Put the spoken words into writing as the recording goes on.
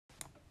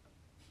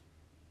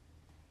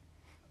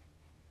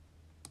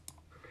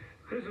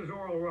This is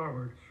Oral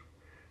Roberts.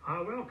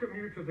 I welcome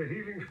you to the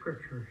Healing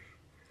Scriptures.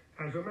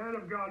 As a man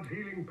of God's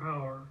healing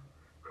power,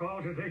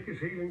 called to take his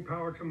healing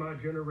power to my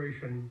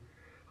generation,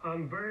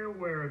 I'm very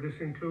aware this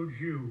includes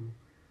you,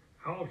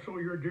 also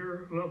your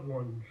dear loved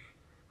ones,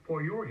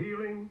 for your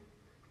healing,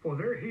 for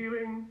their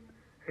healing,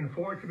 and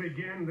for it to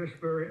begin this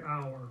very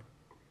hour.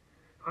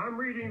 I'm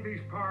reading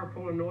these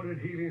powerful anointed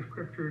healing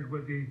scriptures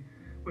with the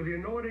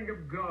anointing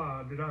of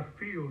God that I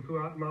feel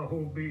throughout my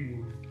whole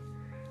being.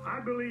 I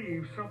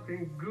believe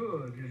something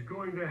good is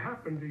going to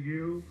happen to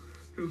you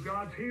through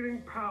God's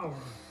healing power,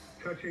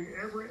 touching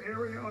every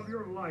area of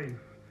your life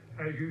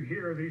as you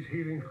hear these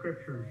healing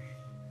scriptures.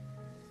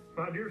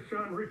 My dear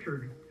son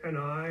Richard and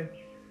I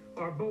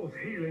are both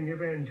healing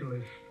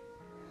evangelists,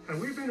 and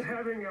we've been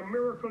having a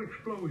miracle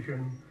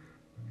explosion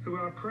through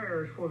our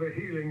prayers for the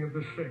healing of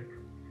the sick.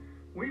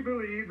 We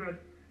believe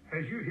that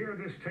as you hear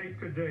this tape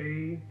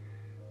today,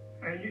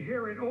 and you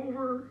hear it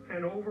over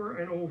and over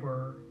and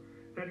over,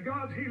 that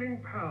God's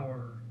healing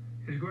power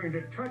is going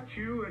to touch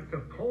you at the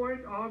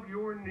point of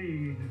your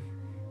need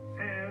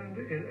and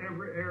in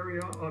every area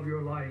of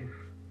your life.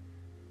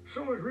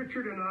 So as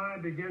Richard and I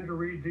begin to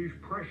read these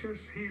precious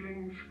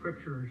healing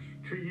scriptures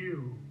to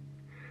you,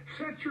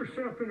 set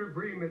yourself in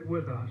agreement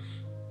with us.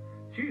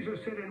 Jesus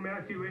said in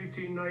Matthew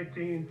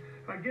 18:19,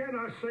 "Again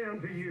I say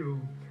unto you,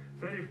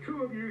 that if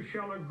two of you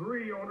shall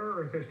agree on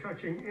earth as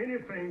touching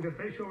anything that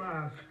they shall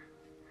ask,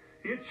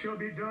 it shall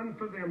be done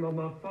for them of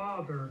my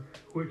Father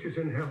which is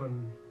in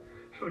heaven."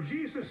 So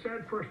Jesus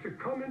said for us to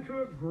come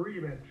into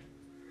agreement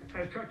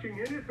as touching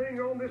anything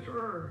on this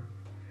earth.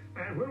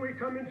 And when we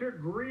come into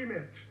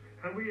agreement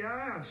and we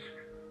ask,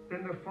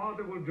 then the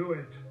Father will do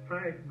it.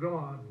 Thank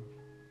God.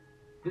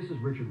 This is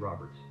Richard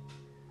Roberts,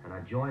 and I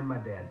join my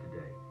dad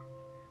today.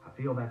 I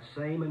feel that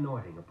same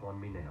anointing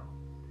upon me now.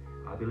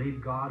 I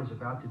believe God is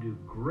about to do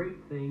great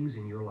things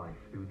in your life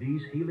through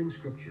these healing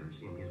scriptures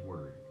in His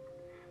Word.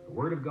 The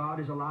Word of God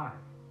is alive,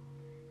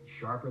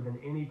 sharper than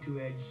any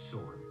two-edged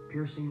sword,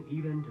 piercing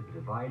even to the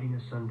dividing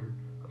asunder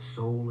of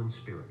soul and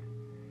spirit,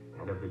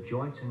 and of the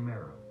joints and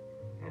marrow,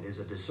 and is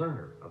a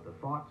discerner of the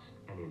thoughts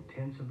and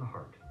intents of the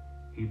heart.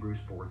 Hebrews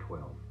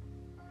 4:12.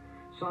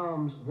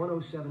 Psalms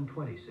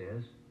 107:20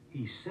 says,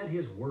 "He sent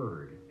His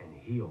word and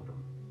healed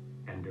them,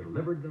 and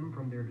delivered them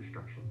from their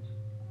destructions."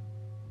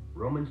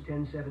 Romans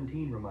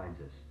 10:17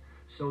 reminds us,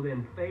 "So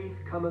then faith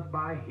cometh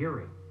by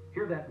hearing."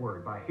 Hear that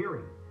word, by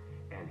hearing,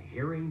 and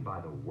hearing by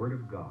the word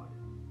of God.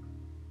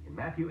 In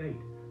Matthew 8,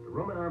 the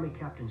Roman army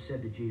captain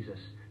said to Jesus,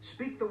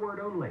 "Speak the word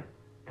only,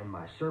 and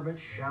my servant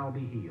shall be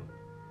healed."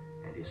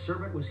 And his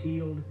servant was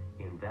healed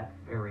in that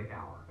very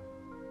hour.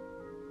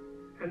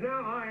 And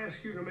now I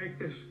ask you to make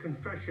this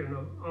confession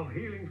of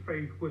healing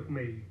faith with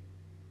me.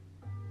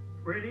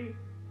 Ready?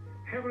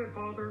 Heavenly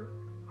Father,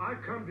 I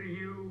come to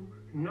you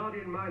not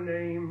in my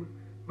name,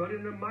 but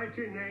in the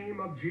mighty name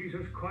of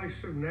Jesus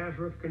Christ of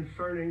Nazareth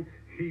concerning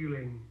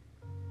healing.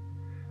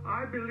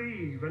 I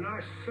believe and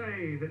I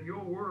say that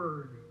your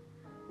word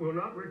will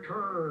not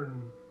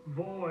return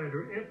void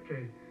or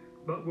empty,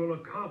 but will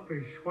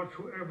accomplish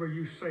whatsoever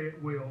you say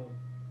it will.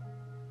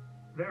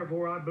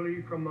 Therefore, I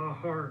believe from my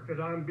heart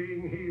that I'm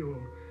being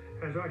healed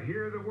as I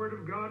hear the word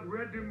of God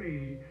read to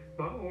me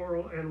by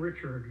Oral and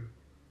Richard.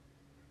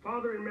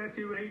 Father, in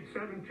Matthew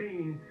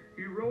 8:17,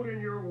 you wrote in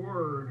your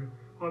word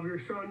of your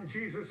Son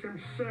Jesus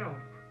himself,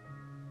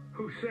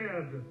 who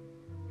said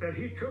that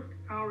he took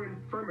our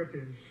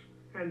infirmities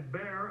and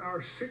bare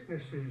our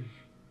sicknesses.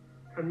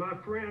 And my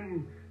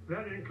friend,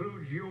 that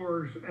includes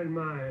yours and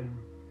mine.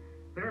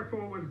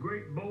 Therefore, with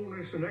great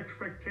boldness and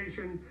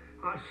expectation,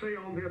 I say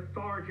on the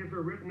authority of the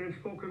written and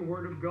spoken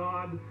word of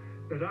God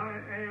that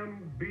I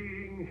am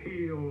being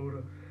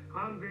healed.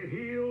 I'm the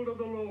healed of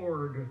the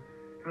Lord.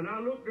 And I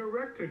look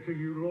directly to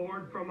you,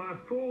 Lord, for my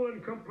full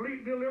and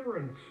complete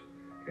deliverance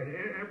in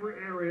every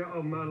area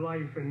of my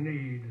life and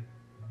need.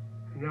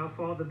 And now,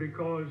 Father,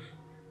 because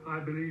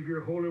I believe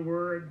your holy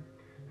word,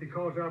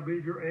 because I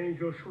believe your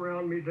angels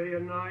surround me day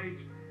and night,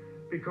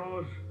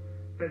 because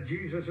that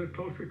Jesus is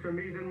closer to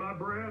me than my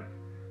breath,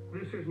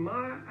 this is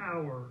my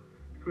hour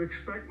to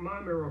expect my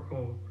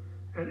miracle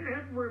and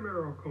every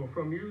miracle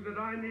from you that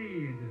I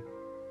need.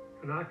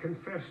 And I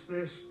confess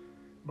this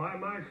by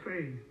my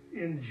faith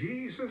in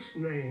Jesus'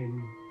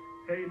 name.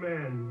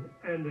 Amen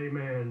and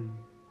amen.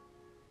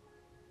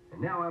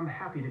 And now I'm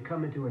happy to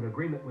come into an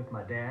agreement with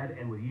my dad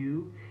and with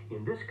you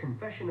in this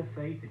confession of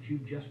faith that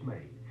you've just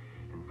made.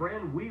 And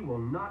friend, we will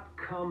not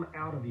come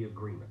out of the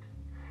agreement.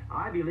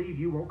 I believe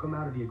you won't come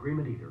out of the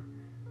agreement either,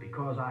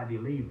 because I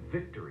believe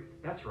victory,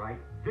 that's right,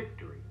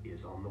 victory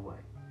is on the way.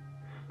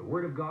 The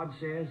Word of God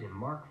says in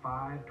Mark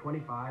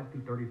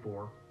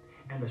 5:25-34,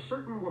 "And a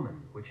certain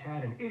woman which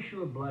had an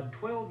issue of blood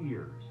 12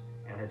 years,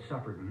 and had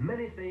suffered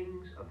many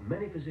things of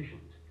many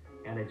physicians,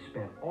 and had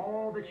spent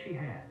all that she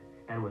had,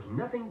 and was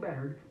nothing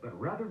bettered, but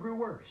rather grew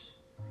worse,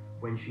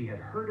 when she had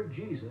heard of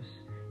Jesus,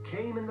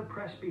 came in the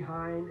press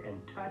behind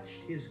and touched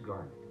his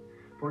garment.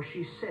 For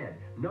she said,"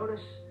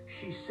 notice,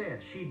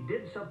 she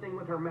did something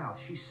with her mouth.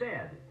 She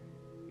said,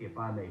 "If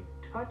I may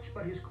touch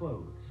but his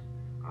clothes,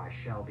 I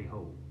shall be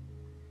whole."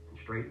 And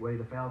straightway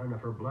the fountain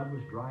of her blood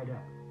was dried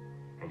up,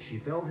 and she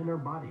felt in her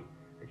body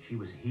that she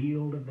was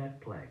healed of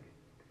that plague.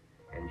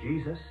 And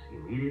Jesus,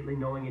 immediately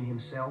knowing in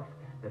himself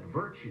that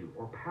virtue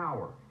or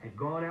power had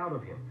gone out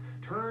of him,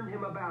 turned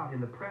him about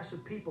in the press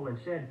of people and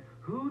said,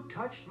 Who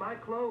touched my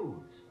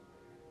clothes?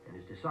 And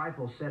his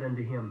disciples said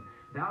unto him,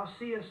 Thou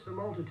seest the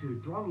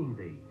multitude thronging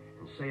thee,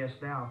 and sayest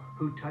thou,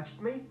 Who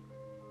touched me?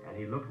 And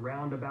he looked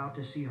round about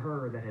to see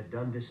her that had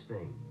done this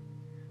thing.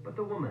 But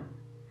the woman,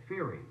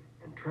 fearing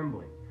and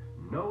trembling,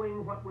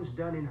 knowing what was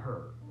done in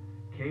her,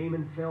 came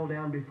and fell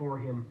down before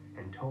him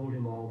and told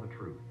him all the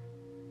truth.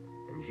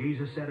 And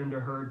Jesus said unto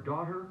her,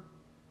 Daughter,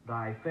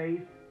 thy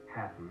faith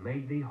hath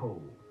made thee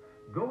whole.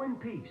 Go in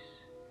peace,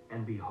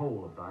 and be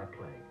whole of thy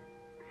plague.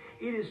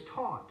 It is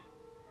taught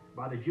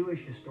by the Jewish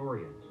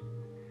historians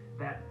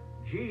that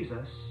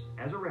Jesus,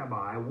 as a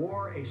rabbi,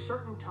 wore a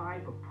certain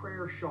type of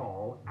prayer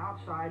shawl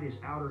outside his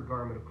outer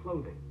garment of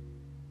clothing.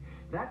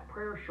 That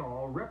prayer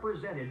shawl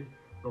represented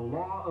the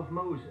law of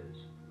Moses,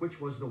 which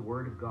was the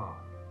Word of God.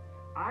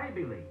 I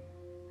believe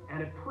and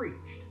have preached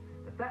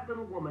that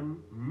little woman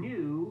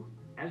knew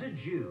as a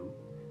Jew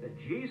that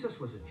Jesus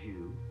was a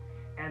Jew,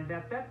 and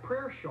that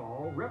prayer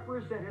shawl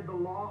represented the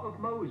law of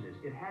Moses.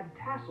 It had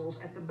tassels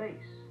at the base.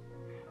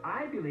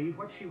 I believe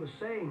what she was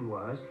saying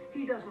was,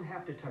 he doesn't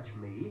have to touch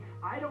me.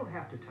 I don't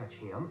have to touch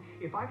him.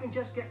 If I can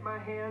just get my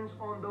hands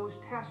on those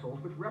tassels,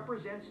 which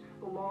represents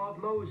the law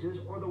of Moses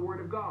or the Word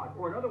of God.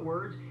 Or in other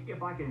words,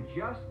 if I can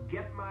just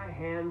get my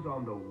hands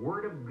on the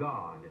Word of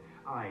God,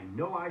 I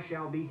know I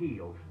shall be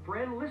healed.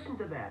 Friend, listen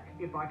to that.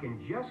 If I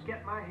can just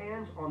get my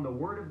hands on the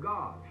Word of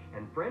God.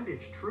 And friend,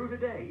 it's true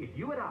today. If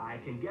you and I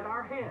can get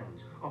our hands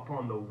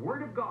upon the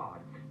Word of God,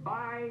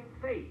 by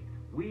faith,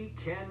 we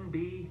can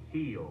be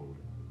healed.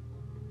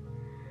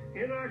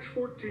 In Acts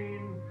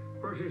 14,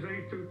 verses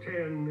 8 through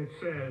 10, it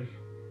says,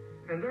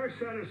 And there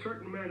sat a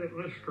certain man at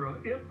Lystra,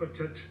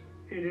 impotent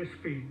in his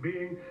feet,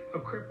 being a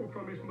cripple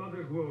from his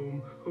mother's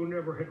womb, who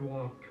never had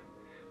walked.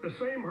 The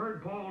same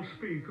heard Paul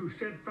speak, who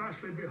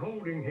steadfastly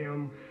beholding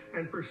him,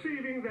 and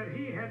perceiving that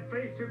he had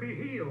faith to be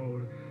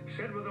healed,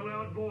 said with a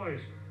loud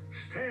voice,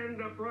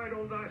 Stand upright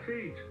on thy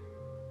feet.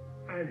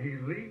 And he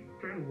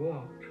leaped and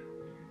walked.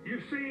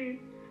 You see,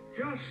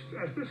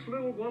 just as this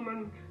little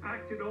woman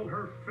acted on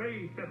her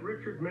faith that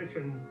Richard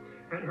mentioned,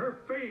 and her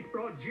faith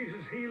brought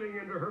Jesus' healing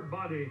into her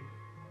body,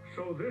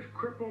 so this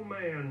crippled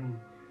man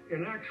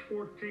in Acts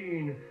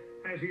 14,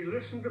 as he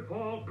listened to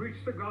Paul preach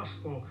the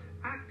gospel,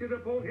 acted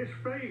upon his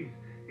faith,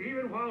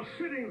 even while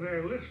sitting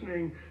there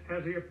listening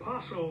as the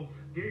apostle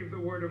gave the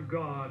word of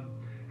God.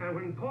 And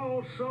when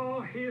Paul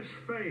saw his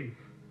faith,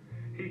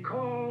 he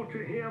called to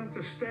him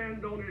to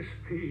stand on his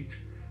feet,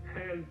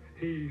 and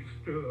he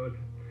stood.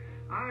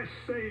 I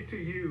say to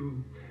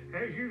you,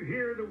 as you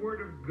hear the word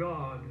of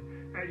God,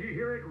 as you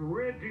hear it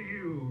read to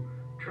you,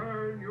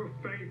 turn your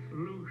faith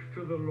loose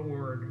to the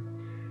Lord.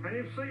 And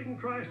if Satan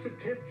tries to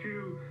tempt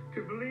you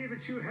to believe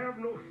that you have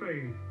no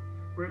faith,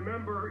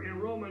 remember in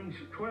Romans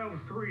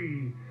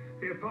 12:3,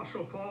 the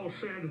Apostle Paul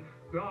said,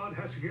 God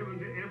has given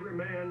to every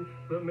man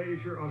the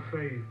measure of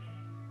faith.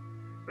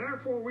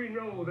 Therefore we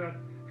know that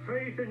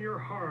faith in your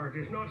heart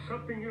is not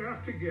something you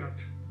have to get.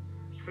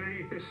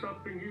 Faith is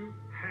something you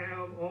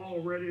have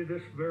already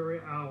this very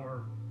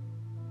hour.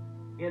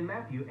 In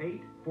Matthew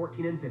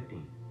 8:14 and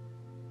 15,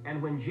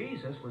 And when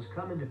Jesus was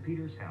come into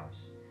Peter's house,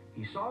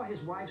 he saw his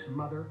wife's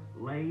mother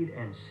laid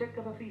and sick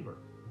of a fever.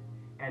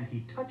 And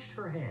he touched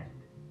her hand,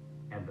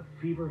 and the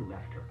fever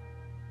left her.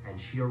 And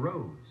she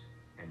arose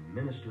and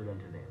ministered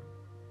unto them.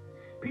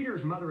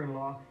 Peter's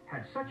mother-in-law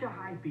had such a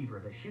high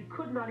fever that she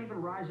could not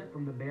even rise up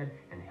from the bed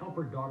and help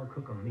her daughter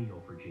cook a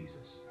meal for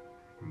Jesus.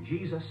 And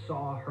Jesus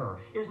saw her.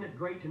 Isn't it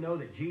great to know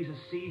that Jesus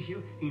sees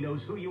you? He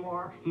knows who you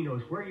are. He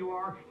knows where you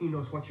are. He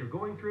knows what you're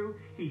going through.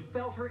 He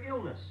felt her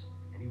illness,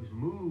 and he was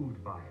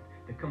moved by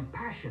it. The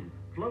compassion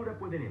flowed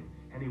up within him,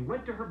 and he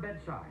went to her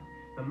bedside.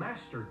 The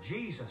Master,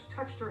 Jesus,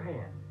 touched her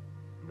hand,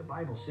 and the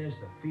Bible says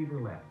the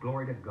fever left.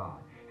 Glory to God.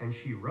 And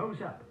she rose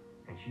up,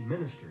 and she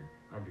ministered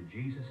unto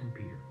Jesus and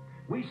Peter.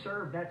 We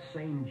serve that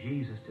same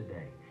Jesus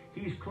today.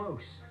 He's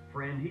close,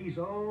 friend. He's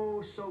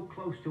oh so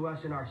close to us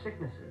in our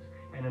sicknesses,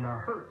 and in our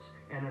hurts,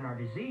 and in our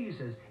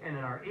diseases, and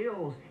in our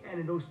ills, and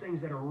in those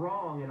things that are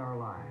wrong in our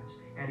lives.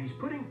 And he's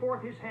putting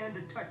forth his hand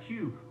to touch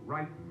you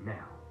right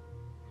now.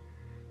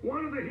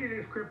 One of the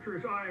healing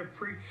scriptures I have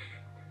preached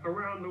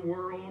around the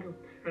world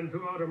and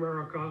throughout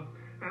America,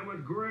 and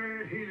with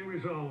great healing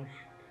results,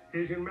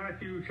 is in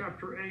Matthew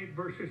chapter 8,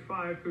 verses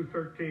 5 through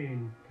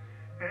 13.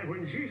 And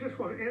when Jesus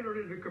was entered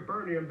into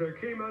Capernaum, there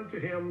came unto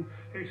him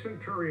a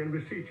centurion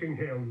beseeching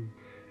him,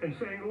 and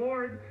saying,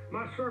 Lord,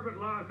 my servant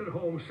lieth at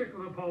home, sick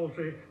of the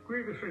palsy,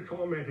 grievously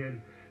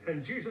tormented.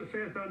 And Jesus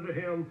saith unto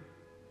him,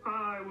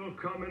 I will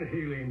come and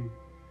heal him.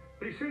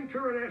 The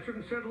centurion answered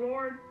and said,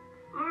 Lord,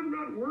 I'm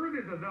not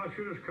worthy that thou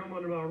shouldest come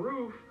under my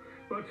roof,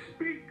 but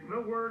speak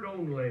the word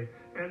only,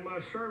 and my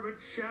servant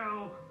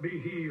shall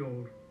be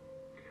healed.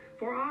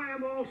 For I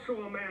am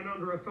also a man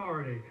under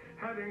authority,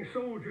 having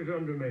soldiers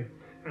under me.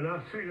 And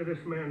I say to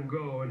this man,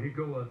 go, and he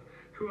goeth.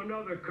 To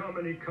another, come,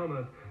 and he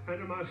cometh. And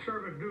to my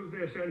servant, do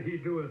this, and he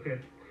doeth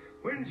it.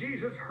 When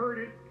Jesus heard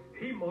it,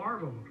 he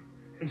marveled,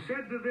 and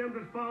said to them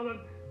that followed,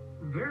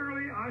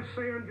 verily I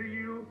say unto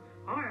you,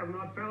 I have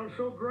not found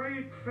so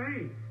great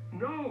faith,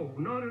 no,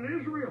 not in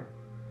Israel.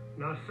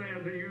 And I say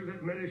unto you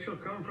that many shall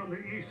come from the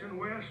east and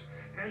west,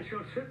 and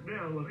shall sit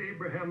down with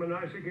Abraham and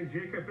Isaac and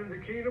Jacob in the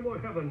kingdom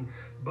of heaven.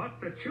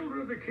 But the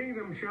children of the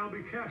kingdom shall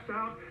be cast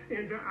out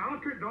into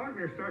outer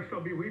darkness. There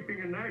shall be weeping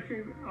and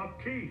gnashing of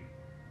teeth.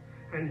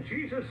 And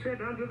Jesus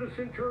said unto the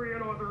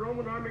centurion, or the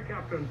Roman army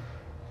captain,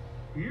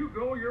 you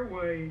go your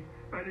way,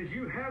 and as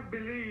you have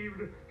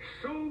believed,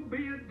 so be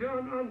it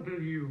done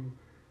unto you.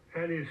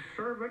 And his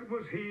servant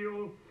was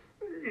healed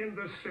in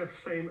the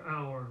same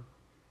hour.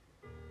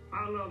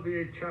 I love the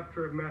 8th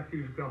chapter of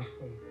Matthew's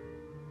Gospel.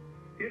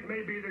 It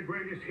may be the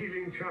greatest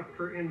healing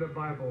chapter in the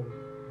Bible.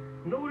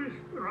 Notice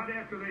right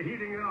after the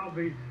healing of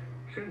the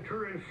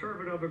centurion's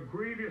servant of a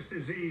grievous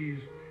disease,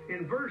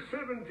 in verse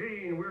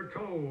 17 we're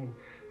told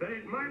that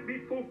it might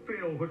be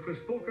fulfilled which was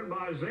spoken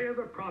by Isaiah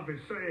the prophet,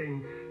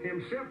 saying,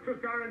 himself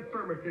took our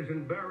infirmities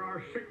and bare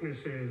our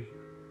sicknesses.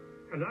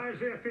 And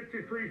Isaiah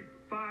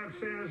 53:5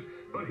 says,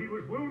 but he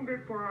was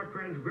wounded for our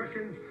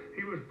transgressions,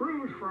 he was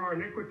bruised for our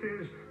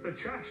iniquities, the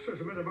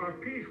chastisement of our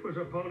peace was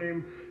upon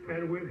him,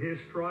 and with his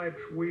stripes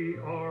we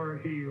are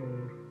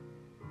healed.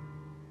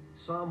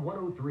 Psalm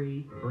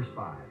 103, verse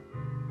 5.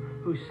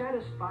 Who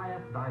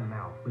satisfieth thy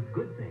mouth with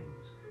good things,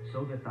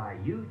 so that thy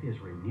youth is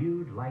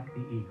renewed like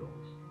the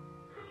eagles.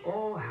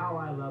 Oh, how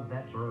I love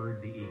that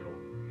bird, the eagle.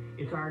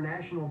 It's our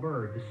national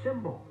bird, the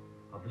symbol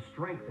of the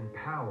strength and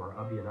power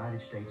of the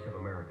United States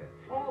of America.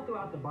 All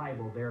throughout the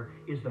Bible, there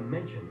is the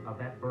mention of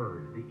that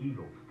bird, the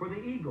eagle. For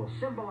the eagle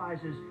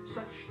symbolizes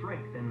such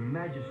strength and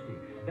majesty,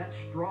 that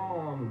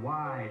strong,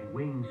 wide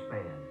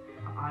wingspan.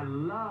 I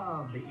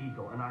love the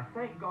eagle, and I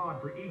thank God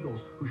for eagles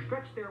who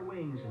stretch their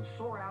wings and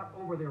soar out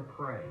over their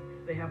prey.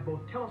 They have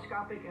both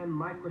telescopic and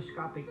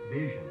microscopic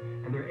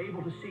vision, and they're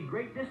able to see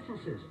great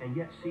distances and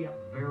yet see up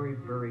very,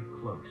 very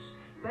close.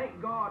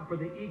 Thank God for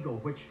the eagle,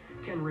 which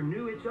can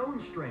renew its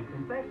own strength.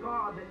 And thank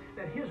God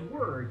that his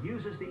word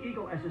uses the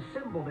eagle as a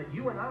symbol that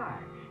you and I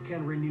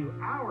can renew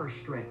our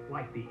strength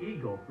like the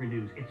eagle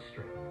renews its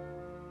strength.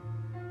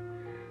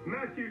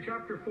 Matthew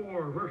chapter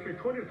 4, verses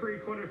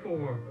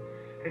 23-24.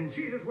 And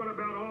Jesus went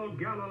about all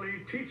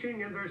Galilee,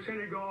 teaching in their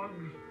synagogues,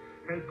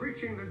 and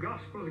preaching the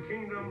gospel of the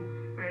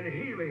kingdom, and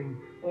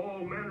healing all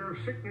manner of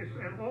sickness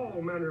and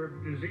all manner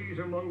of disease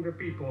among the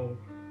people.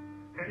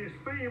 And his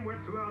fame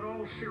went throughout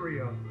all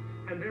Syria.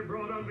 And they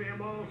brought unto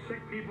him all sick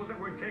people that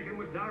were taken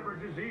with divers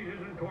diseases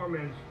and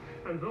torments,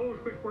 and those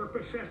which were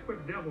possessed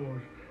with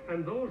devils,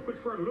 and those which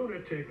were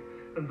lunatic,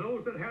 and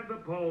those that had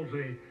the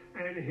palsy,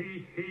 and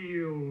he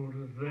healed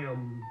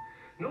them.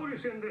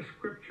 Notice in this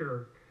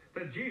scripture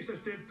that Jesus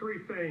did three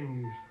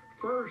things.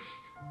 First,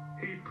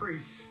 he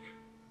preached.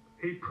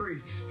 He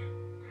preached.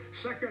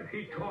 Second,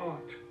 he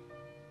taught.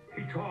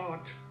 He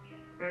taught.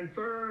 And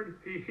third,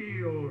 he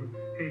healed.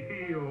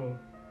 He healed.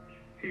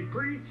 He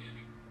preached,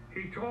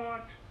 he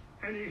taught,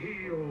 and he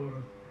healed.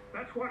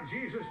 That's what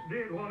Jesus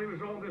did while he was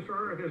on this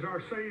earth as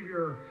our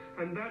Savior.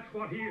 And that's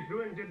what he is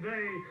doing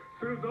today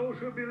through those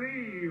who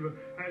believe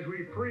as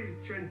we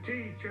preach and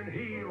teach and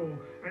heal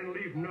and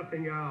leave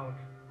nothing out.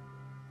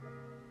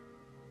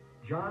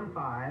 John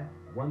 5,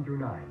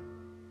 1-9.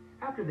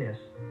 After this,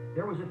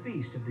 there was a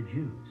feast of the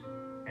Jews,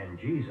 and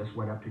Jesus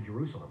went up to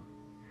Jerusalem.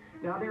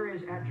 Now there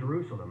is at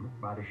Jerusalem,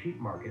 by the sheep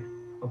market,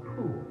 a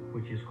pool,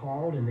 which is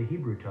called in the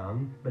Hebrew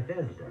tongue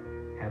Bethesda,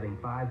 having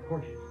 5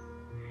 porches.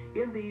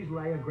 In these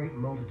lay a great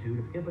multitude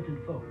of impotent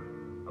folk,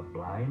 of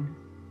blind,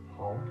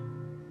 halt,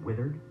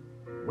 withered,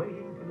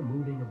 waiting for the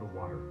moving of the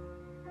water.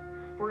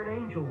 For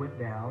an angel went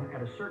down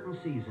at a certain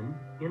season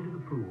into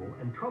the pool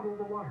and troubled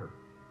the water.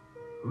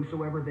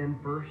 Whosoever then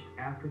first,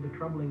 after the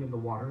troubling of the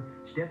water,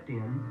 stepped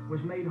in,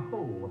 was made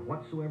whole of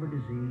whatsoever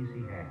disease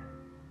he had.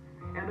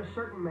 And a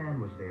certain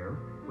man was there,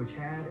 which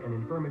had an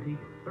infirmity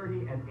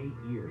 38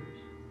 years.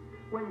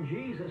 When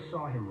Jesus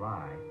saw him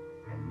lie,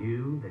 and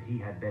knew that he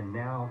had been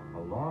now a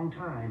long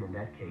time in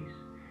that case,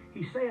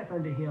 he saith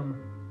unto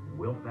him,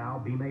 Wilt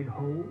thou be made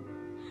whole?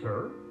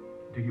 Sir,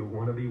 do you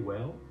want to be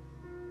well?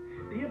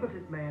 The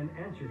impotent man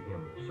answered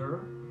him,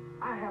 Sir,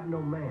 I have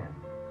no man,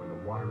 when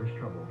the water is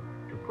troubled,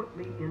 to put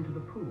me into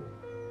the pool.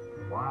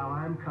 While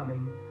I am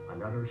coming,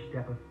 another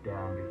steppeth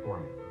down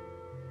before me.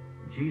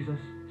 Jesus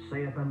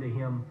saith unto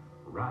him,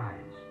 Rise,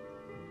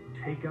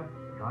 take up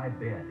thy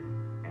bed,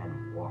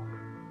 and walk.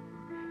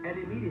 And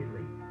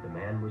immediately the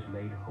man was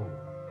made whole,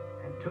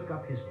 and took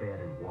up his bed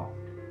and walked,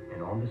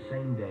 and on the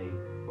same day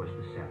was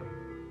the Sabbath.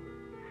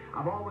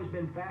 I've always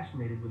been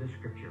fascinated with this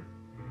scripture,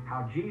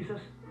 how Jesus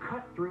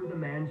cut through the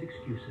man's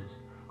excuses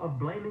of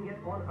blaming it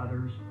on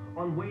others,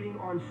 on waiting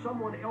on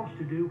someone else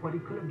to do what he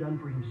could have done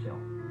for himself.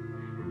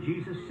 And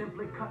Jesus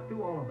simply cut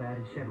through all of that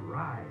and said,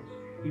 Rise,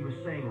 He was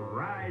saying,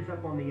 rise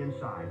up on the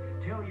inside.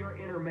 Tell your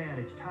inner man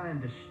it's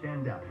time to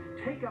stand up.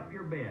 Take up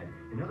your bed.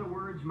 In other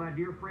words, my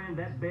dear friend,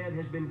 that bed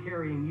has been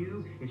carrying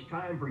you. It's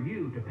time for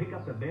you to pick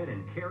up the bed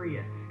and carry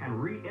it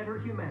and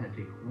re-enter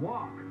humanity.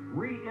 Walk.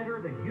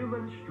 Re-enter the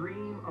human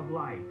stream of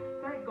life.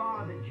 Thank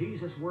God that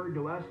Jesus' word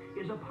to us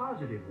is a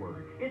positive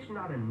word. It's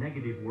not a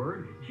negative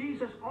word.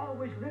 Jesus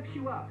always lifts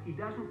you up. He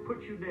doesn't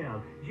put you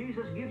down.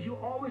 Jesus gives you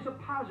always a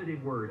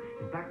positive word.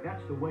 In fact,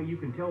 that's the way you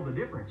can tell the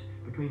difference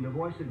between the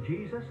voice of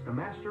Jesus, the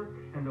Master,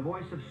 and the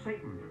voice of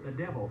Satan, the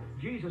devil.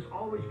 Jesus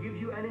always gives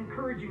you an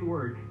encouraging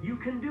word. You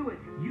can do it.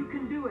 You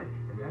can do it.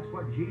 And that's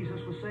what Jesus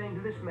was saying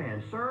to this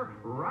man. Sir,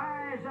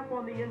 rise up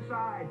on the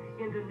inside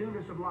into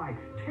newness of life.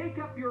 Take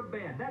up your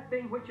bed, that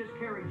thing which has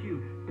carried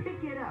you.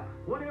 Pick it up,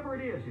 whatever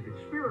it is. If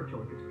it's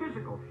spiritual, if it's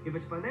physical, if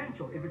it's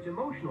financial, if it's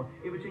emotional,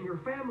 if it's in your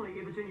family,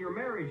 if it's in your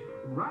marriage,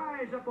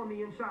 rise up on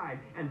the inside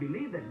and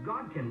believe that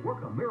God can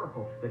work a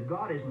miracle, that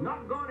God has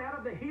not gone out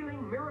of the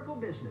healing miracle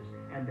business,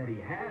 and that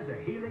He has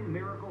a healing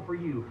miracle for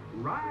you.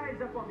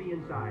 Rise up on the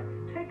inside.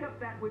 Take up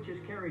that which has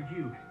carried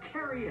you.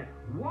 Carry it.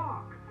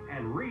 Walk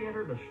and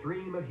re-enter the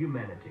stream of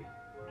humanity.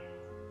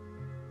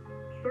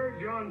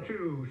 3 John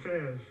 2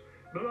 says,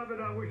 Beloved,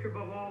 I wish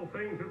above all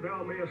things that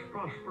thou mayest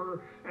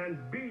prosper and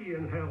be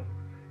in health,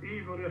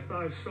 even as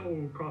thy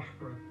soul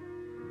prospereth.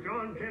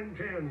 John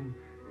 10:10,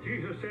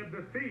 Jesus said,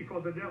 The thief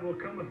or the devil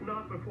cometh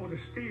not before to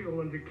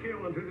steal and to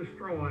kill and to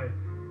destroy.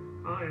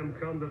 I am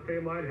come that they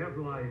might have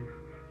life,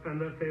 and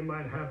that they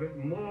might have it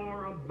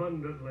more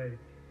abundantly.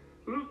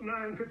 Luke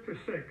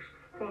 9:56,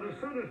 For the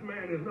Son of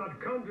Man is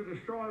not come to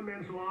destroy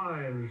men's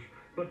lives,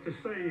 but to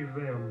save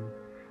them.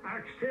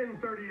 Acts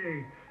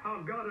 10:38,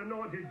 how God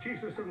anointed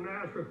Jesus of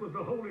Nazareth with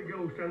the Holy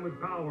Ghost and with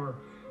power,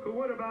 who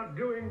went about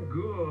doing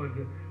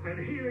good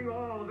and healing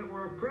all that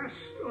were oppressed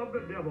of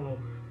the devil,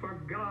 for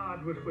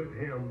God was with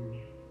him.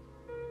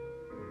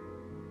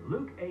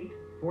 Luke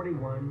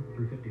 8:41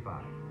 through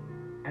 55.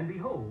 And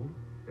behold,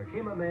 there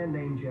came a man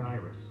named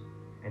Jairus,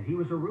 and he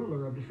was a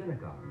ruler of the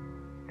synagogue.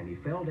 And he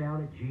fell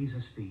down at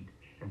Jesus' feet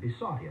and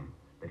besought him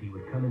that he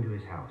would come into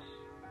his house.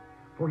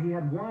 For he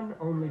had one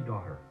only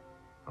daughter,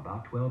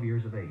 about 12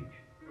 years of age,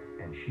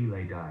 and she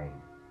lay dying.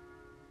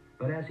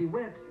 But as he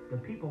went, the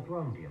people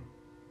thronged him.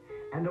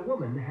 And a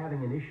woman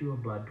having an issue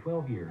of blood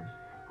 12 years,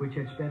 which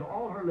had spent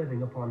all her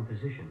living upon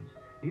physicians,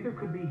 neither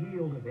could be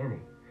healed of any,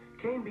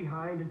 came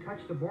behind and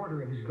touched the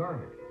border of his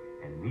garment,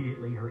 and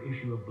immediately her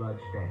issue of blood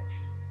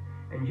stanched.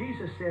 And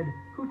Jesus said,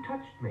 Who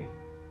touched me?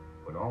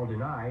 When all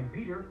denied,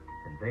 Peter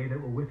and they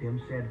that were with him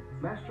said,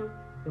 Master,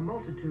 the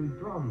multitude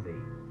throng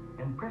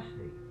thee, and press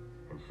thee,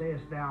 and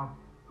sayest thou,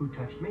 Who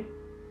touched me?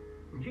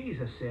 And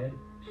Jesus said,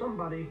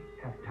 Somebody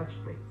hath touched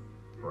me,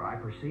 for I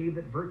perceive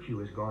that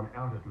virtue is gone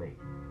out of me.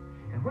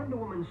 And when the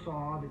woman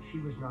saw that she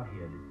was not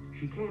hid,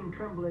 she came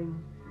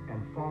trembling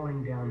and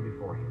falling down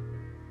before him.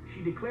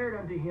 She declared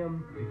unto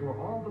him before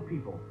all the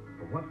people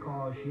for what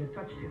cause she had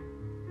touched him,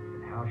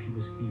 and how she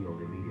was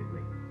healed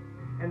immediately.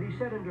 And he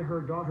said unto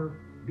her, Daughter,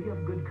 be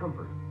of good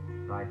comfort.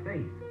 Thy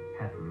faith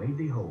hath made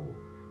thee whole.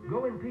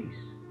 Go in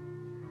peace.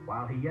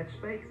 While he yet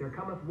spake, there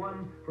cometh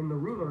one from the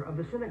ruler of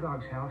the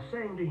synagogue's house,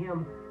 saying to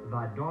him,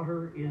 Thy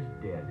daughter is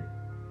dead.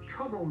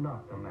 Trouble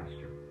not the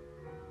master.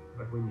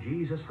 But when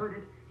Jesus heard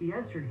it, he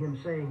answered him,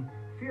 saying,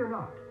 Fear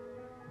not,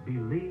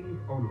 believe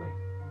only,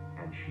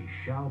 and she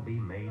shall be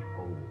made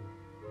whole.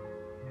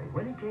 And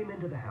when he came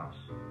into the house,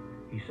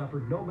 he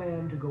suffered no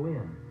man to go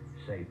in,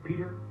 save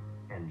Peter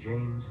and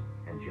James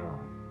and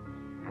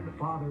John, and the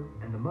father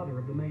and the mother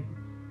of the maiden.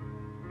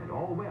 And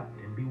all wept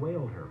and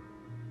bewailed her.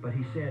 But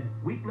he said,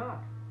 Weep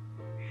not,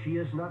 she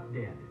is not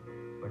dead,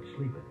 but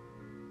sleepeth.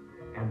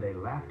 And they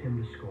laughed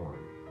him to scorn,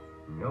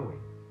 knowing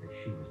that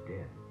she was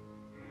dead.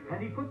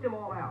 And he put them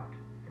all out,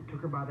 and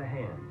took her by the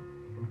hand,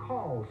 and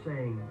called,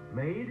 saying,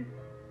 Maid,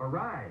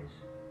 arise.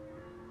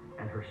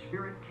 And her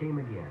spirit came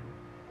again,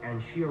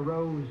 and she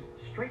arose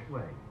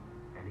straightway,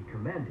 and he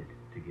commanded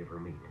to give her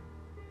meat.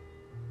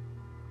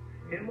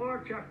 In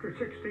Mark chapter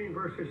 16,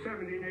 verses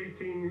 17 and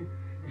 18,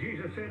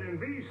 Jesus said, And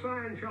these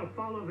signs shall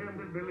follow them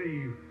that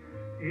believe.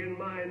 In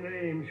my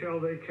name shall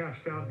they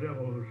cast out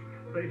devils.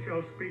 They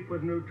shall speak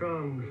with new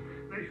tongues.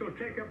 They shall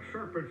take up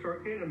serpents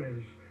or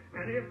enemies.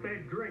 And if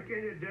they drink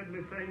any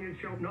deadly thing, it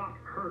shall not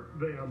hurt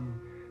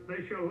them.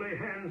 They shall lay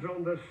hands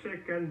on the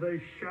sick, and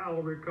they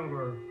shall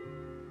recover.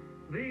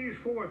 These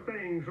four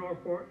things are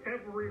for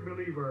every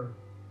believer.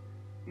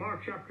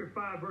 Mark chapter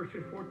 5,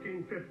 verses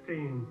 14,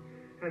 15.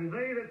 And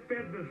they that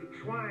fed the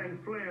swine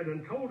fled,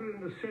 and told it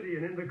in the city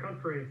and in the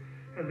country.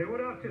 And they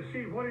went out to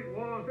see what it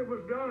was that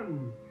was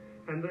done.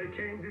 And they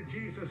came to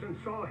Jesus and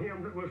saw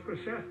him that was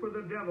possessed with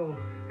the devil,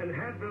 and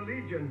had the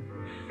legion,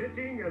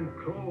 sitting and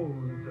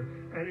clothed,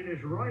 and in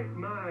his right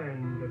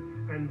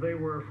mind, and they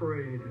were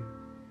afraid.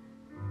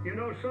 You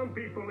know, some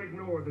people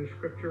ignore this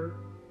scripture.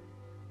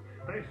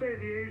 They say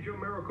the age of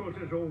miracles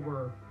is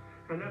over,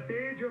 and that the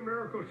age of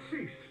miracles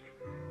ceased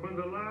when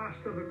the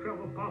last of the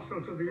 12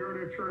 apostles of the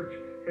early church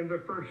in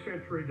the first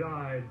century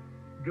died.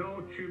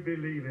 Don't you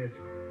believe it?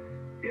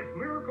 If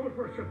miracles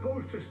were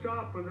supposed to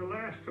stop when the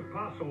last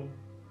apostle,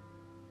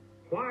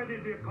 Why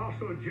did the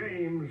Apostle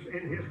James,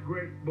 in his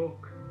great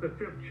book, the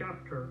 5th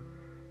chapter,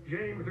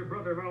 James, the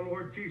brother of our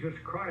Lord Jesus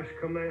Christ,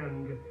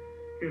 command,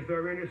 is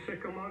there any sick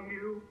among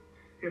you?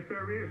 If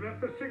there is, let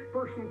the sick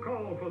person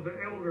call for the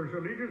elders or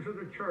leaders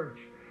of the church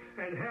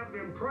and have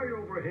them pray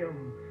over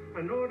him,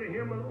 anointing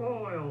him with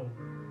oil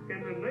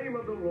in the name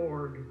of the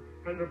Lord.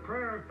 And the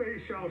prayer of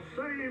faith shall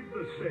save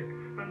the sick,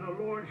 and the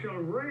Lord shall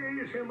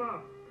raise him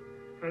up.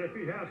 And if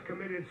he has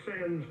committed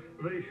sins,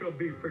 they shall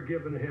be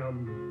forgiven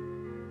him.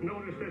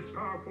 Notice this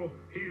powerful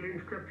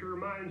healing scripture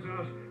reminds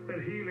us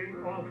that healing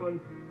often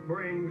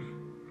brings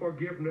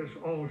forgiveness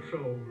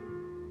also.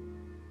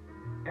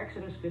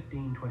 Exodus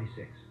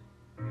 15:26.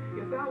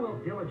 If thou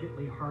wilt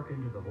diligently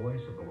hearken to the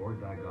voice of the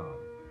Lord thy God,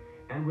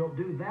 and wilt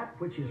do that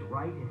which is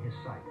right in his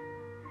sight,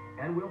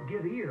 and wilt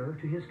give ear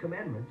to his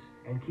commandments,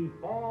 and keep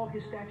all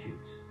his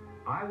statutes,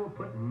 I will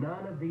put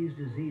none of these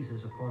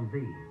diseases upon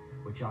thee,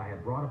 which I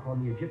have brought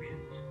upon the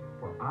Egyptians,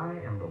 for I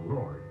am the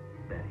Lord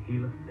that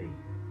healeth thee.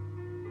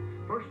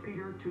 1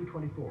 Peter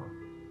 2:24.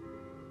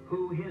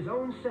 Who his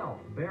own self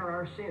bare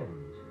our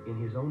sins in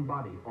his own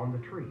body on the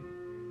tree,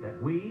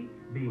 that we,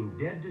 being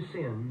dead to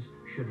sins,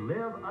 should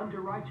live unto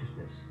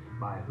righteousness,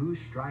 by whose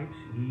stripes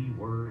ye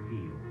were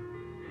healed.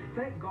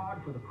 Thank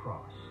God for the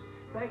cross.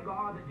 Thank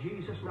God that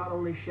Jesus not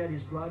only shed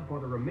his blood for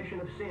the remission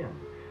of sin,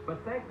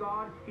 but thank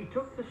God he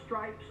took the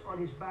stripes on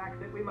his back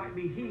that we might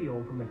be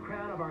healed from the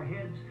crown of our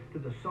heads to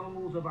the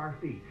soles of our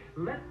feet.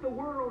 Let the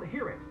world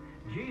hear it.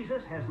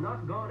 Jesus has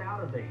not gone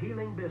out of the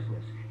healing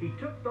business. He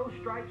took those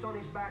stripes on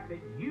his back that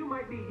you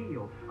might be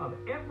healed of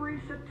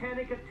every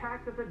satanic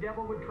attack that the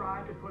devil would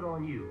try to put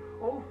on you.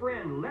 Oh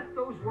friend, let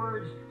those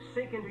words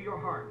sink into your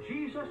heart.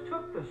 Jesus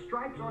took the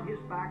stripes on his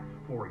back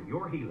for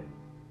your healing.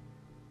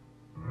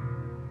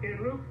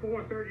 In Luke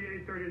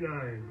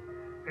 4:38-39,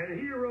 and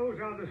he arose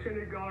out of the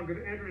synagogue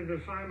and entered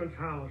into Simon's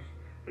house.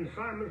 And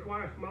Simon's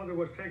wife's mother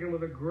was taken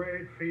with a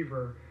great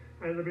fever,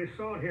 and they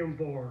besought him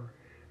for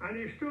her. And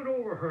he stood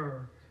over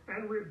her,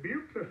 and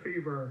rebuked the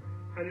fever,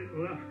 and it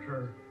left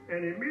her.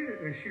 And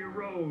immediately she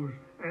arose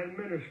and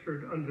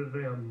ministered unto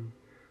them.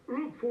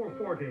 Luke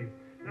 4:40,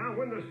 now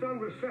when the sun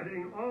was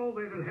setting, all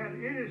they that had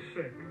any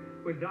sick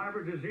with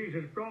divers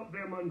diseases brought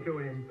them unto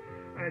him.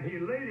 And he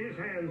laid his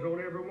hands on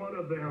every one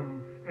of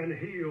them, and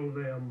healed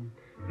them.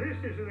 This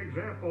is an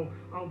example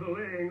of the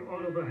laying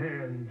on of the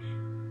hands.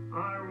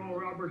 I, Earl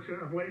Roberts,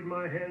 have laid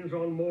my hands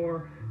on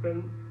more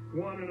than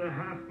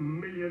 1.5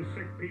 million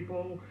sick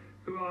people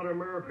throughout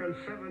America and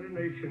 70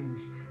 nations.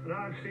 And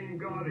I've seen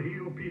God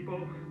heal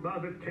people by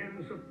the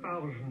tens of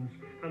thousands.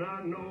 And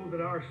I know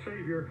that our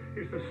Savior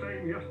is the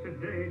same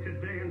yesterday,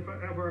 today, and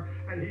forever,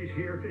 and he's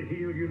here to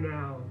heal you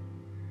now.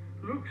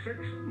 Luke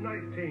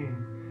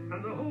 6:19,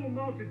 and the whole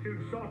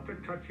multitude sought to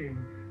touch him,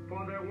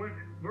 for there went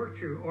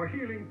virtue or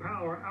healing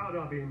power out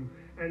of him,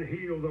 and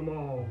healed them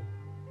all.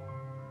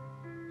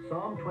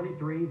 Psalm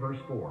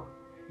 23:4,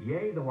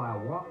 yea, though I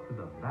walk through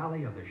the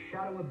valley of the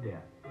shadow of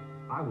death,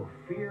 I will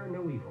fear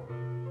no evil,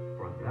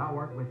 for thou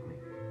art with me.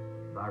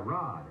 Thy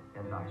rod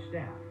and thy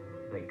staff,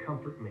 they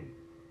comfort me.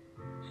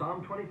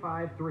 Psalm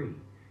 25:3,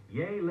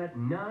 yea, let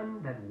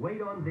none that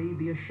wait on thee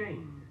be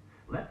ashamed.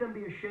 Let them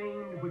be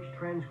ashamed which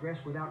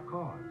transgress without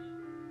cause.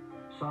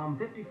 Psalm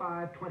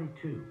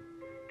 55:22,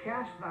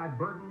 cast thy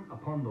burden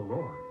upon the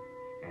Lord,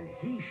 and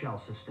he shall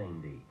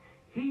sustain thee.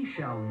 He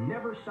shall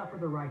never suffer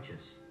the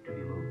righteous to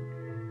be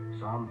moved.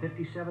 Psalm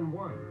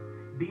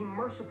 57:1, be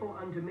merciful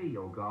unto me,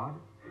 O God.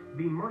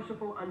 Be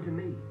merciful unto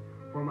me,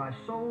 for my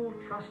soul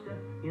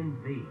trusteth in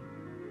thee.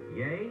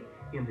 Yea,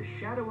 in the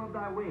shadow of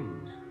thy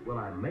wings will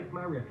I make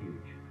my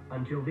refuge,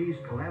 until these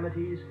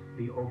calamities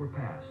be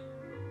overpassed.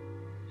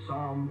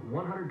 Psalm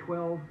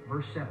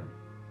 112:7,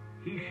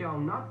 he shall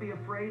not be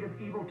afraid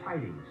of evil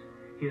tidings.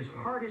 His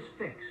heart is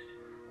fixed,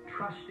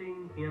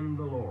 trusting in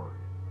the Lord.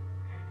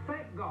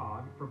 Thank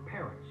God for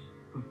parents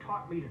who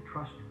taught me to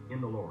trust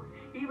in the Lord.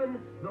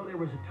 Even though there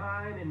was a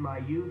time in my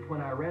youth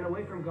when I ran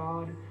away from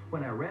God,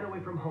 when I ran away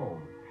from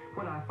home,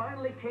 when I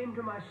finally came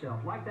to myself,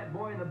 like that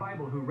boy in the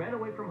Bible who ran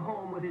away from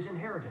home with his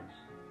inheritance.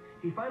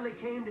 He finally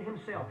came to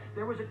himself.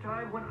 There was a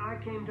time when I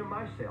came to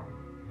myself.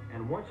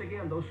 And once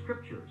again, those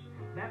scriptures,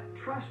 that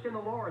trust in the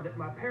Lord that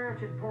my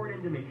parents had poured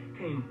into me,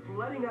 came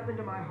flooding up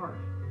into my heart.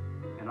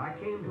 And I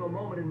came to a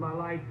moment in my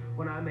life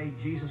when I made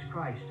Jesus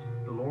Christ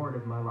the Lord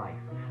of my life.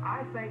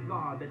 I thank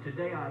God that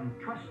today I'm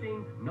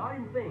trusting not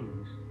in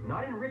things,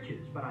 not in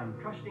riches, but I'm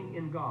trusting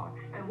in God.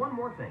 And one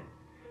more thing.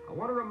 I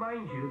want to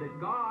remind you that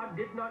God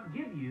did not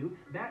give you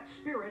that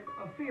spirit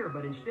of fear,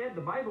 but instead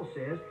the Bible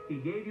says he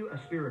gave you a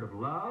spirit of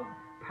love,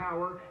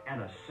 power,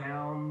 and a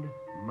sound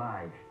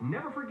mind.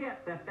 Never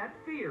forget that that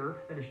fear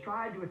that has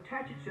tried to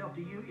attach itself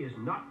to you is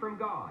not from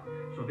God.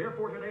 So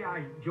therefore today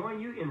I join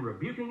you in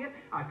rebuking it.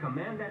 I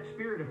command that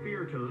spirit of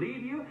fear to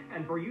leave you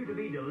and for you to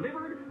be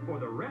delivered for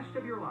the rest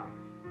of your life.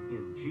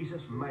 In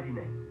Jesus' mighty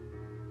name.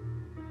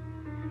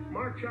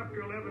 Mark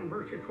chapter 11,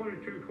 verses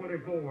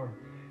 22-24.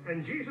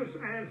 And Jesus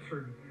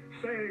answered,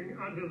 saying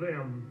unto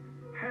them,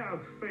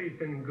 have faith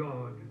in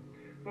God.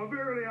 For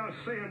verily I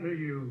say unto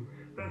you,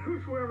 that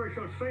whosoever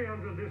shall say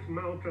unto this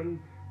mountain,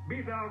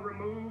 be thou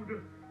removed,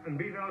 and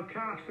be thou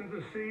cast into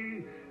the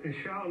sea, and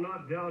shall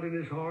not doubt in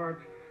his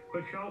heart,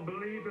 but shall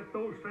believe that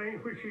those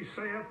things which he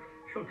saith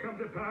shall come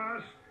to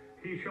pass,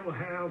 he shall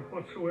have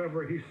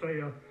whatsoever he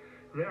saith.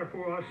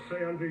 Therefore I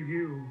say unto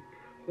you,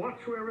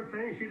 whatsoever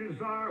things ye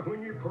desire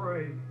when ye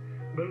pray,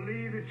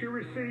 believe that you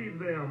receive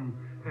them,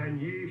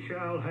 and ye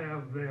shall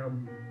have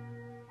them.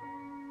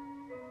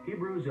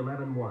 Hebrews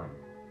 11:1.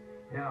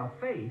 Now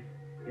faith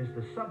is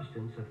the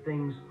substance of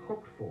things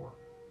hoped for,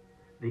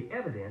 the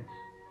evidence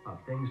of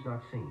things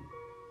not seen.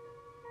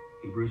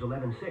 Hebrews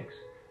 11:6.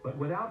 But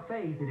without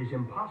faith it is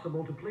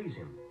impossible to please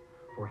him.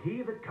 For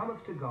he that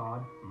cometh to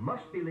God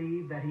must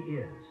believe that he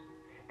is,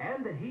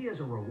 and that he is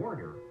a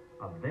rewarder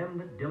of them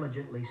that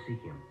diligently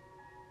seek him.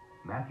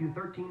 Matthew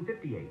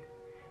 13:58.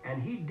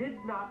 And he did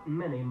not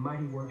many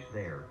mighty works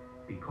there,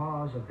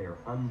 because of their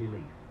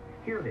unbelief.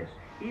 Hear this,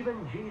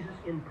 even Jesus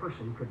in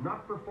person could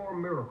not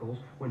perform miracles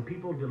when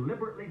people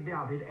deliberately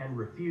doubted and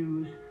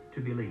refused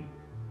to believe.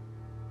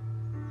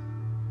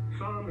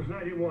 Psalms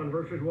 91,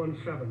 verses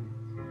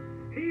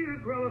 1-7. He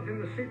that dwelleth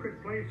in the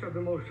secret place of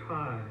the Most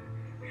High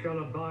shall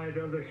abide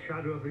under the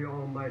shadow of the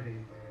Almighty.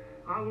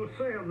 I will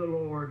say of the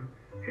Lord,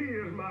 he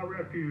is my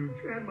refuge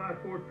and my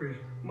fortress,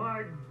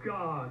 my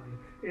God,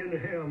 in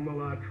him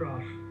will I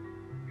trust.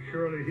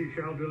 Surely he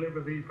shall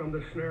deliver thee from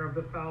the snare of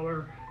the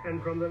fowler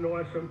and from the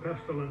noisome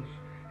pestilence.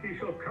 He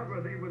shall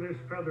cover thee with his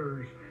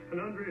feathers,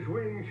 and under his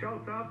wings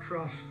shalt thou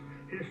trust.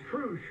 His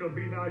truth shall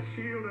be thy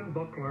shield and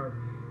buckler.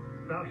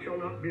 Thou shalt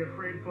not be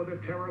afraid for the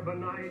terror by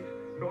night,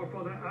 nor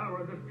for the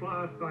hour that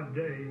flieth by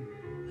day,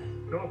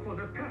 nor for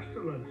the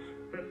pestilence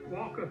that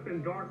walketh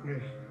in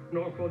darkness,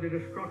 nor for the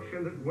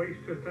destruction that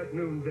wasteth at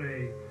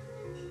noonday.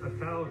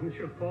 1,000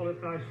 shall fall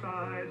at thy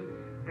side,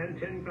 and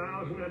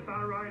 10,000 at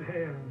thy right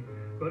hand,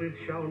 but it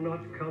shall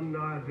not come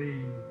nigh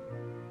thee.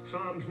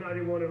 Psalms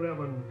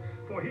 91:11.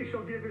 For he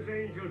shall give his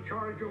angel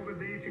charge over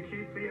thee to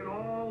keep thee in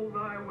all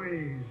thy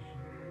ways.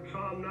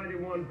 Psalm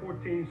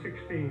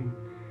 91:14-16.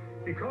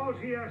 Because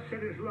he hath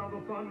set his love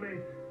upon me,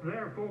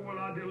 therefore will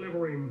I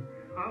deliver him.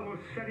 I will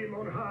set him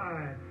on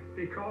high,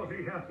 because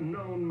he hath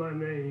known my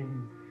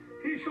name.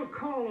 He shall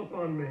call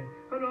upon me,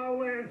 and I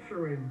will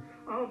answer him.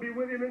 I'll be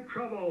with him in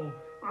trouble.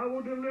 I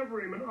will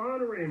deliver him and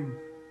honor him.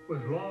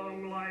 With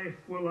long life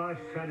will I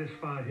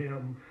satisfy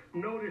him.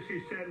 Notice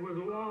he said, with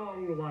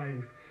long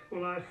life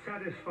will I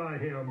satisfy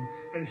him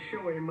and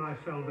show him my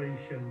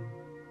salvation.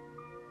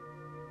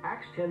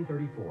 Acts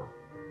 10:34.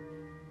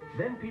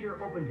 Then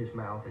Peter opened his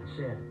mouth and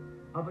said,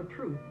 Of a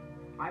truth,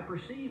 I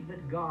perceive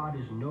that God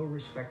is no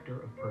respecter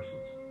of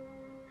persons.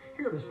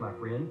 Hear this, my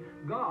friend.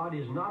 God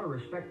is not a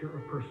respecter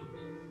of persons.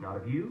 Not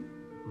of you,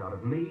 not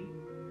of me,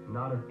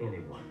 not of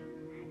anyone.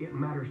 It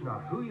matters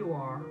not who you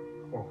are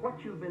or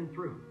what you've been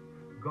through.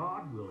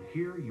 God will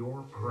hear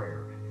your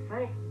prayer.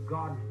 Thank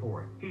God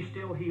for it. He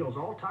still heals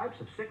all types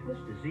of sickness,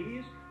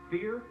 disease,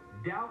 fear,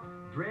 doubt,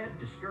 dread,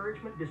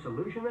 discouragement,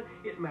 disillusionment.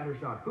 It matters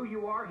not who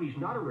you are. He's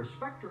not a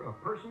respecter of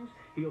persons.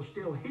 He'll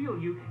still heal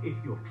you if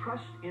you'll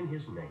trust in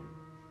his name.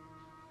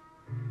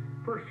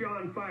 1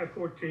 John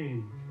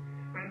 5:14.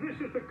 And this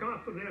is the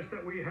confidence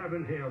that we have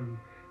in him,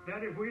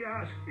 that if we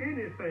ask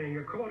anything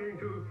according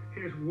to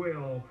his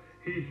will,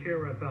 he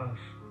heareth us.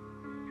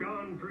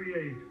 John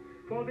 3:8.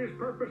 For this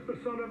purpose the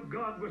Son of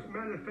God was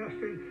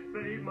manifested,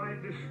 that he might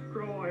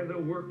destroy the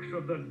works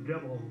of the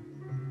devil.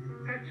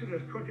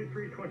 Exodus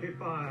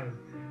 23:25.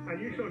 And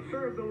ye shall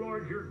serve the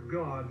Lord your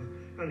God,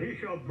 and he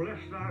shall bless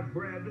thy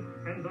bread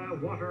and thy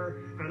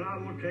water, and I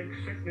will take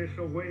sickness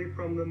away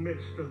from the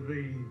midst of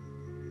thee.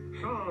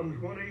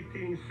 Psalms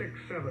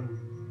 118:6-7.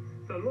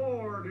 The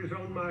Lord is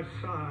on my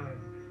side.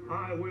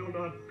 I will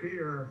not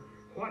fear.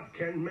 What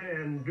can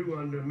man do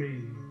unto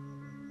me?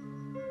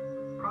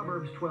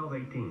 Proverbs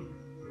 12:18.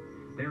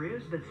 There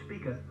is that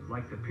speaketh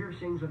like the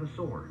piercings of a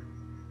sword,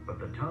 but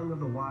the tongue of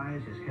the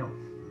wise is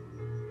health.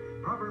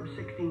 Proverbs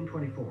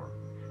 16:24.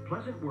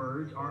 Pleasant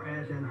words are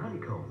as an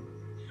honeycomb,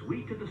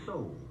 sweet to the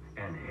soul,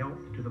 and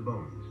health to the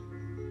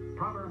bones.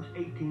 Proverbs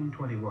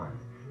 18:21.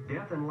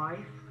 Death and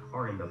life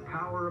are in the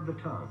power of the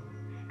tongue,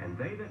 and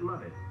they that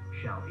love it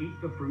shall eat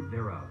the fruit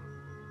thereof.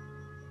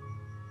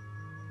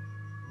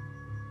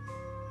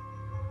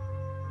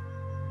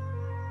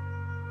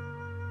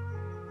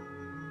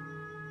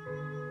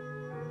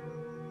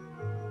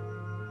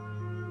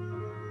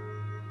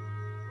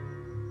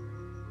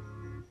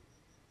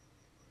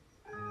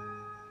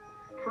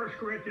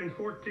 Corinthians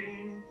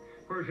 14,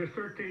 verses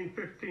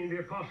 13-15, the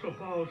Apostle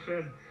Paul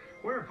said,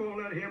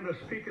 Wherefore let him that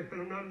speaketh in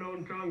an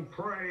unknown tongue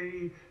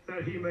pray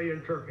that he may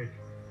interpret.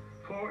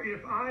 For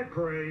if I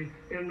pray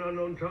in an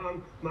unknown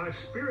tongue, my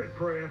spirit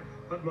prayeth,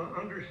 but my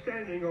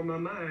understanding or my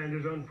mind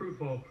is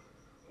unfruitful.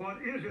 What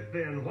is it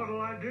then? What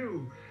will I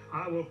do?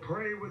 I will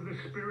pray with the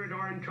spirit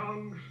or in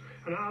tongues,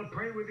 and I'll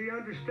pray with the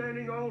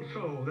understanding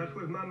also. That's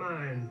with my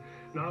mind.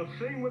 And I'll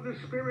sing with the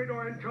spirit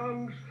or in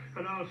tongues,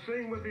 and I'll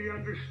sing with the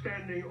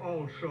understanding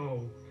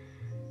also.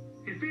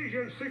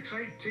 Ephesians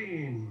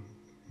 6:18,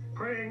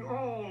 praying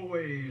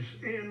always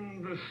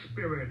in the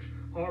spirit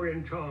or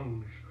in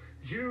tongues.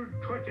 Jude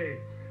 20,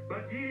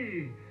 but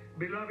ye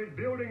Beloved,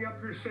 building up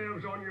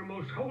yourselves on your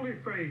most holy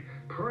faith,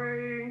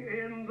 praying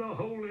in the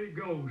Holy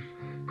Ghost,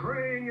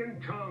 praying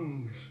in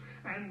tongues,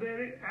 and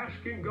then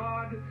asking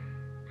God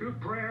through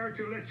prayer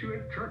to let you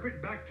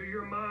interpret back to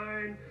your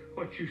mind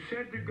what you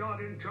said to God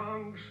in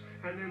tongues,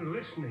 and then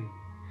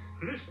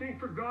listening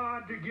for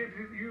God to give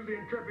you the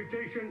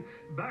interpretation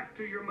back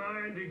to your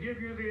mind, to give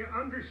you the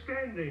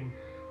understanding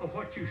of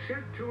what you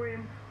said to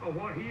him, of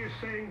what he is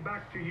saying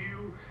back to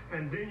you,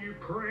 and then you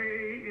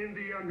pray in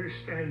the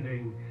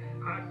understanding.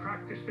 I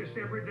practice this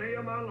every day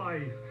of my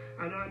life,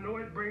 and I know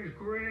it brings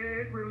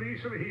great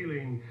release of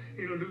healing.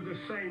 It'll do the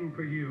same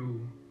for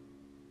you.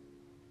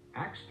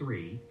 Acts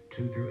 3,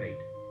 2 through 8.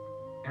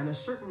 And a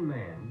certain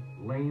man,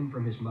 lame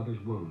from his mother's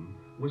womb,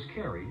 was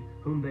carried,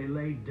 whom they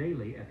laid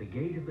daily at the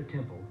gate of the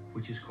temple,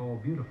 which is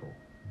called Beautiful,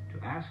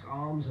 to ask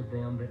alms of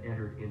them that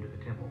entered into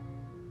the temple,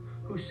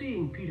 who,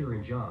 seeing Peter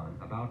and John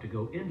about to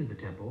go into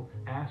the temple,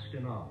 asked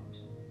an alms.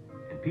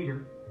 And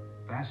Peter,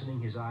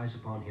 fastening his eyes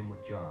upon him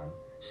with John,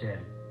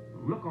 said,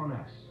 Look on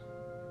us.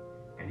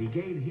 And he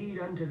gave heed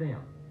unto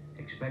them,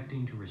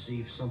 expecting to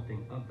receive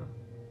something of them.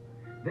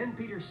 Then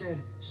Peter said,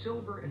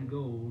 Silver and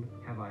gold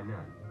have I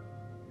none,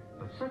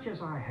 but such as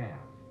I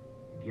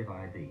have, give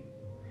I thee.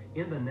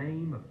 In the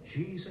name of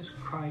Jesus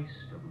Christ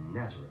of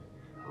Nazareth,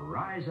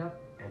 rise up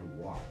and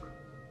walk.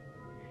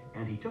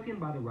 And he took him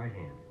by the right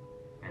hand,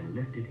 and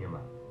lifted him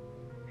up.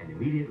 And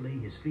immediately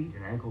his feet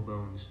and ankle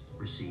bones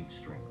received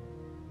strength.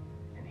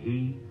 And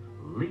he,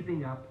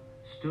 leaping up,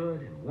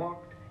 stood and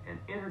walked, and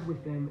entered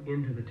with them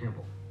into the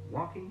temple,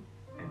 walking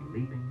and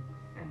leaping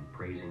and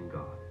praising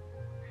God.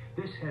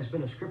 This has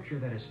been a scripture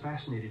that has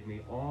fascinated me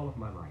all of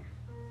my life.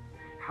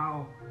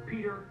 How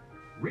Peter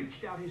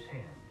reached out his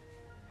hand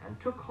and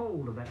took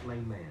hold of that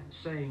lame man,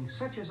 saying,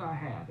 Such as I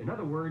have. In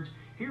other words,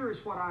 here is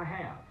what I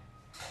have.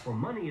 For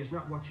money is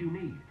not what you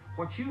need.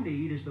 What you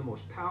need is the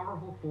most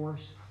powerful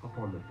force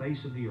upon the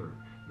face of the earth,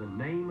 the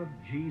name of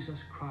Jesus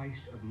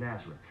Christ of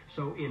Nazareth.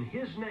 So in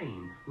his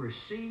name,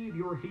 receive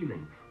your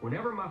healing.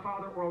 Whenever my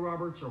father, Oral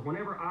Roberts, or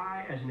whenever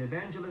I, as an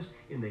evangelist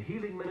in the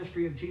healing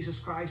ministry of Jesus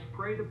Christ,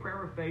 pray the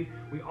prayer of faith,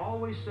 we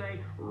always say,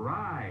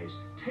 rise,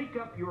 take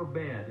up your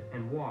bed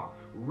and walk.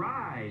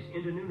 Rise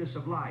into newness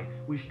of life.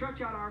 We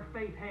stretch out our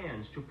faith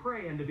hands to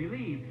pray and to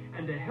believe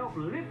and to help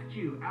lift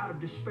you out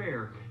of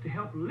despair, to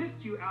help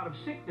lift you out of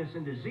sickness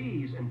and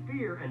disease and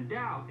fear and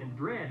doubt and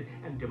dread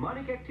and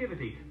demonic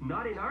activity,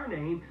 not in our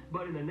name,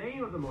 but in the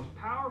name of the most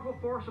powerful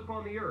force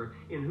upon the earth,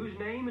 in whose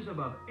name is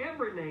above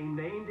every name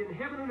named in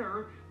heaven and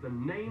earth, the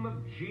name of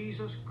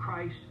Jesus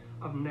Christ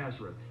of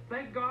Nazareth.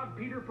 Thank God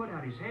Peter put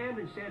out his hand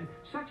and said,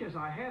 Such as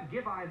I have,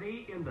 give I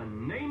thee, in the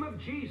name of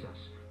Jesus.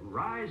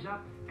 Rise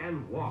up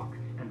and walk.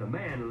 And the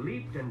man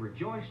leaped and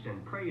rejoiced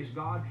and praised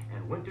God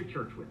and went to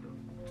church with them.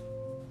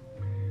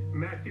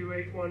 Matthew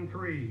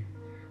 8:1-3.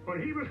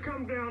 When he was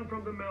come down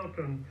from the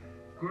mountain,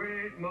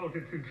 great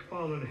multitudes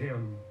followed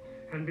him.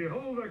 And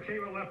behold, there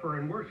came a leper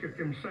and worshipped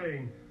him,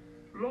 saying,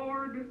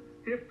 Lord,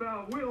 if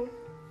thou wilt,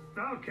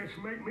 thou canst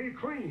make me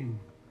clean.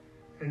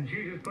 And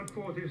Jesus put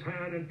forth his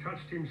hand and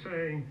touched him,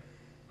 saying,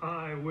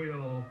 I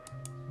will,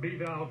 be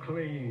thou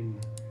clean.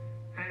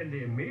 And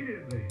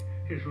immediately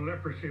his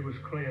leprosy was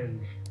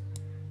cleansed.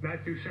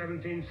 Matthew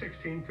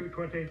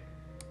 17:16-20.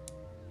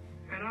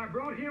 And I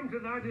brought him to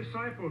thy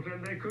disciples,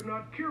 and they could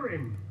not cure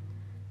him.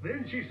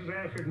 Then Jesus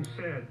answered and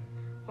said,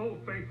 O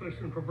faithless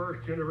and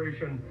perverse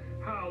generation,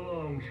 how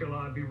long shall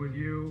I be with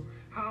you?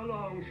 How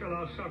long shall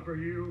I suffer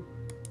you?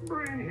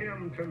 Bring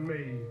him to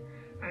me.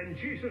 And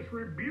Jesus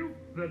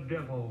rebuked the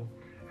devil,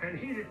 and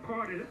he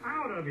departed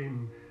out of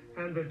him,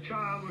 and the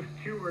child was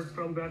cured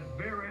from that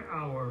very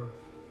hour.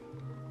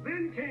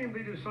 Then came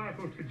the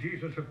disciples to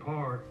Jesus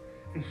apart,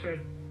 and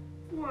said,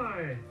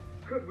 Why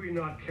could we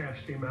not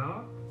cast him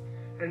out?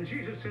 And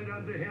Jesus said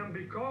unto him,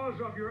 Because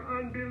of your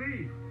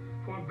unbelief.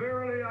 For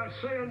verily I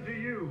say unto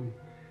you,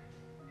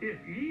 if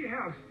ye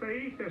have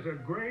faith as a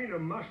grain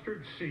of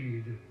mustard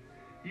seed,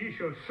 ye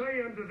shall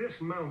say unto this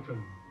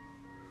mountain,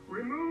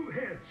 Remove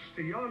hence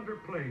to yonder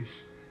place,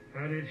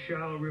 and it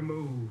shall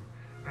remove,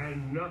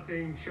 and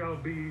nothing shall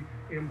be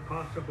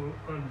impossible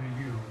unto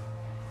you.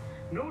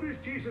 Notice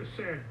Jesus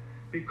said,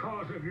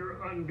 because of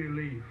your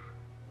unbelief.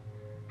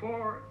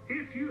 For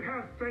if you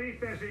have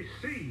faith as a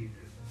seed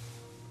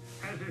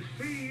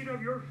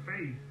of your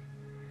faith,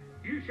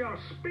 you shall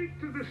speak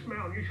to this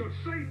mountain, you shall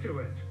say to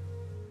it,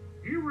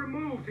 you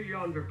remove to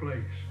yonder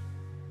place,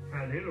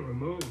 and it'll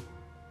remove.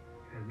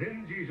 And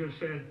then Jesus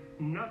said,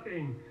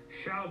 nothing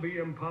shall be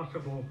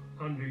impossible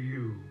unto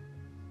you.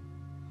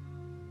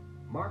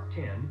 Mark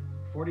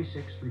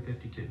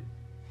 10:46-52.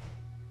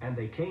 And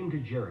they came to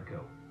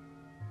Jericho.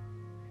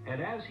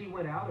 And as he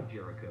went out of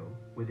Jericho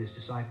with his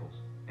disciples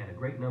and a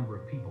great number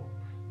of people,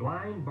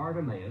 blind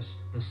Bartimaeus,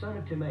 the son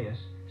of Timaeus,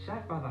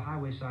 sat by the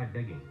highway side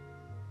begging.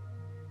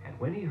 And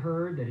when he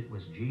heard that it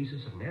was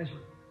Jesus of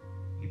Nazareth,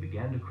 he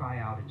began to cry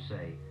out and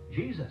say,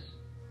 Jesus,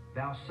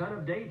 thou son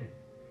of David,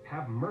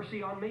 have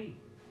mercy on me.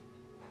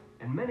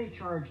 And many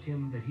charged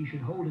him that he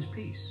should hold his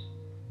peace.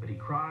 But he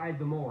cried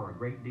the more a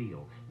great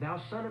deal, Thou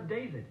son of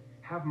David,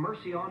 have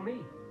mercy on me.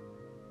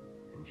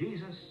 And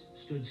Jesus,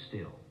 stood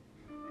still,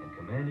 and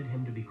commanded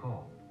him to be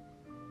called.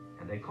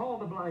 And they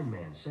called the blind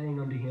man, saying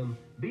unto him,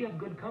 Be of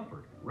good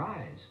comfort,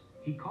 rise,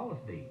 he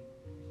calleth thee.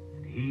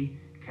 And he,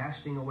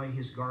 casting away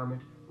his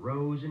garment,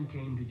 rose and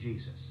came to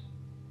Jesus.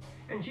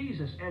 And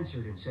Jesus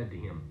answered and said to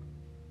him,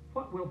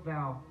 What wilt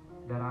thou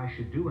that I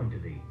should do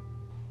unto thee?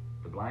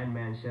 The blind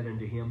man said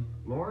unto him,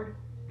 Lord,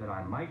 that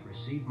I might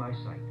receive my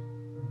sight.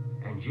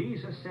 And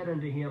Jesus said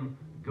unto him,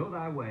 Go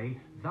thy way,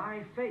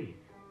 thy faith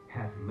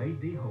hath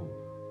made thee whole.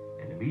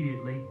 And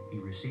immediately he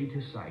received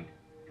his sight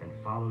and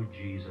followed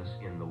Jesus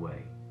in the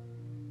way.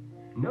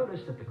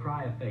 Notice that the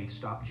cry of faith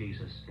stopped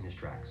Jesus in his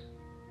tracks.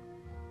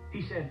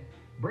 He said,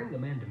 Bring the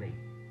man to me.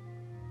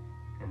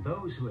 And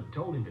those who had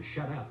told him to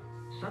shut up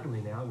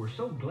suddenly now were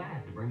so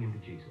glad to bring him to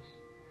Jesus.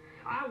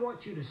 I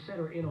want you to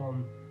center in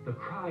on the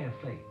cry of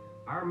faith.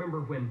 I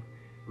remember when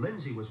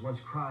Lindsay was once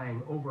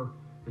crying over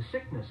the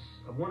sickness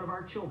of one of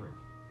our children.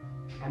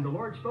 And the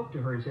Lord spoke to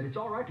her and said, It's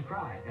all right to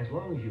cry as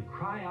long as you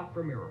cry out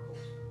for miracles.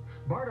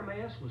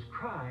 Bartimaeus was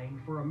crying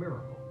for a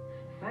miracle.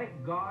 Thank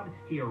God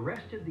he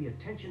arrested the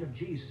attention of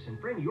Jesus. And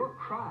friend, your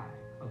cry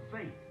of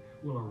faith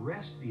will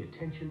arrest the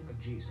attention of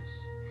Jesus.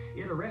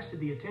 It arrested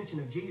the attention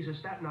of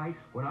Jesus that night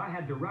when I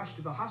had to rush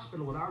to the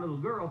hospital with our little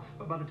girl,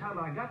 but by the time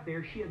I got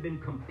there, she had been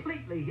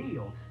completely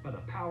healed by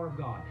the power of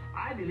God.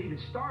 I believe it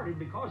started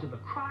because of the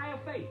cry of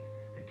faith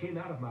that came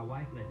out of my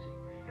wife, Lindsay.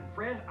 And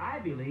friend, I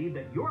believe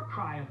that your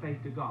cry of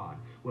faith to God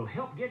will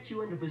help get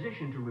you into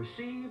position to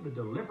receive the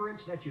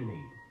deliverance that you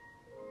need.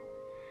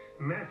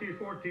 Matthew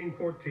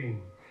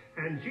 14:14.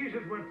 And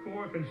Jesus went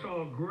forth and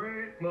saw a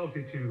great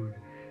multitude,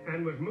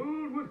 and was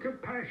moved with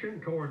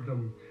compassion toward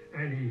them,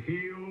 and he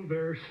healed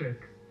their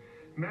sick.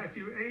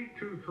 Matthew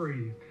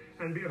 8:2-3.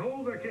 And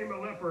behold, there came a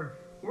leper,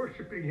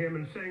 worshiping him,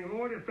 and saying,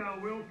 Lord, if thou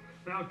wilt,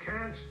 thou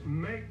canst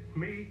make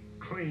me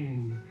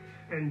clean.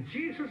 And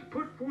Jesus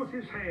put forth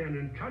his hand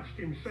and touched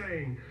him,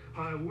 saying,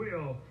 I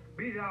will,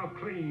 be thou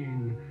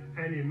clean.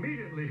 And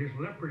immediately his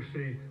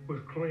leprosy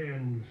was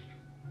cleansed.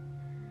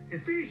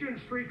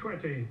 Ephesians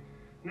 3:20.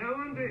 Now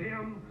unto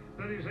him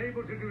that is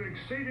able to do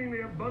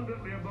exceedingly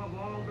abundantly above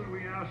all that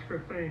we ask or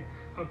think,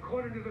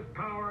 according to the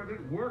power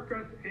that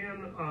worketh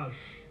in us.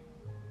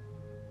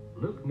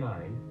 Luke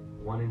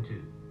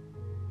 9:1-2.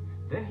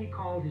 Then he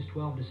called his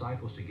 12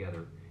 disciples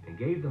together, and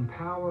gave them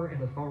power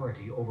and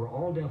authority over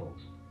all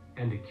devils,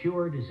 and to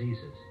cure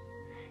diseases.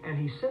 And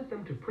he sent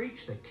them to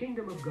preach the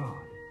kingdom of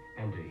God,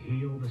 and to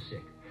heal the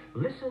sick.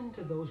 Listen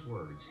to those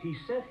words. He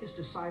sent his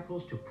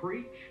disciples to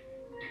preach,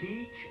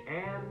 teach,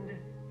 and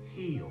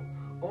heal.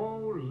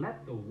 Oh,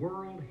 let the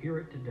world hear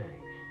it today.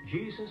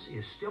 Jesus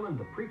is still in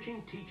the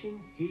preaching,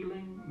 teaching,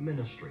 healing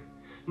ministry.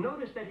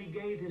 Notice that he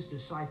gave his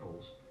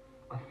disciples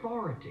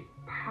authority,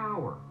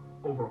 power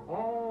over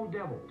all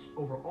devils,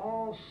 over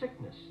all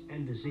sickness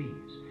and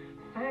disease.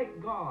 Thank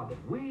God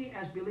that we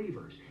as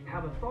believers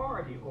have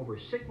authority over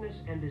sickness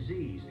and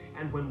disease.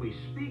 And when we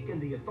speak in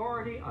the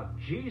authority of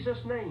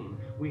Jesus' name,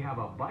 we have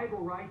a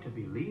Bible right to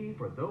believe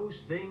for those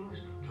things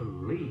to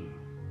leave.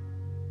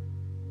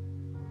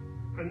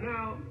 And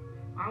now,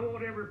 I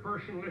want every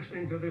person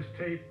listening to this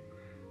tape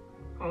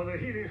on the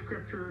Healing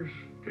Scriptures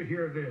to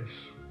hear this.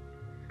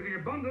 The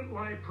Abundant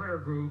Life Prayer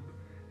Group,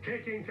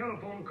 taking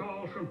telephone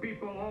calls from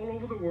people all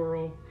over the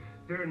world.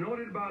 They're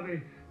anointed by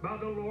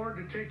the Lord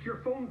to take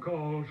your phone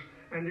calls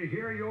and to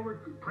hear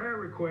your prayer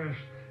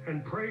requests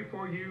and pray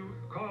for you.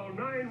 Call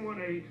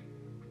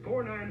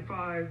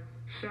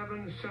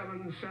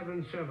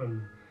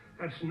 918-495-7777.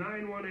 That's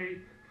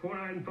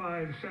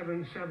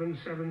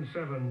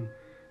 918-495-7777.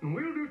 And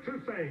we'll do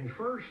two things.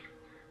 First,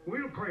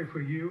 we'll pray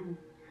for you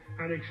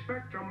and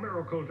expect a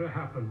miracle to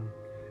happen.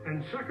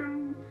 And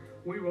second,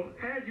 we will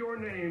add your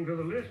name to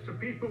the list of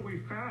people we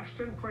fast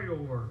and pray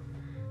over.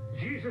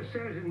 Jesus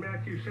says in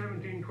Matthew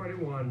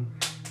 17:21,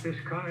 this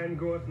kind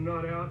goeth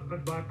not out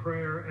but by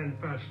prayer and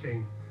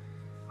fasting.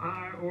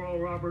 I, Oral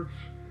Roberts,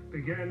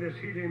 began this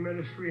healing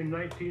ministry in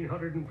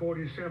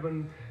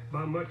 1947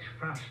 by much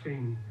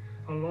fasting,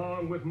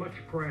 along with much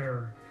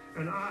prayer.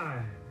 And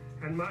I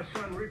and my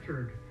son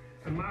Richard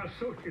and my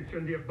associates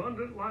in the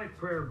Abundant Life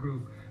Prayer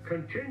Group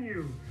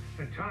continue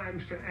at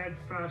times to add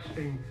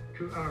fasting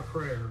to our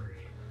prayers.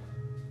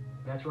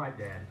 That's right,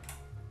 Dad.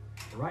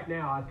 Right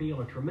now, I feel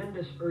a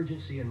tremendous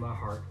urgency in my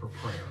heart for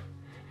prayer.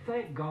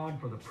 Thank God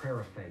for the prayer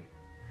of faith.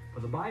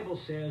 For the Bible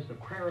says the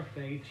prayer of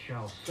faith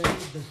shall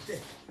save the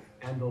sick,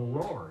 and the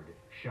Lord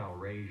shall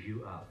raise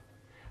you up.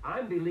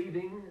 I'm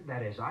believing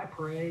that as I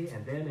pray,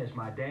 and then as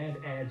my dad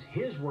adds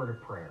his word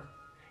of prayer,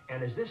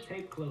 and as this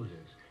tape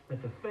closes,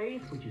 that the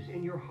faith which is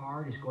in your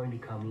heart is going to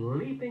come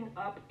leaping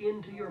up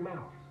into your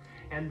mouth,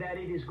 and that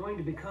it is going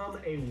to become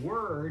a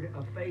word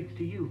of faith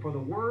to you. For the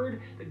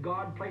word that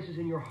God places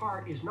in your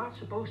heart is not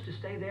supposed to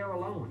stay there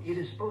alone. It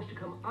is supposed to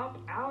come up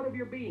out of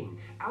your being.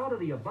 Out of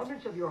the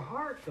abundance of your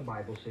heart, the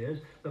Bible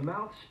says, the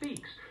mouth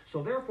speaks.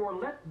 So therefore,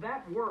 let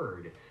that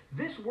word,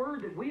 this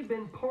word that we've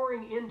been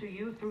pouring into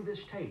you through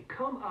this tape,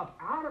 come up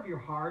out of your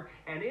heart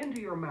and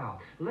into your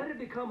mouth. Let it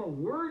become a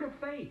word of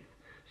faith,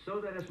 so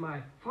that as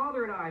my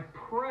father and I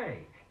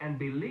pray and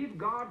believe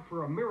God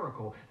for a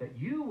miracle, that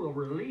you will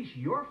release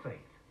your faith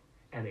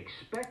and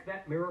expect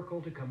that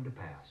miracle to come to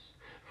pass.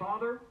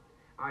 Father,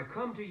 I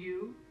come to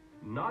you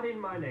not in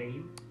my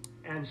name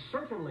and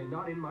certainly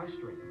not in my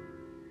strength,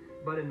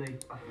 but in the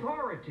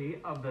authority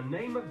of the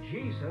name of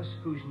Jesus,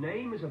 whose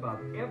name is above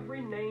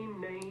every name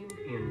named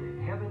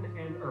in heaven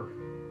and earth.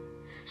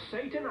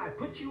 Satan, I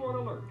put you on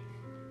alert.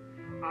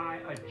 I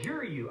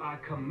adjure you, I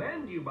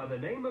command you by the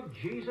name of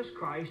Jesus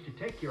Christ to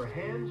take your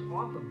hands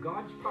off of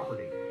God's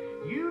property.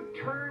 You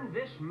turn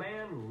this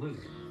man loose.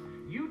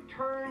 You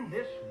turn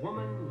this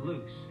woman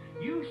loose.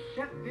 You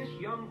set this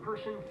young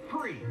person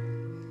free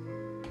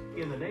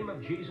in the name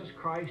of Jesus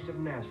Christ of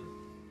Nazareth.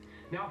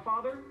 Now,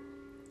 Father,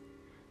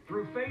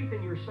 through faith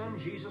in your Son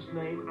Jesus'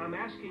 name, I'm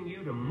asking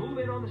you to move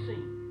in on the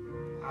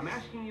scene. I'm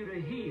asking you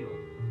to heal,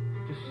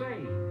 to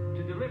save,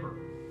 to deliver,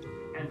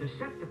 and to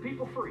set the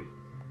people free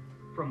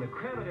from the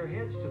crown of their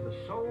heads to the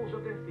soles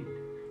of their feet.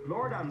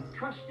 Lord, I'm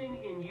trusting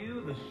in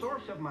you, the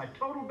source of my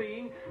total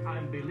being.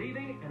 I'm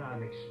believing and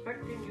I'm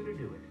expecting you to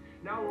do it.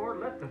 Now, Lord,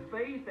 let the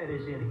faith that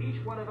is in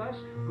each one of us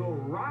go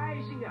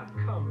rising up,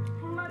 come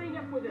flooding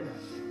up within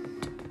us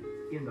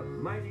in the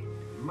mighty,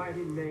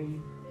 mighty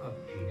name of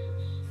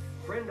Jesus.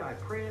 Friend, I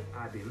pray it,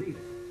 I believe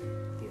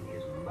it, in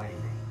his mighty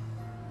name.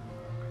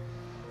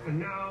 And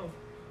now,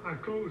 I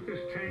close this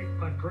tape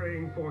by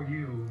praying for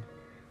you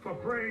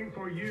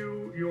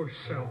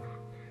yourself,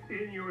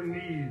 in your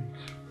needs,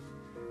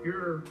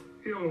 your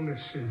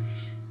illnesses,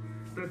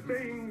 the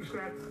things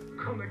that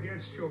come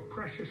against your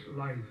precious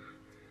life.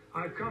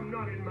 I come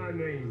not in my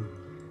name,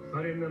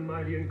 but in the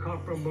mighty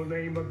incomparable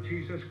name of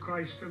Jesus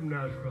Christ of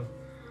Nazareth.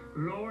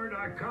 Lord,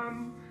 I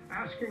come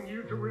asking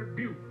you to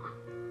rebuke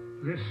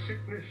this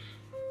sickness,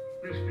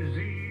 this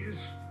disease,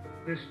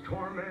 this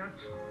torment,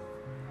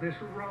 this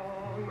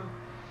wrong,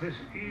 this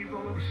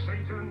evil of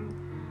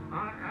Satan.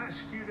 I ask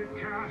you to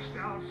cast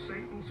out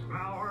Satan's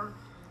power,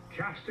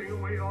 casting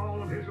away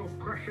all of his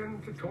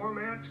oppression to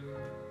torment.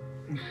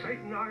 And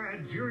Satan, I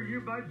adjure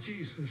you by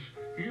Jesus,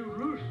 you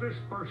loose this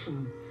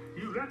person.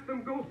 You let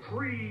them go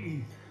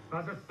free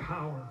by the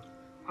power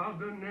of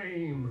the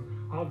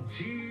name of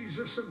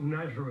Jesus of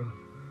Nazareth.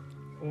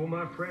 Oh,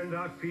 my friend,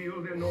 I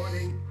feel the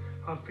anointing.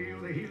 I feel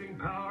the healing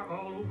power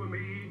all over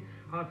me.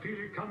 I feel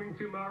it coming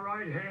through my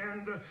right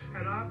hand,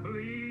 and I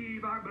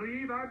believe.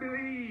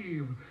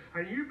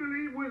 And you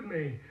believe with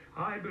me.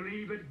 I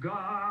believe that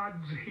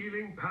God's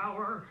healing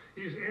power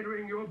is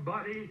entering your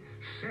body,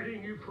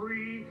 setting you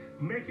free,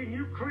 making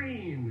you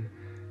clean.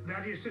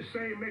 That is to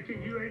say,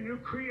 making you a new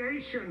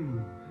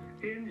creation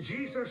in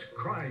Jesus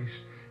Christ,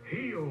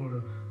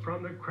 healed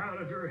from the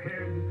crown of your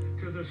head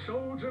to the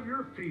soles of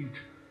your feet.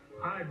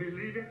 I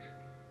believe it,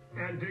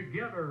 and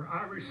together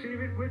I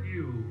receive it with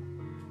you.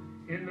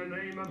 In the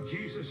name of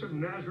Jesus of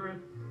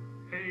Nazareth,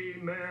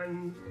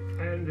 amen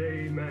and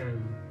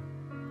amen.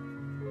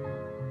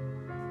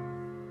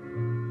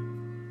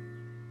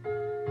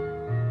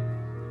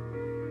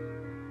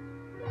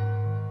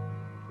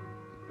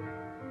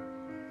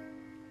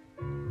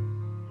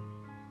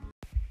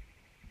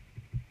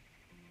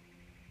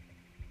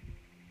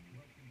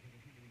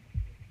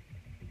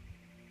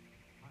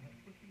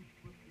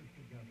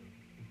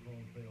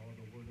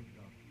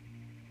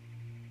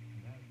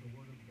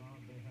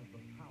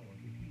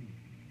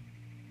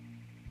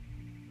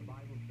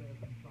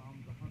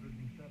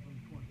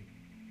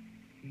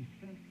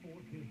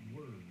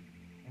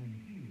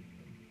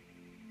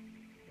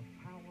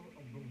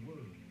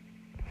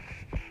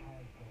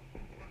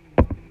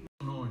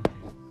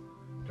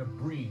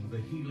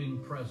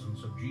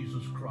 Presence of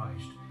Jesus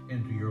Christ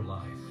into your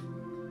life.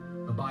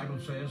 The Bible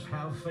says,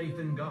 have faith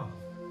in God.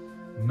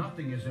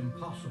 Nothing is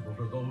impossible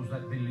to those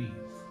that believe.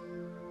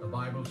 The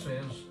Bible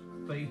says,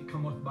 faith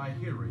cometh by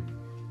hearing,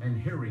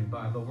 and hearing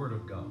by the word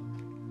of God.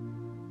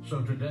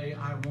 So today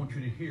I want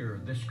you to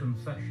hear this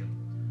confession,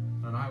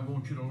 and I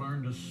want you to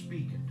learn to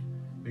speak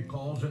it,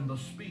 because in the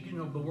speaking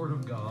of the word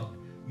of God,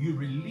 you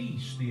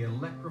release the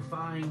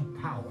electrifying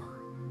power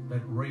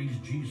that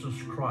raised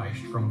Jesus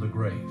Christ from the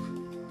grave.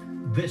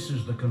 This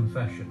is the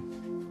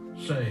confession.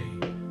 Say,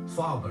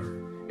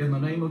 Father, in the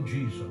name of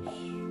Jesus,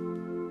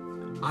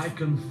 I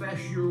confess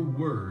your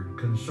word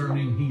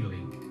concerning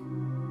healing.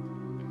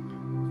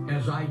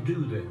 As I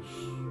do this,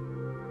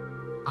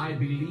 I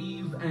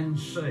believe and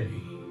say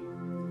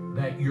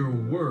that your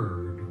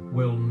word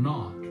will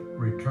not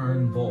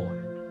return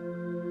void,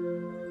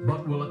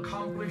 but will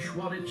accomplish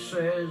what it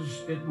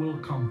says it will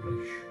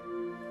accomplish.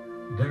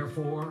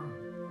 Therefore,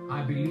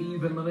 I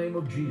believe in the name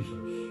of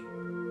Jesus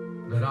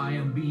that I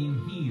am being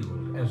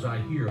healed as I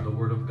hear the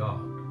word of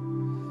God.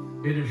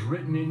 It is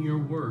written in your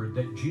word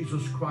that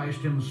Jesus Christ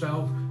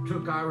himself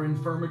took our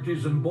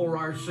infirmities and bore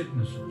our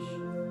sicknesses.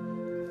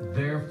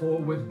 Therefore,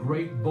 with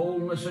great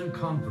boldness and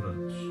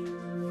confidence,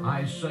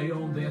 I say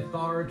on the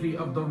authority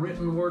of the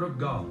written word of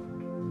God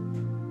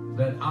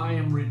that I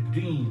am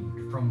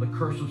redeemed from the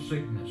curse of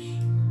sickness,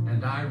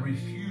 and I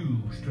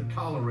refuse to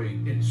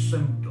tolerate its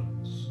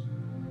symptoms.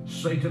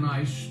 Satan,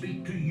 I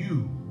speak to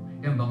you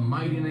in the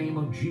mighty name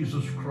of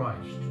Jesus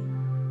Christ,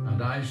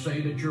 and I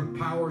say that your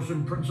powers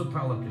and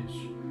principalities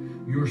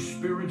your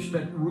spirits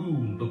that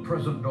rule the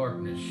present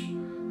darkness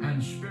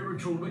and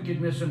spiritual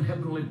wickedness in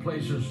heavenly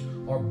places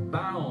are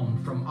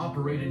bound from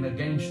operating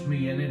against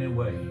me in any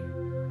way.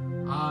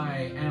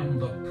 I am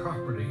the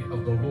property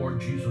of the Lord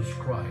Jesus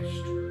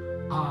Christ.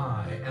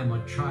 I am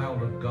a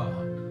child of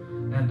God,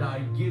 and I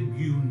give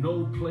you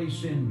no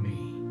place in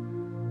me.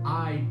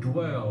 I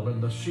dwell in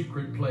the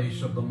secret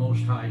place of the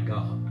Most High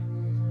God.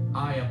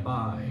 I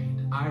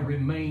abide, I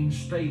remain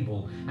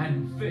stable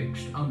and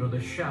fixed under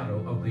the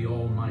shadow of the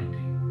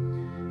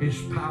Almighty.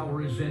 His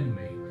power is in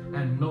me,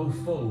 and no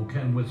foe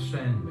can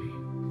withstand me.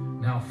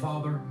 Now,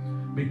 Father,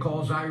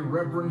 because I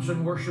reverence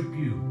and worship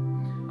you,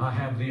 I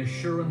have the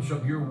assurance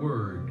of your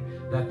word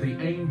that the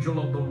angel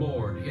of the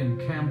Lord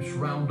encamps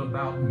round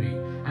about me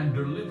and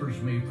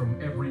delivers me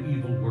from every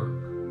evil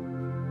work.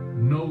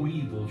 No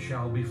evil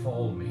shall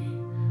befall me.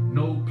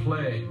 No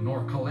plague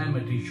nor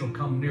calamity shall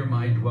come near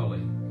my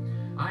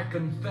dwelling. I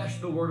confess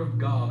the word of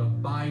God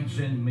abides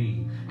in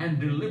me and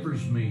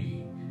delivers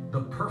me,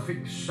 the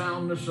perfect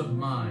soundness of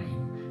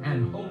mind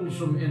and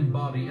wholesome in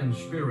body and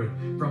spirit,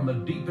 from the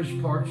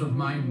deepest parts of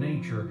my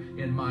nature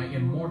in my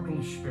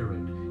immortal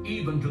spirit,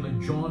 even to the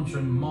joints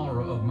and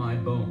marrow of my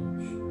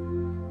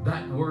bones.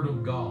 That word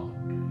of God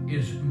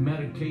is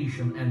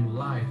medication and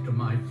life to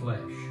my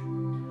flesh.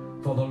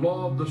 For the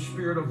law of the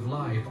Spirit of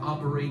life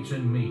operates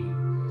in me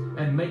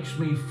and makes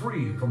me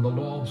free from the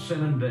law of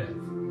sin and death.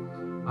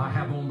 I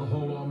have on the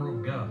whole armor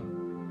of God,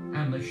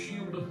 and the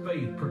shield of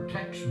faith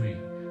protects me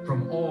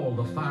from all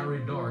the fiery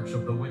darts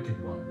of the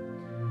wicked one.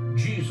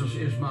 Jesus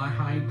is my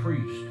high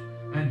priest,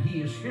 and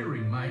he is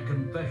hearing my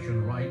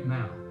confession right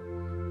now.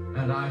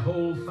 And I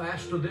hold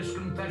fast to this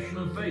confession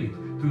of faith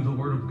through the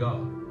word of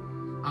God.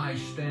 I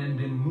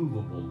stand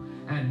immovable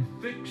and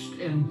fixed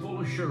in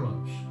full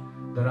assurance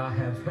that I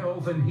have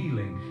health and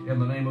healing in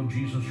the name of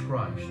Jesus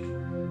Christ,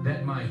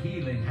 that my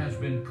healing has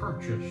been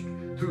purchased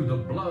through the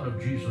blood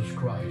of Jesus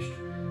Christ,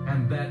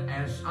 and that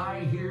as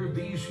I hear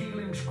these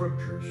healing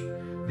scriptures,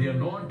 the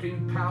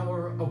anointing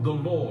power of the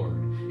Lord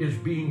is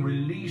being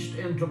released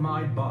into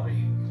my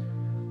body.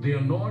 The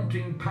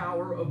anointing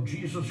power of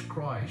Jesus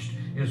Christ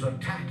is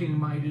attacking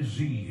my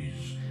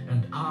disease,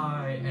 and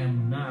I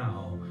am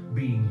now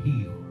being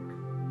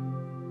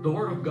healed. The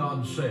Word of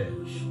God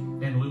says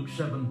in Luke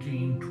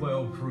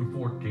 17:12 through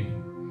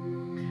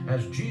 14,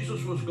 as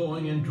Jesus was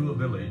going into a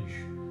village,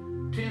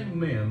 10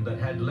 men that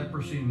had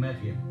leprosy met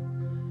him.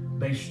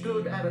 They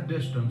stood at a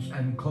distance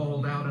and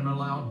called out in a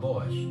loud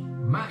voice,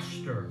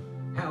 "Master,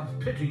 have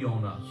pity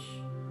on us."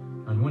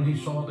 And when he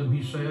saw them,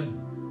 he said,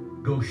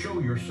 "Go show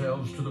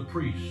yourselves to the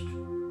priest."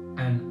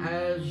 And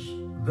as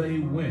they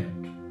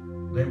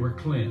went, they were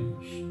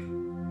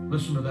cleansed.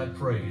 Listen to that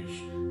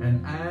phrase.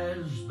 And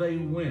as they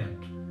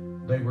went,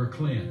 they were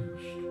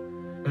cleansed.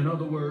 In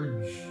other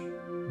words,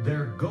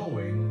 their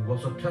going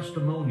was a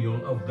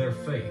testimonial of their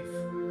faith.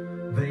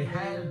 They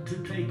had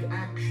to take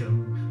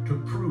action to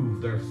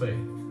prove their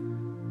faith.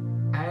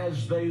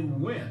 As they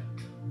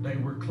went, they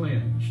were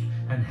cleansed.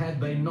 And had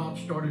they not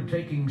started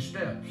taking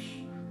steps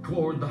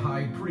toward the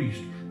high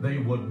priest, they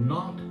would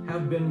not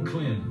have been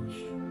cleansed.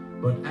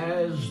 But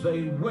as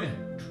they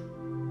went,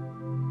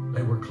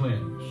 they were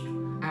cleansed.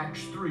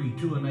 Acts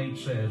 3:2-8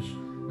 says,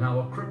 now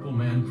a crippled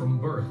man from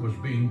birth was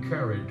being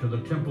carried to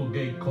the temple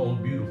gate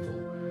called Beautiful,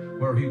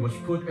 where he was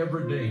put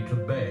every day to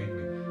beg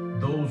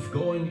those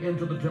going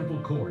into the temple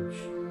courts.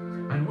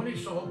 And when he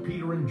saw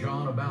Peter and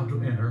John about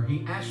to enter,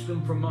 he asked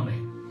them for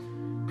money.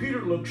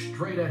 Peter looked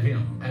straight at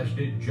him, as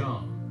did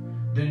John.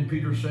 Then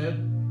Peter said,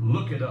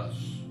 "Look at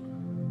us."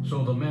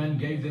 So the man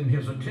gave them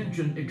his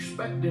attention,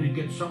 expecting to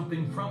get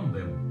something from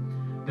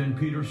them. Then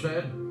Peter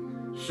said,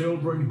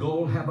 "Silver and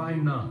gold have I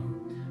none,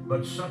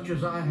 but such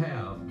as I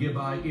have give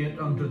I it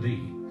unto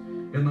thee.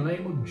 In the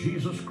name of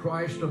Jesus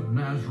Christ of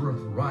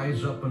Nazareth,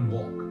 rise up and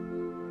walk."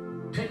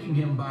 Taking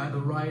him by the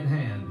right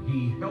hand,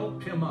 he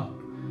helped him up,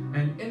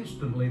 and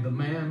instantly the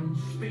man's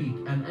feet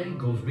and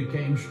ankles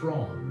became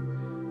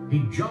strong. He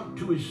jumped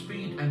to his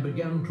feet and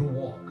began to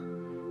walk.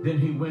 Then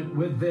he went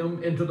with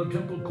them into the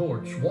temple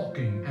courts,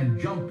 walking and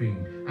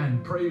jumping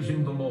and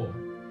praising the Lord.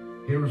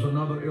 Here is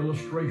another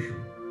illustration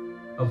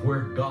of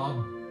where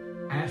God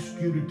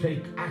asks you to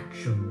take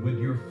action with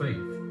your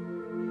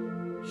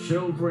faith.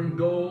 Silver and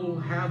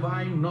gold have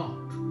I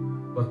not,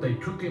 but they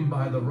took him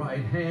by the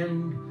right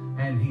hand,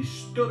 and he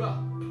stood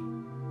up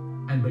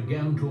and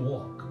began to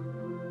walk.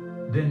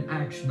 Then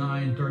Acts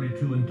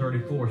 9:32 and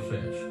 34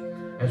 says,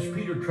 as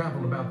Peter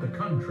traveled about the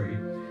country,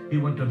 he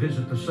went to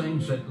visit the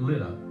saints at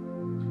Lydda.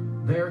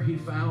 There he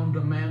found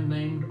a man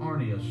named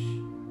Aeneas,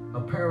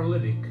 a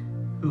paralytic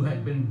who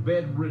had been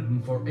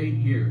bedridden for 8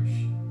 years.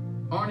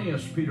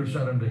 "Aeneas," Peter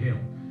said unto him,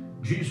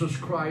 "Jesus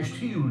Christ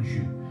heals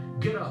you.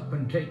 Get up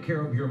and take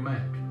care of your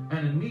mat."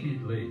 And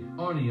immediately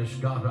Aeneas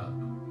got up.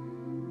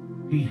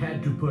 He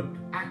had to put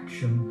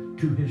action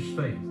to his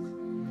faith.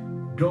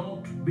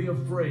 Don't be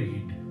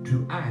afraid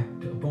to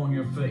act upon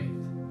your faith.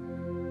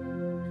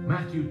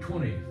 Matthew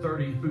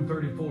 20:30 through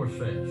 34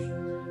 says,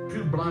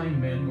 2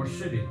 blind men were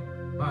sitting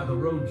by the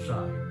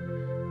roadside.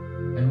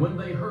 And when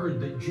they heard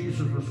that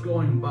Jesus was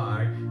going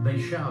by, they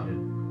shouted,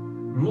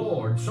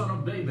 Lord, Son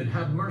of David,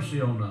 have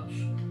mercy on us.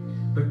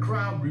 The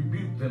crowd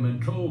rebuked them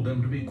and told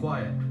them to be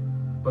quiet,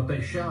 but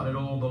they shouted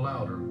all the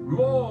louder,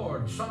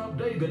 Lord, Son of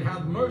David,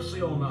 have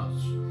mercy on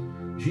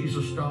us.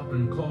 Jesus stopped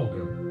and called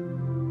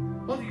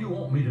them. What do you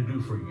want me to do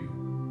for you?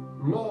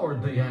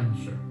 Lord, they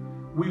answered,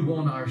 we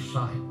want our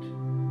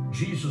sight.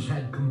 Jesus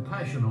had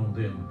compassion on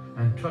them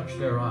and touched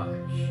their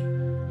eyes.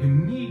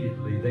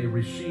 Immediately they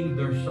received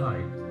their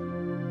sight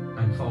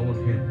and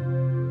followed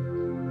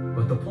him.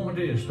 But the point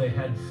is, they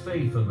had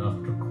faith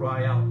enough to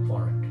cry out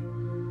for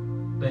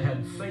it. They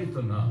had faith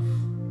enough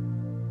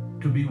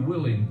to be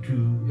willing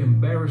to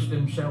embarrass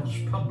themselves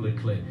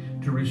publicly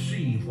to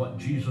receive what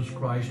Jesus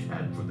Christ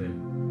had for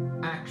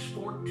them. Acts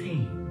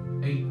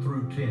 14, 8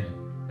 through 10.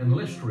 In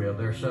Lystra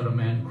there sat a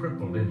man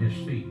crippled in his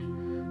feet,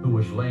 who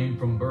was lame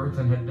from birth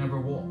and had never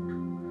walked.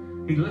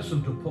 He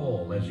listened to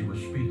Paul as he was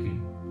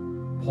speaking.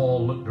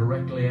 Paul looked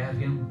directly at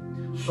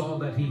him, saw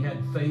that he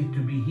had faith to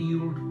be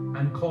healed,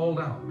 and called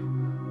out,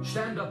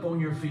 stand up on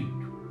your feet.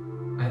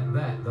 At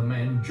that the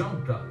man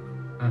jumped up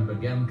and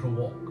began to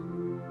walk.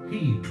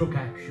 He took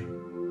action.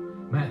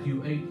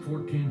 Matthew 8,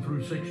 14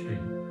 through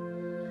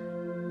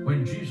 16.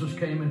 When Jesus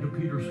came into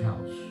Peter's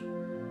house,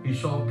 he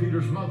saw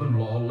Peter's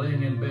mother-in-law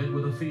laying in bed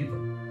with a fever.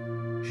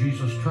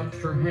 Jesus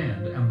touched her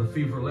hand, and the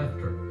fever left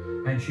her,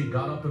 and she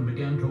got up and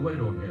began to wait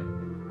on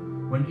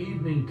him. When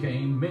evening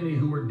came, many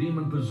who were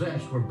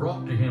demon-possessed were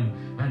brought to him,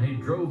 and he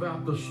drove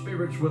out the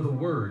spirits with a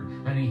word,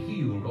 and he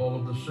healed all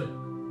of the sick.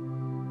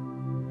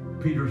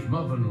 Peter's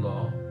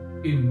mother-in-law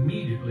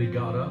immediately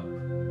got up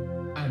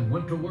and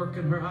went to work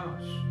in her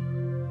house.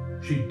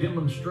 She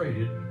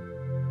demonstrated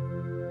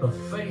the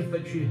faith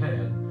that she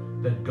had,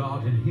 that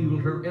God had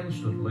healed her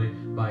instantly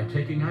by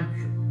taking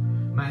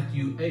action.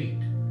 Matthew 8,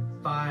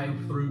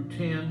 5 through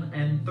 10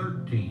 and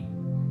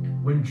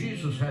 13. When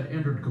Jesus had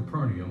entered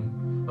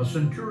Capernaum, a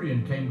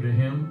centurion came to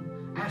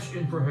him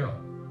asking for help.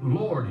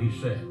 Lord, he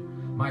said,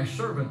 my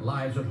servant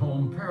lies at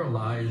home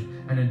paralyzed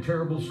and in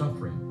terrible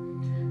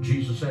suffering.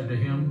 Jesus said to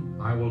him,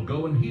 I will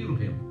go and heal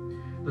him.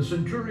 The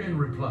centurion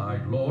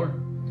replied, Lord,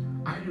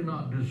 I do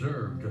not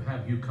deserve to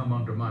have you come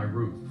under my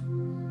roof,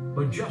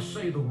 but just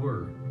say the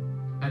word,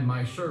 and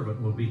my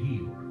servant will be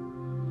healed.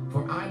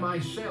 For I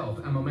myself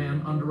am a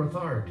man under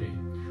authority,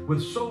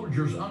 with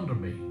soldiers under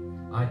me.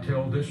 I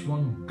tell this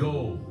one,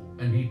 go,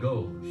 and he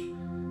goes.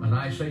 And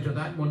I say to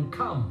that one,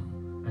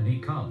 come, and he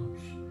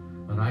comes.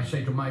 And I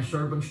say to my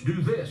servants,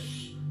 do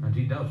this, and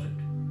he does it.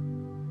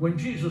 When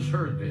Jesus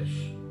heard this,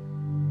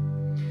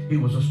 he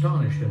was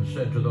astonished and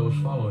said to those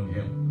following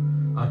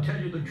him, I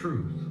tell you the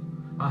truth,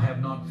 I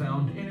have not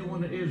found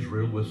anyone in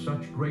Israel with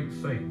such great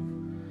faith.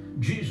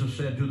 Jesus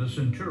said to the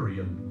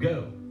centurion,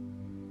 go,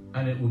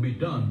 and it will be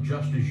done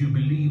just as you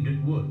believed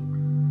it would.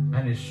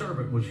 And his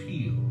servant was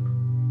healed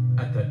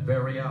at that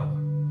very hour.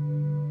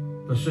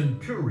 The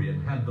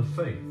centurion had the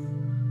faith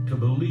to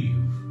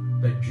believe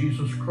that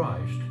Jesus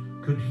Christ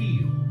could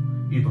heal,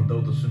 even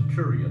though the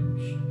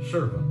centurion's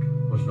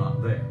servant was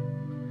not there.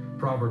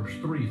 Proverbs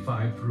 3,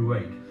 5 through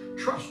 8.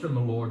 Trust in the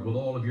Lord with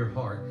all of your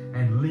heart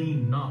and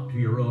lean not to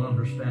your own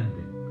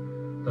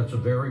understanding. That's a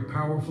very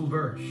powerful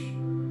verse,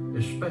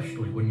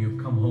 especially when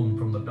you've come home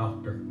from the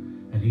doctor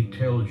and he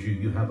tells you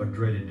you have a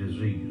dreaded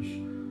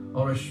disease,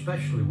 or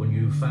especially when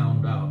you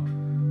found out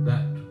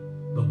that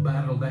the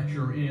battle that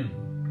you're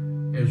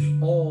in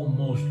is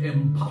almost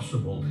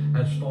impossible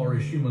as far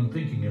as human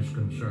thinking is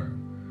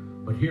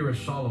concerned. But here is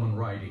Solomon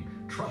writing,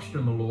 trust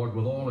in the Lord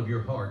with all of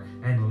your heart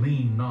and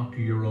lean not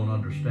to your own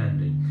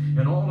understanding.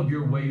 In all of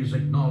your ways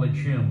acknowledge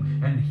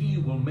him, and he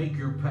will make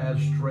your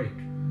paths straight.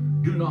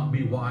 Do not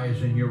be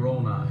wise in your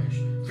own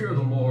eyes. Fear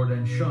the Lord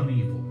and shun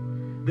evil.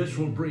 This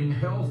will bring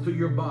health to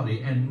your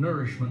body and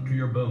nourishment to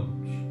your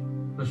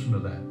bones. Listen to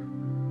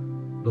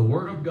that. The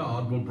word of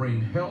God will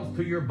bring health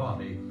to your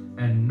body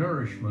and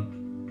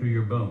nourishment to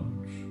your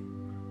bones.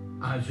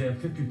 Isaiah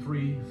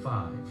 53,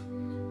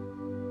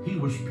 5. He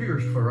was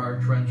pierced for our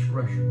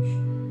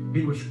transgressions.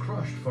 He was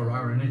crushed for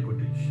our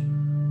iniquities.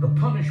 The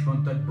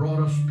punishment that brought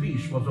us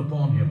peace was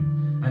upon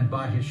him, and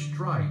by his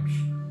stripes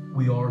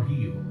we are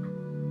healed.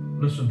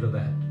 Listen to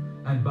that.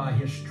 And by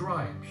his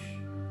stripes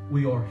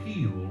we are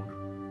healed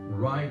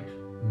right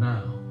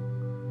now.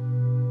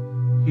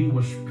 He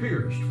was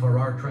pierced for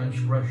our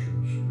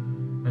transgressions,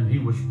 and he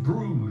was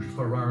bruised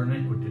for our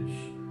iniquities.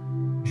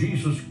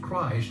 Jesus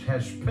Christ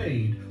has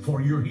paid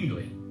for your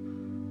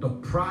healing. The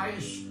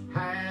price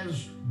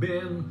has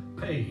been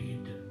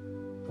paid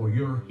for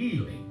your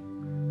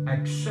healing.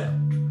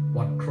 Accept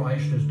what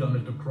Christ has done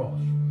at the cross.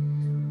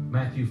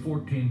 Matthew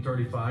 14,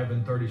 35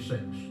 and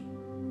 36.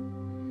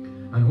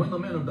 And when the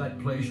men of that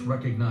place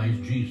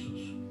recognized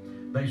Jesus,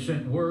 they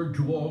sent word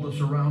to all the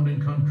surrounding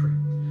country.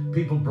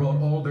 People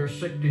brought all their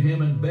sick to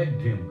him and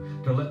begged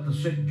him to let the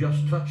sick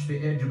just touch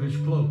the edge of his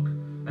cloak.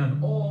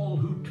 And all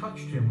who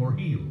touched him were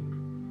healed.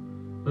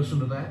 Listen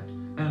to that.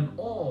 And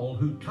all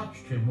who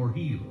touched him were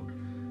healed.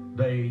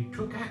 They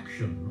took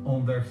action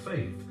on their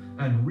faith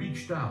and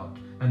reached out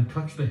and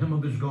touched the hem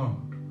of his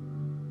garment.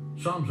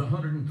 Psalms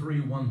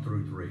 103, 1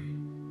 through 3.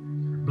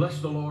 Bless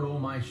the Lord, O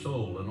my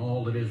soul, and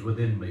all that is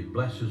within me.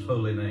 Bless his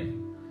holy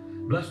name.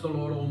 Bless the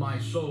Lord, O my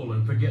soul,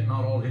 and forget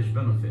not all his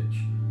benefits,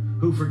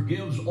 who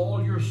forgives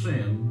all your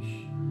sins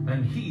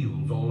and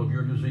heals all of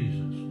your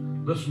diseases.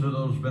 Listen to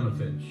those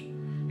benefits.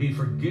 He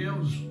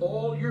forgives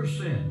all your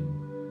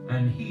sin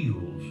and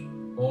heals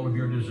all of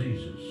your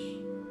diseases.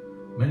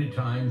 Many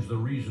times the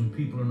reason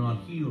people are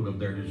not healed of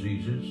their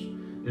diseases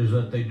is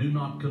that they do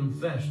not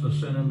confess the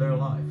sin in their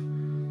life.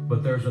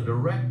 But there's a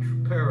direct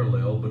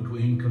parallel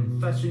between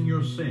confessing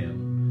your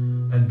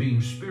sin and being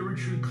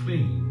spiritually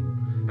clean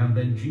and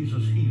then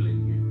Jesus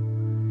healing you.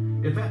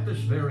 If at this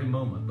very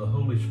moment the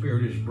Holy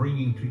Spirit is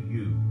bringing to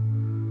you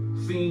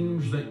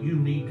things that you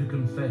need to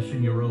confess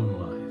in your own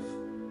life,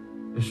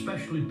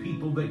 especially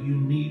people that you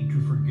need to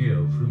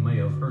forgive who may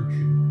have hurt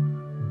you,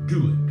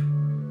 do it,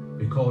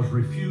 because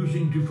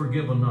refusing to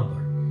forgive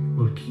another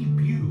will keep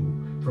you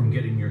from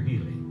getting your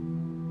healing.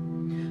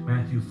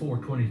 Matthew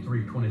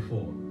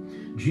 4:23-24.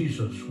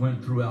 Jesus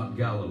went throughout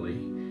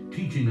Galilee,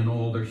 teaching in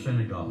all their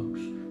synagogues,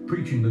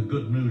 preaching the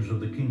good news of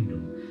the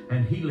kingdom,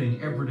 and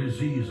healing every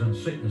disease and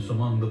sickness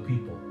among the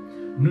people.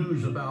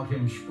 News about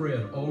him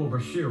spread all over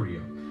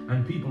Syria,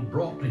 and people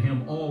brought to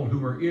him all who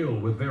were ill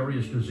with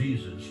various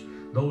diseases,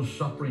 those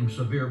suffering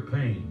severe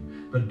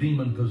pain, the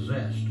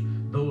demon-possessed,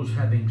 those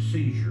having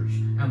seizures,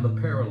 and the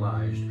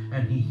paralyzed,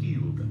 and he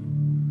healed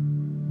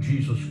them.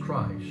 Jesus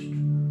Christ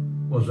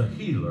was a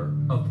healer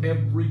of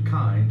every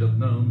kind of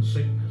known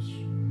sickness.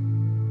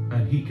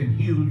 And he can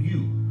heal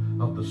you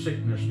of the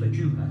sickness that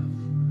you have.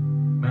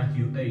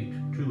 Matthew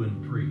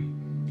 8:2-3.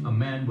 A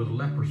man with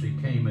leprosy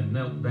came and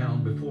knelt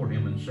down before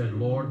him and said,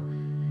 Lord,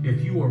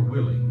 if you are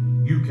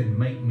willing, you can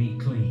make me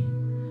clean.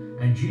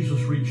 And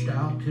Jesus reached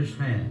out his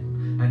hand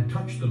and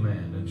touched the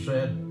man and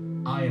said,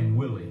 I am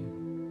willing,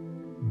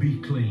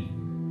 be clean.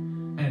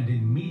 And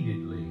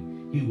immediately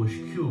he was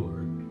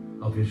cured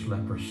of his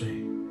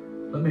leprosy.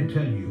 Let me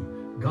tell you,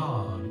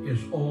 God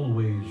is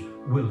always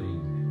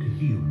willing to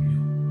heal you.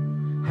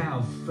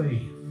 Have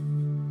faith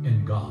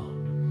in God.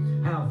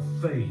 Have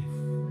faith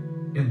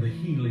in the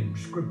healing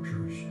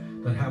scriptures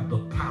that have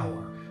the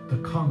power to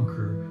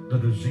conquer the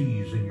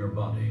disease in your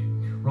body.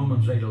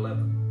 Romans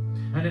 8:11.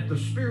 And if the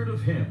spirit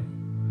of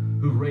him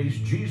who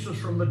raised Jesus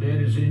from the dead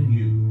is in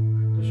you,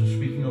 this is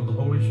speaking of the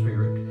Holy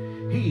Spirit,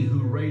 he who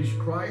raised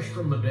Christ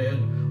from the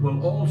dead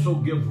will also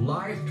give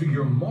life to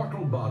your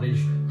mortal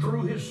bodies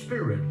through his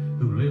Spirit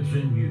who lives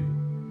in you.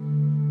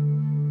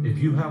 If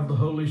you have the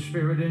Holy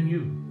Spirit in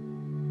you,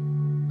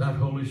 that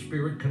Holy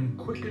Spirit can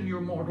quicken your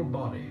mortal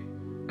body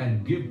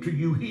and give to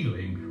you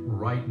healing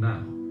right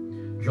now.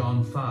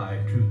 John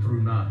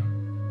 5:2-9.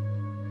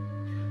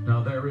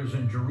 Now there is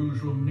in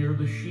Jerusalem near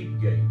the sheep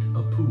gate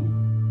a pool,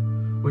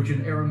 which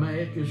in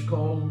Aramaic is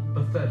called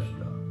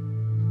Bethesda,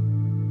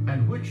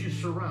 and which is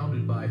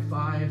surrounded by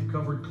 5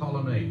 covered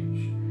colonnades.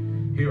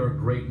 Here a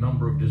great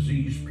number of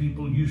diseased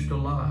people used to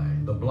lie,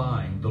 the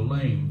blind, the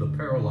lame, the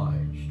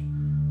paralyzed.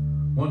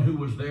 One who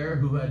was there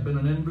who had been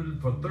an invalid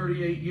for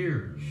 38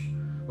 years.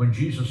 When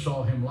Jesus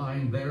saw him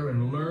lying there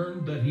and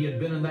learned that he had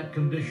been in that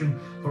condition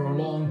for a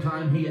long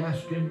time, he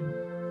asked him,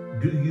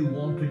 do you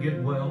want to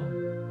get well?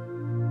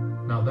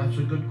 Now that's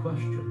a good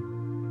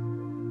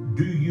question.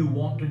 Do you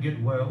want to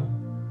get well?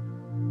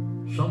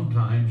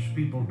 Sometimes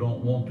people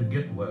don't want to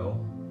get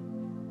well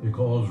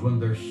because when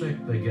they're sick,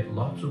 they get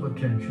lots of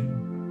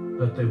attention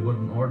that they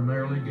wouldn't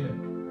ordinarily get.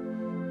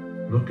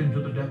 Look into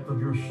the depth of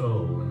your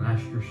soul and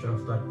ask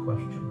yourself that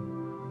question.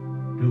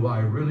 Do I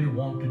really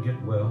want to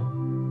get well?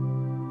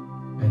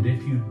 And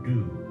if you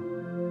do,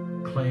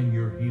 claim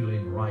your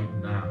healing right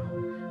now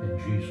in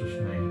Jesus'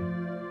 name.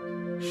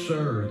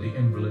 Sir, the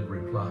invalid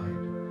replied,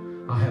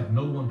 I have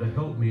no one to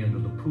help me into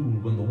the pool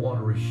when the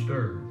water is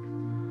stirred.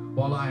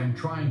 While I am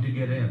trying to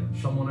get in,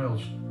 someone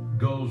else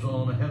goes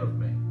on ahead of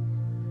me.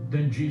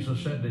 Then Jesus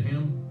said to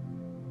him,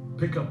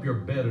 pick up your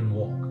bed and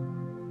walk.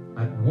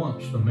 At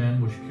once the man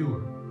was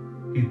cured.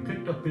 He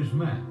picked up his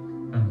mat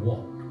and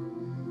walked.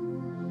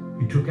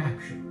 He took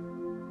action,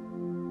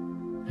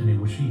 and he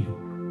was healed.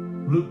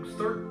 Luke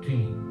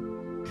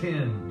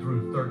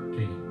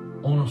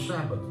 13:10-13. On a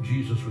Sabbath,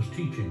 Jesus was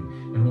teaching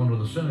in one of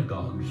the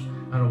synagogues,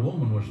 and a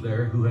woman was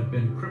there who had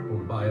been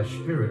crippled by a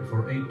spirit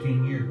for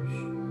 18 years.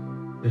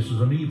 This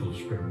is an evil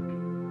spirit.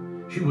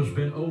 She was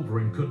bent over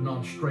and could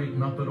not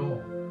straighten up at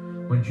all.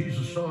 When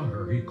Jesus saw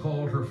her, he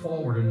called her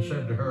forward and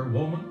said to her,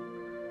 Woman,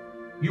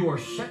 you are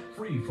set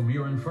free from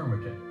your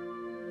infirmity.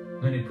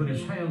 Then he put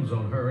his hands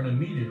on her, and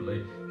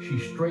immediately she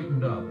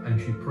straightened up and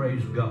she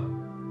praised God.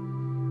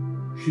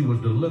 She was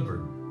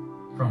delivered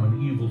from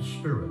an evil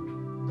spirit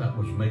that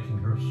was making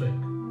her sick.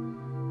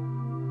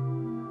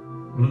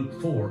 Luke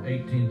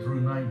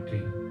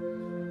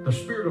 4:18-19. The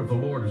Spirit of the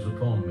Lord is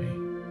upon me,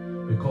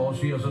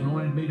 because he has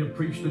anointed me to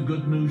preach the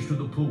good news to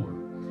the poor.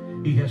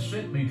 He has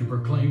sent me to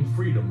proclaim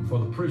freedom for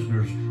the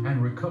prisoners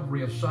and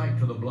recovery of sight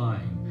to the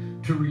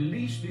blind, to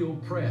release the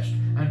oppressed,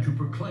 and to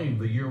proclaim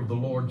the year of the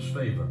Lord's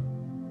favor.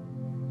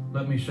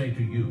 Let me say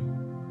to you,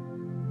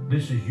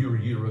 this is your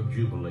year of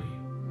Jubilee.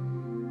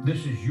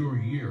 This is your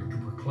year to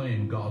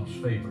proclaim God's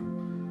favor.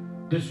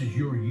 This is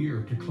your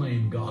year to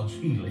claim God's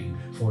healing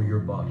for your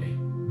body.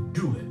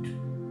 Do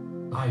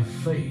it by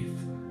faith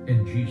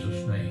in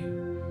Jesus'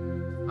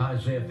 name.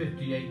 Isaiah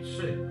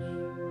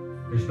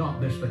 58:6. Is not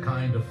this the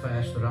kind of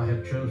fast that I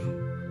have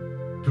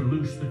chosen? To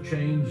loose the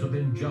chains of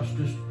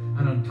injustice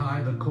and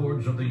untie the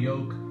cords of the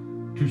yoke,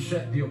 to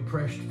set the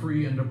oppressed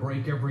free and to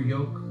break every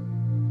yoke.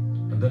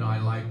 And then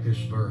I like this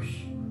verse,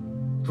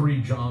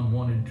 3 John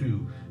 1 and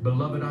 2.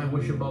 Beloved, I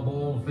wish above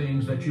all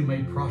things that you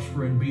may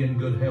prosper and be in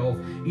good health,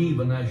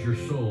 even as your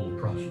soul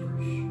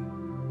prospers.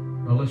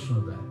 Now listen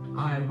to that.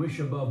 I wish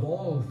above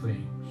all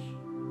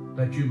things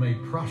that you may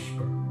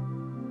prosper.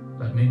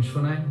 That means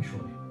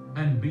financially,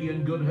 and be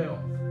in good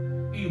health,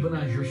 even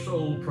as your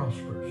soul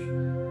prospers.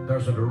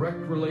 There's a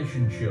direct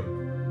relationship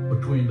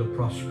between the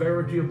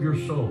prosperity of your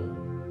soul,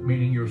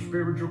 meaning your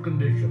spiritual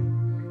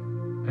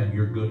condition, and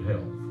your good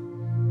health.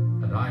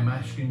 And I'm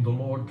asking the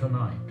Lord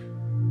tonight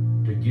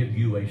to give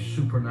you a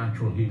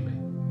supernatural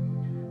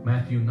healing.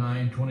 Matthew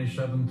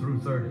 9:27 through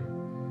 30.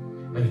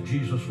 As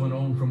Jesus went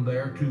on from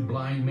there, 2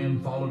 blind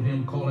men followed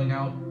him, calling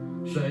out,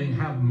 saying,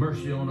 Have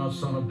mercy on us,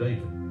 Son of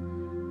David.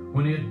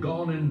 When he had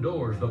gone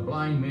indoors, the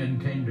blind men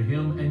came to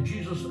him, and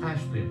Jesus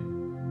asked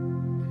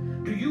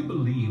them, Do you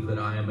believe that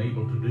I am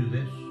able to do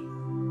this?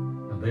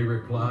 And they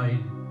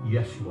replied,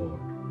 Yes, Lord.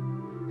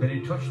 Then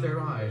he touched their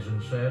eyes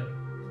and said,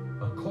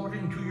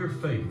 According to your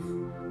faith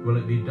will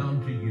it be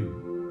done to you.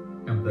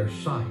 And their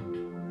sight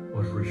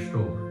was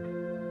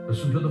restored.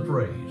 Listen to the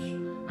phrase,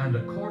 and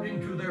according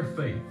to their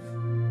faith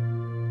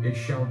it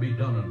shall be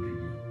done unto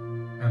you.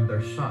 And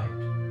their sight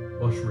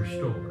was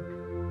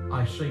restored.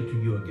 I say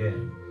to you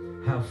again,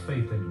 have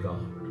faith in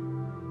God.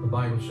 The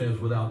Bible says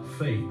without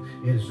faith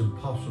it is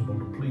impossible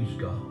to please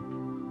God.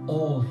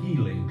 All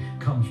healing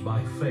comes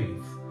by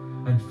faith.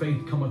 And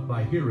faith cometh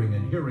by hearing,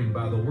 and hearing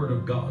by the word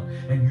of God.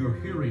 And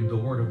you're hearing the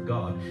word of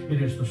God. It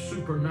is the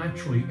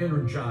supernaturally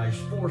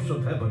energized force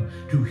of heaven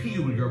to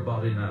heal your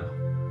body now.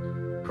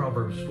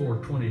 Proverbs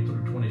 4:20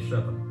 through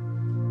 27.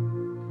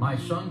 My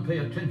son, pay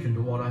attention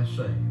to what I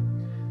say.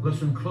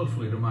 Listen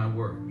closely to my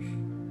words.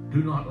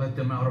 Do not let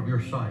them out of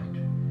your sight.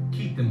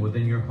 Keep them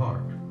within your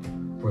heart.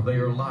 For they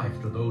are life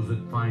to those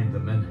that find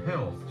them, and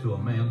health to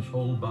a man's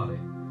whole body.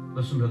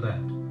 Listen to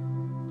that.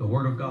 The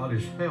word of God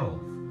is health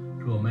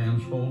to a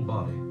man's whole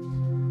body.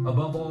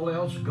 Above all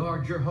else,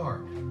 guard your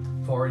heart,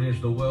 for it is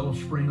the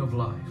wellspring of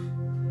life.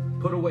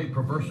 Put away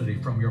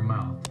perversity from your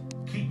mouth.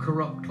 Keep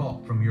corrupt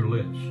talk from your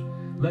lips.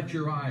 Let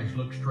your eyes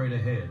look straight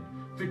ahead.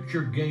 Fix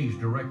your gaze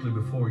directly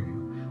before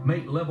you.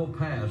 Make level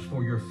paths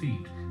for your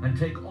feet, and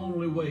take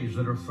only ways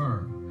that are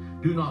firm.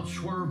 Do not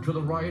swerve to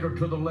the right or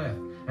to the left,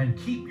 and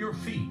keep your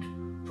feet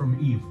from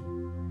evil.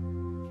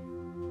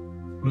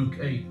 Luke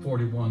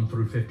 8:41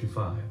 through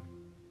 55.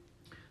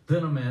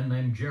 Then a man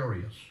named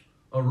Jairus,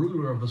 a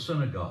ruler of the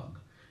synagogue,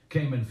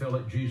 came and fell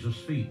at Jesus'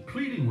 feet,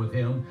 pleading with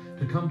him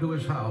to come to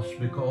his house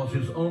because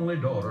his only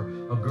daughter,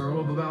 a girl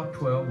of about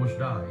 12, was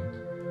dying.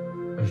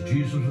 As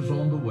Jesus was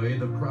on the way,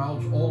 the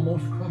crowds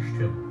almost crushed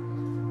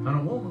him. And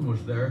a woman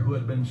was there who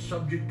had been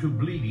subject to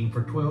bleeding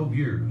for 12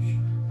 years,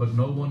 but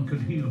no one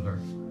could heal her.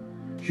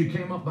 She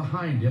came up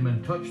behind him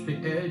and touched the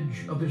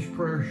edge of his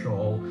prayer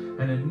shawl,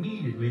 and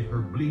immediately her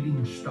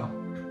bleeding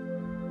stopped.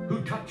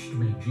 Who touched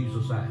me?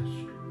 Jesus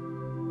asked.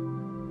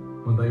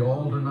 When they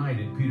all denied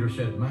it, Peter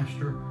said,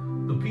 Master,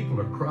 the people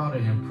are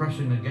crowding and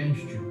pressing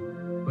against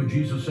you. But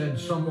Jesus said,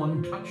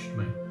 Someone touched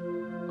me.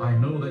 I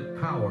know that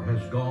power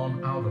has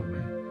gone out of me.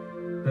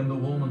 Then the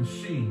woman,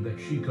 seeing that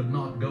she could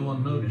not go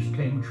unnoticed,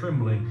 came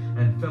trembling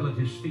and fell at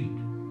his feet.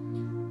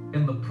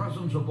 In the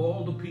presence of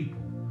all the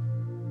people,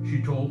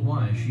 she told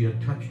why she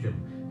had touched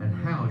him and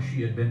how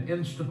she had been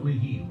instantly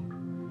healed.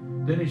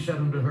 Then he said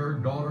unto her,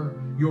 Daughter,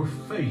 your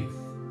faith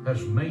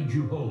has made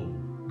you whole.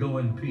 Go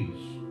in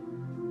peace.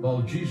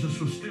 While Jesus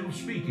was still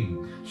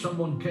speaking,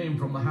 someone came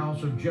from the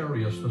house of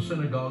Jairus, the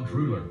synagogue's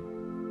ruler,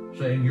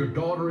 saying, Your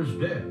daughter is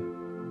dead.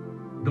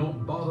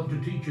 Don't bother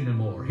to teach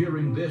anymore.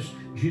 Hearing this,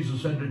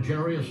 Jesus said to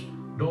Jairus,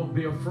 Don't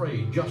be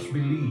afraid, just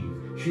believe.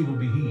 She will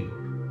be healed.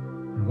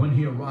 And when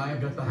he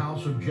arrived at the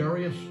house of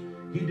Jairus,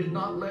 he did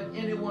not let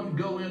anyone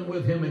go in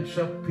with him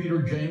except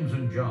Peter, James,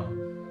 and John,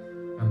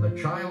 and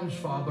the child's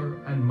father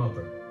and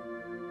mother.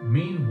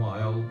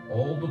 Meanwhile,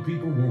 all the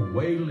people were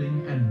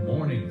wailing and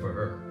mourning for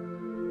her.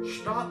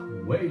 Stop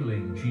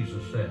wailing,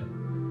 Jesus said.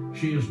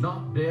 She is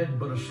not dead,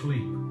 but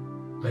asleep.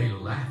 They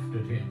laughed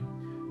at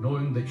him,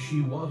 knowing that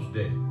she was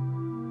dead.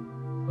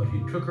 But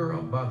he took her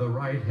up by the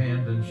right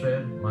hand and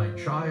said, My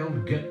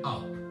child, get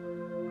up.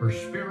 Her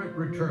spirit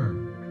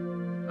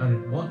returned,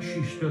 and at once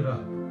she stood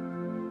up.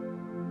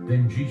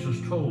 Then Jesus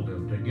told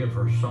them to give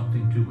her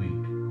something to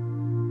eat.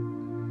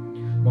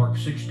 Mark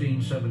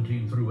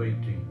 16:17 through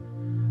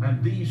 18.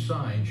 And these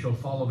signs shall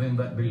follow them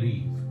that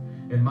believe.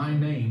 In my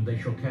name they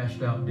shall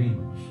cast out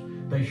demons.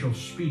 They shall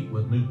speak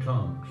with new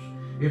tongues.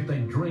 If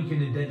they drink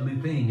any deadly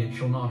thing, it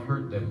shall not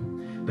hurt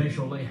them. They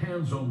shall lay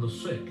hands on the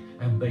sick,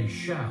 and they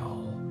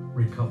shall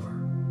recover.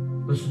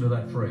 Listen to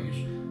that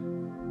phrase.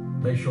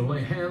 They shall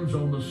lay hands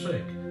on the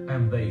sick,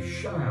 and they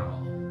shall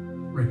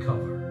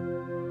recover.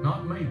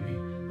 Not maybe,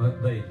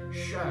 but they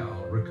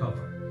shall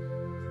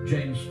recover.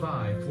 James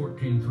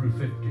 5:14 through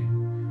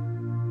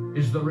 15.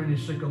 Is there any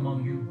sick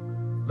among you?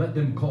 Let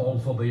them call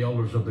for the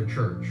elders of the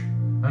church,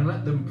 and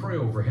let them pray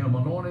over him,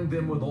 anointing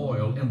them with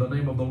oil in the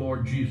name of the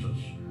Lord Jesus.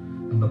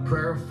 And the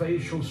prayer of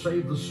faith shall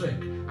save the sick,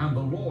 and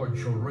the Lord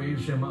shall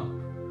raise him up.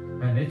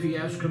 And if he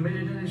has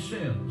committed any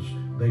sins,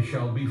 they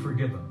shall be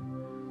forgiven.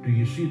 Do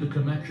you see the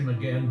connection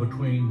again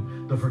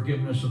between the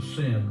forgiveness of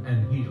sin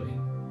and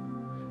healing?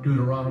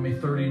 Deuteronomy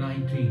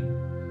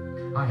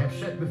 30:19. I have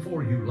set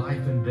before you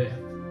life and death,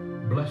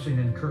 blessing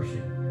and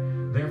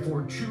cursing.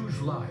 Therefore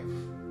choose life,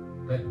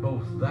 that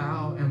both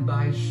thou and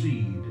thy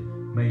seed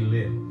may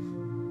live.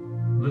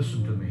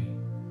 Listen to me.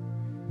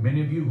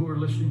 Many of you who are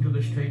listening to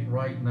this tape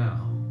right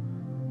now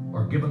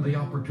are given the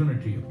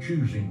opportunity of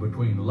choosing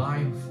between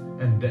life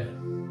and death.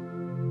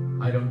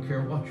 I don't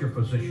care what your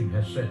physician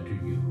has said to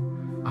you.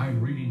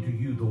 I'm reading to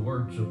you the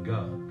words of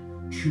God.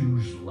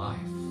 Choose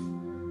life.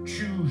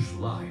 Choose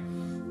life.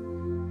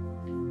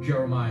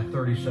 Jeremiah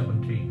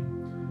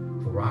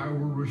 30:17. For I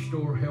will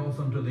restore health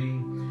unto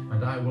thee,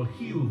 and I will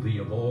heal thee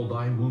of all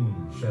thy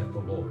wounds, saith the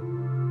Lord.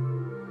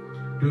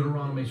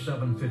 Deuteronomy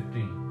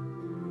 7:15.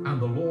 And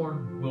the Lord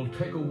will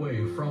take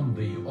away from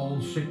thee all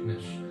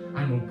sickness,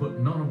 and will put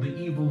none of the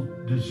evil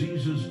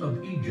diseases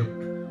of Egypt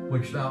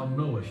which thou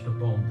knowest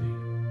upon thee.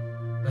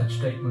 That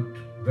statement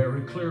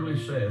very clearly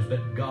says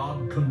that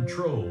God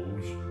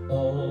controls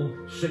all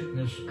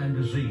sickness and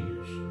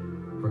disease.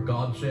 For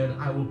God said,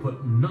 I will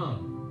put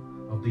none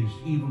of these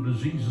evil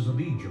diseases of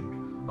Egypt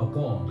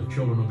upon the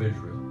children of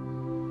Israel.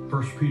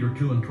 1 Peter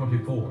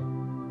 2:24.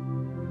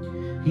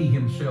 He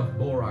himself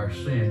bore our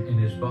sin in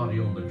his body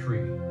on the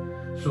tree,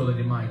 so that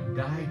he might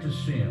die to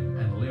sin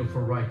and live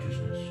for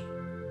righteousness.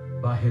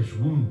 By his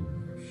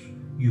wounds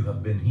you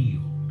have been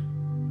healed.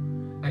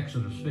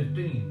 Exodus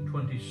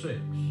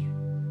 15:26.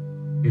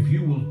 If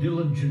you will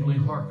diligently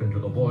hearken to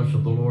the voice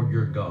of the Lord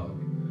your God,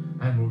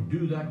 and will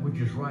do that which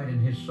is right in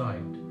his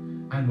sight,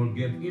 and will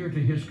give ear to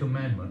his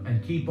commandment,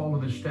 and keep all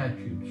of his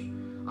statutes,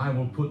 I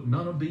will put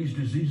none of these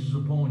diseases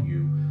upon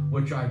you,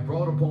 which I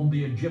brought upon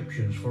the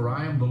Egyptians, for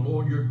I am the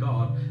Lord your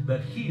God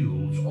that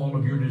heals all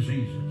of your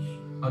diseases.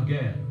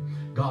 Again,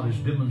 God is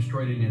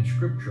demonstrating in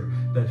Scripture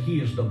that he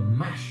is the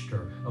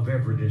master of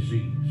every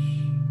disease.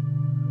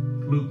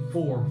 Luke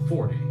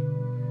 4:40.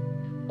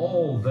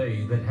 All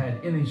they that had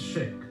any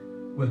sick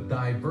with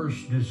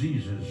diverse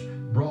diseases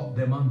brought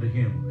them unto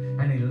him,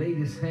 and he laid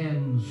his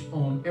hands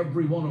on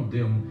every one of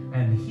them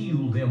and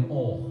healed them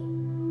all.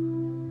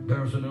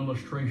 There's an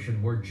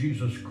illustration where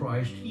Jesus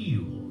Christ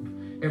healed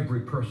every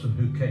person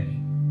who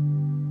came.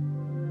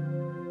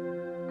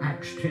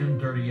 Acts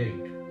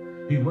 10:38.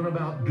 He went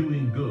about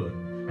doing good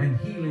and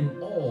healing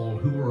all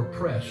who were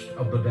oppressed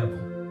of the devil.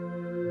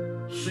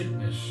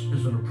 Sickness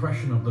is an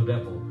oppression of the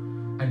devil,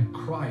 and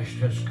Christ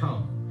has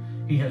come.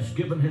 He has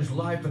given his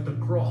life at the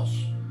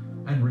cross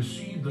and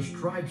received the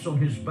stripes on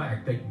his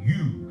back that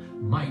you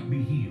might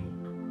be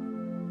healed.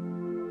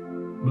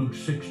 Luke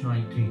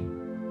 6:19.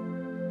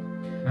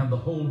 And the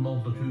whole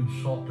multitude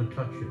sought to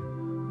touch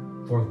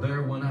him, for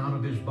there went out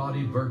of his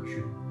body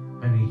virtue,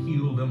 and he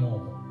healed them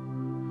all.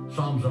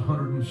 Psalms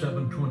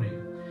 107:20.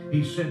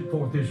 He sent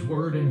forth his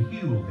word and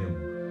healed them,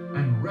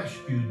 and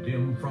rescued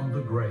them from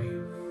the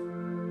grave.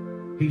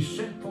 He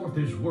sent forth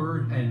his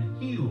word and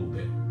healed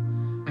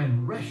them,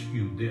 and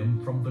rescued them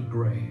from the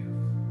grave.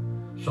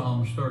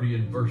 Psalms 30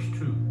 and verse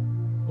 2.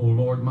 O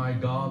Lord my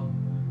God,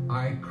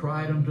 I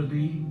cried unto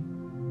thee,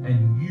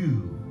 and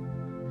you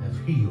have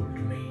healed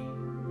me.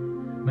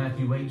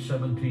 Matthew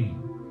 8:17.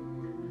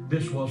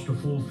 This was to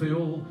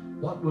fulfill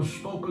what was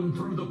spoken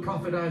through the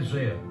prophet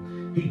Isaiah.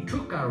 He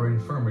took our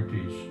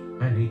infirmities,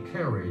 and he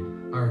carried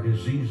our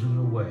diseases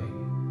away.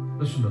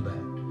 Listen to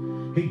that.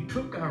 He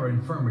took our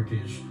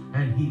infirmities,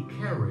 and he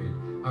carried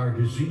our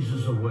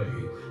diseases away.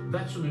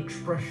 That's an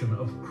expression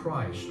of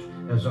Christ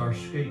as our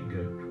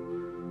scapegoat.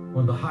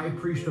 When the high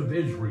priest of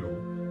Israel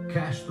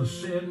cast the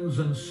sins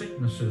and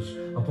sicknesses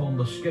upon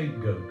the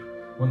scapegoat,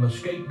 when the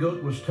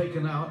scapegoat was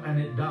taken out and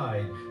it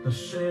died, the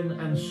sin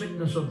and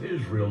sickness of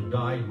Israel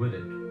died with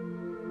it.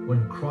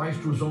 When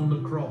Christ was on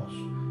the cross,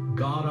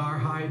 God our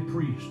high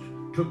priest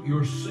took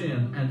your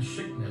sin and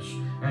sickness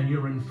and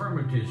your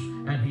infirmities,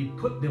 and he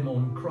put them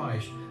on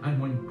Christ.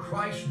 And when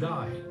Christ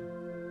died,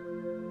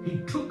 he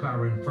took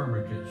our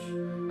infirmities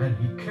and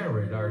he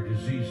carried our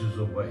diseases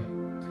away.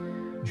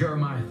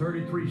 Jeremiah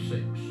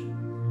 33:6.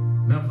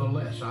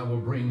 Nevertheless, I will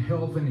bring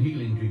health and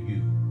healing to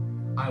you.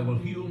 I will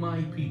heal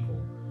my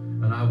people,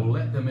 and I will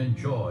let them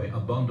enjoy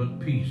abundant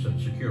peace and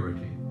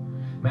security.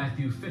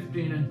 Matthew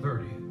 15 and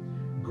 30.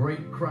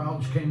 Great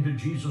crowds came to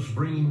Jesus,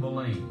 bringing the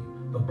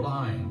lame, the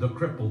blind, the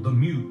crippled, the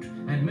mute,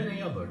 and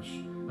many others,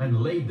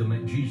 and laid them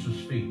at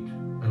Jesus' feet.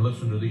 And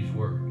listen to these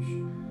words.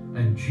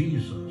 And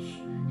Jesus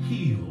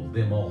healed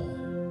them all.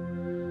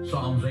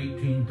 Psalms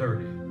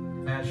 18:30.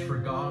 As for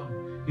God,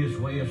 his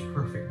way is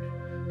perfect.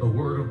 The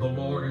word of the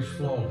Lord is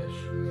flawless.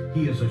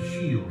 He is a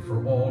shield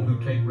for all who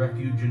take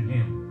refuge in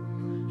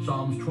him.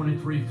 Psalms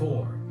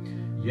 23:4.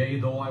 Yea,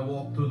 though I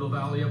walk through the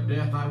valley of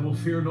death, I will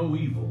fear no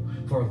evil,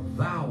 for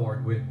thou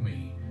art with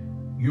me.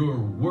 Your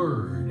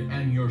word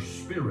and your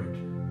spirit,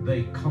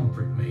 they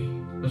comfort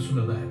me. Listen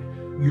to that.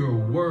 Your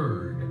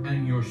word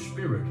and your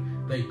spirit,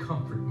 they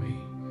comfort me.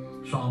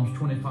 Psalms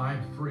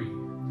 25:3.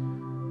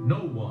 No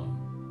one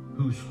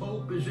whose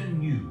hope is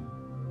in you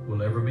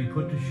will ever be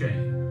put to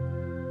shame,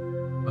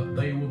 but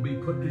they will be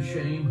put to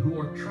shame who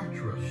are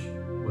treacherous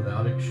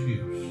without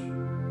excuse.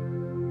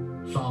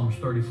 Psalms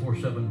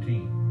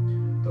 34:17.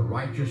 The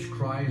righteous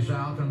cries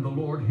out, and the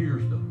Lord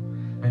hears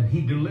them, and he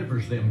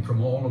delivers them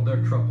from all of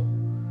their trouble.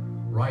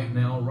 Right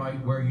now, right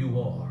where you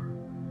are,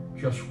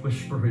 just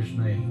whisper his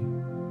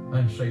name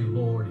and say,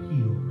 Lord,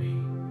 heal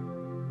me,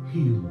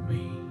 heal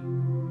me,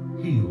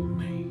 heal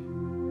me.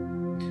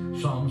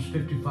 Psalms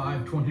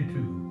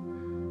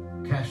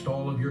 55:22. Cast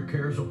all of your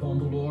cares upon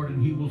the Lord,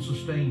 and he will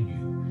sustain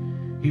you.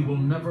 He will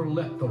never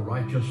let the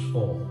righteous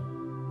fall.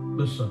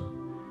 Listen,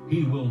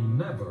 he will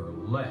never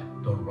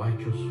let the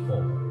righteous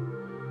fall.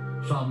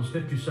 Psalms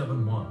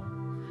 57:1.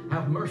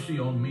 Have mercy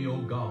on me, O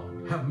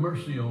God, have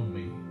mercy on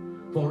me,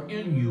 for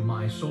in you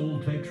my soul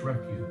takes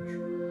refuge.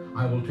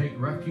 I will take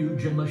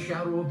refuge in the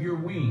shadow of your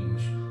wings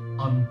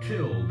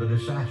until the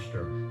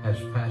disaster has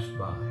passed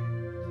by.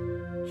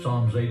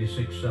 Psalms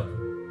 86:7.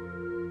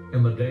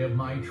 In the day of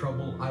my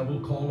trouble I will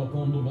call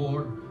upon the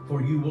Lord,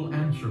 for you will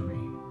answer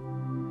me.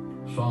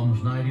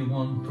 Psalms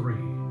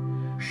 91:3.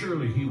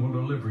 Surely he will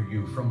deliver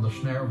you from the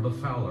snare of the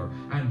fowler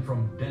and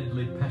from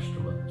deadly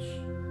pestilence.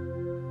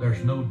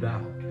 There's no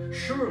doubt.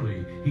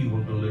 Surely he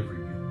will deliver you.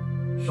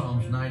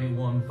 Psalms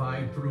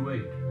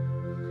 91:5-8.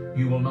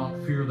 You will not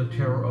fear the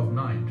terror of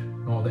night,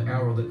 nor the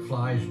arrow that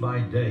flies by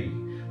day,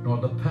 nor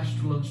the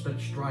pestilence that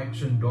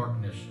strikes in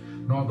darkness,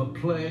 nor the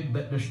plague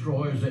that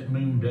destroys at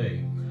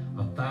noonday.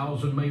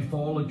 1,000 may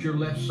fall at your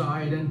left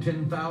side and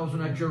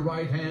 10,000 at your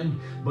right hand,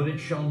 but it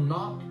shall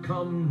not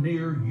come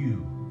near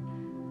you.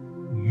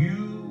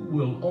 You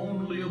will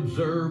only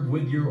observe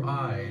with your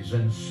eyes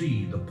and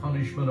see the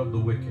punishment of the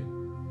wicked.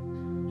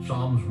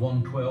 Psalms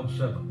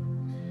 112:7.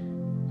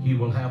 He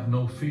will have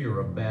no fear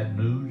of bad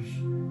news.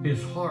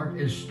 His heart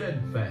is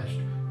steadfast,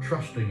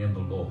 trusting in the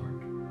Lord.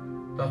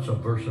 That's a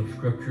verse of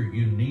scripture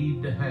you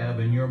need to have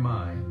in your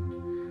mind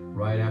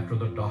right after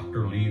the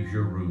doctor leaves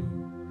your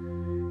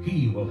room.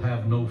 He will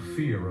have no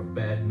fear of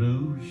bad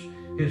news.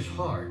 His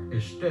heart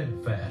is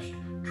steadfast,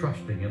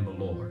 trusting in the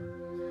Lord.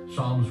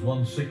 Psalms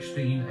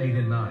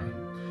 116:8-9.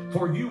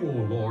 For you,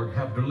 O Lord,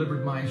 have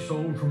delivered my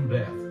soul from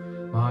death,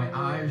 my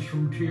eyes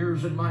from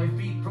tears, and my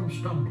feet from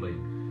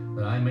stumbling,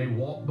 that I may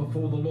walk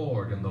before the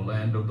Lord in the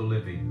land of the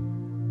living.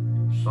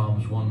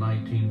 Psalms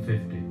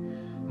 119:50.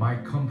 My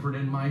comfort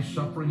in my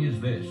suffering is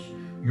this,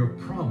 your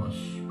promise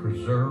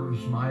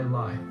preserves my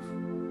life.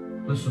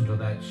 Listen to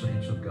that,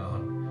 saints of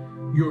God.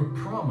 Your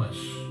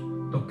promise,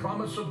 the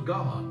promise of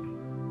God,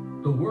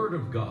 the word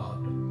of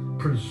God,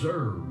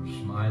 preserves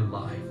my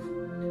life.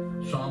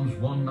 Psalms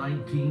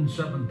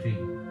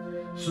 119:17.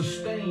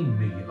 Sustain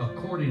me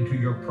according to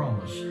your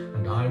promise,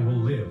 and I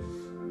will live.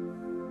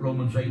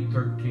 Romans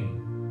 8:13.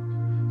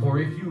 For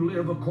if you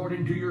live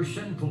according to your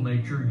sinful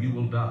nature, you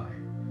will die.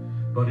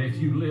 But if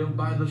you live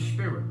by the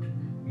Spirit,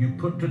 you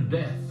put to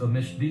death the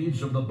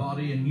misdeeds of the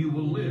body, and you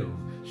will live,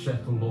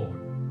 saith the Lord.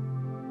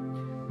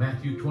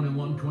 Matthew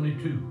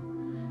 21:22.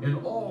 In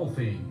all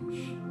things,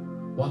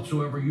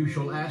 whatsoever you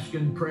shall ask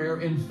in prayer,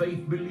 in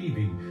faith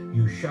believing,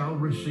 you shall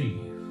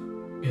receive.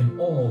 In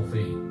all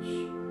things,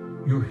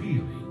 your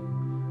healing,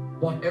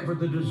 whatever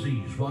the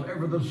disease,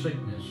 whatever the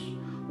sickness,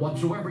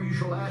 whatsoever you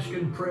shall ask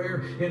in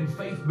prayer, in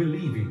faith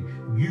believing,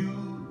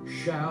 you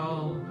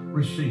shall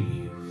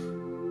receive.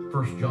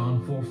 1 John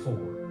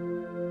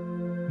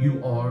 4:4.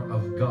 You are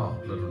of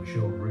God, little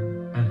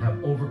children, and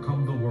have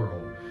overcome the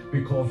world,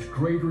 because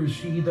greater is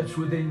he that's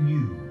within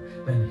you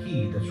than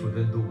he that's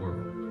within the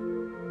world.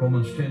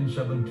 Romans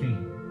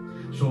 10:17.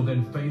 So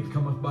then faith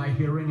cometh by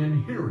hearing,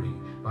 and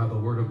hearing by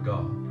the word of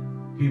God.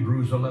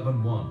 Hebrews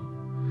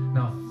 11:1.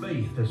 Now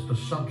faith is the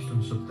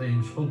substance of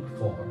things hoped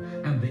for,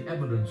 and the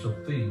evidence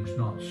of things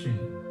not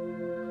seen.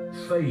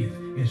 Faith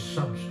is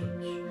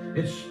substance.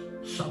 It's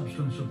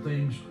substance of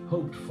things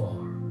hoped for.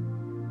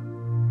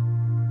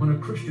 When a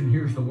Christian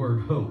hears the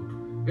word hope,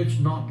 it's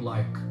not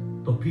like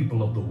the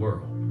people of the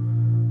world.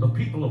 The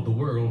people of the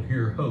world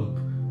hear hope,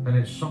 and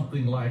it's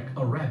something like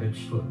a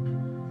rabbit's foot.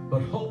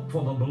 But hope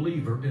for the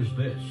believer is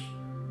this.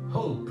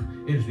 Hope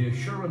is the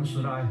assurance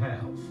that I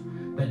have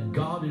that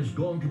God is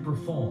going to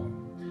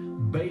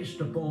perform based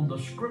upon the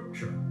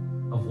scripture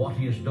of what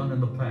he has done in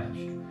the past.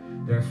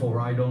 Therefore,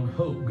 I don't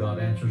hope God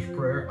answers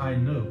prayer. I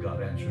know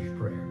God answers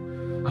prayer.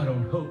 I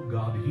don't hope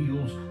God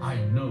heals. I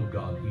know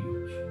God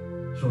heals.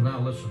 So now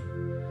listen.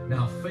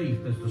 Now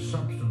faith is the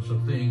substance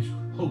of things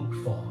hoped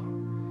for,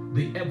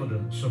 the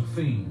evidence of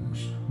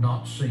things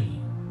not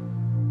seen.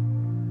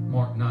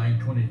 Mark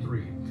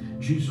 9:23.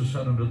 Jesus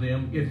said unto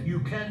them, if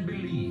you can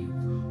believe,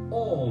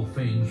 all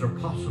things are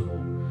possible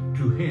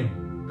to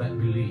him that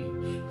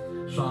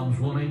believes. Psalms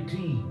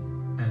 118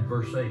 and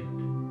verse 8.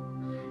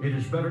 It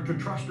is better to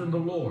trust in the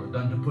Lord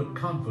than to put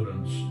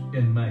confidence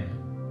in man.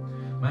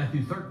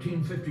 Matthew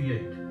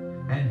 13:58.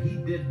 And he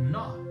did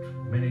not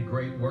many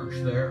great works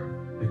there,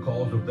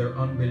 because of their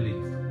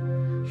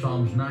unbelief.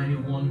 Psalms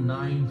 91,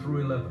 9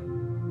 through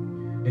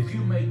 11. If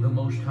you make the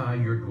Most High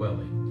your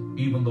dwelling,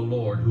 even the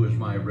Lord who is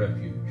my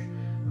refuge,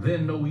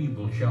 then no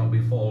evil shall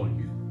befall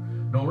you,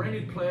 nor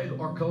any plague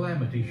or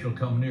calamity shall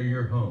come near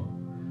your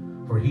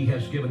home. For he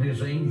has given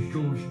his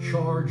angels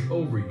charge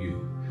over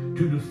you,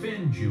 to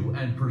defend you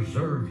and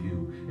preserve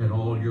you in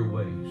all your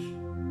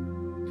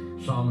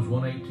ways. Psalms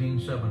 118,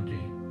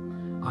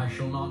 17. I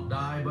shall not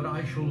die, but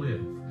I shall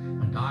live,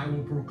 and I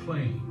will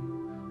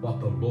proclaim what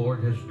the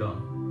Lord has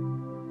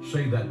done.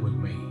 Say that with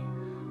me.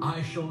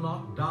 I shall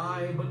not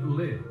die, but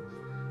live,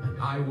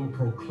 and I will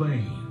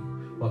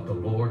proclaim what the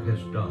Lord has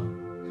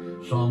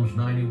done. Psalms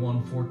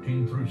 91,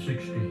 14 through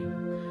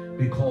 16.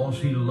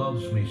 Because he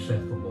loves me,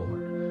 saith the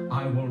Lord,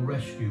 I will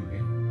rescue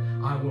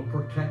him. I will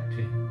protect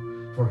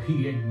him, for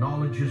he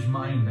acknowledges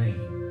my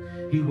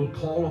name. He will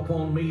call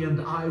upon me,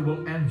 and I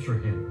will answer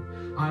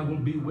him. I will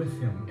be with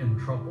him in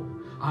trouble.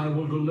 I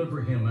will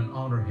deliver him and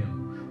honor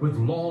him. With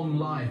long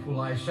life will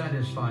I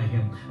satisfy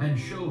him and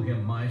show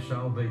him my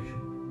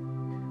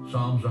salvation.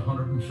 Psalms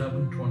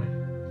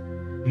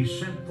 107:20. He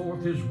sent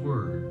forth his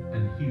word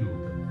and healed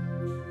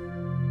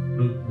them.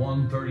 Luke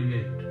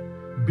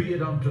 1:38. Be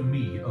it unto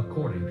me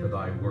according to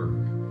thy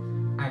word.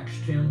 Acts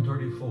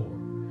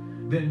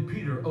 10:34. Then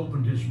Peter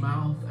opened his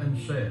mouth and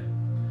said,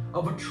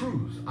 Of a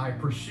truth I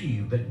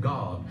perceive that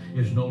God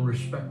is no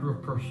respecter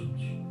of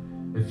persons.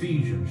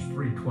 Ephesians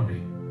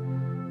 3:20.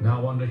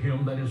 Now unto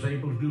him that is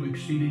able to do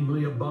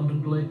exceedingly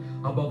abundantly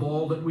above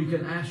all that we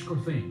can ask or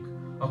think,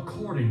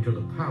 according to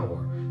the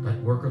power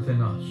that worketh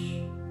in us.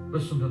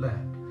 Listen to that.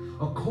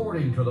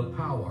 According to the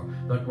power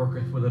that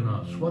worketh within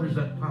us. What is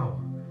that power?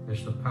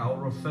 It's the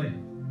power of faith.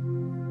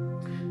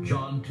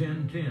 John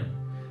 10:10.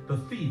 The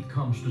thief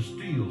comes to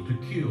steal, to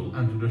kill,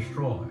 and to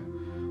destroy.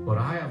 But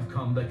I have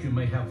come that you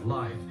may have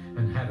life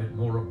and have it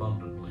more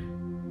abundantly.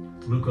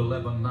 Luke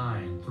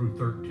 11:9 through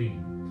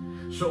 13.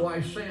 So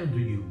I say unto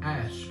you,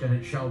 ask, and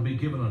it shall be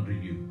given unto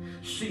you.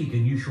 Seek,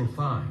 and you shall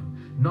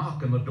find.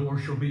 Knock, and the door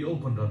shall be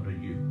opened unto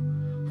you.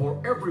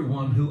 For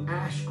everyone who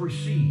asks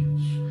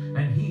receives,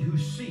 and he who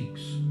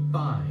seeks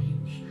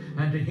finds,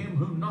 and to him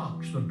who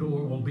knocks the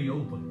door will be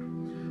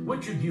opened.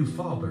 Which of you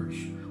fathers,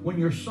 when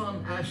your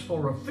son asks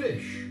for a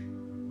fish,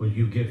 will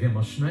you give him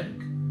a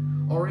snake?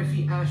 Or if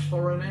he asks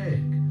for an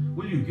egg,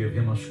 will you give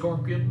him a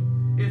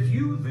scorpion? If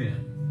you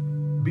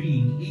then,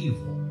 being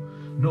evil,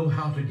 know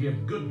how to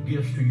give good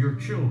gifts to your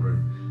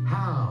children,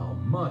 how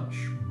much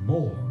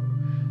more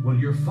will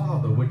your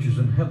Father which is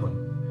in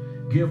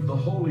heaven give the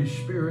Holy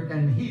Spirit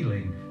and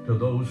healing to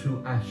those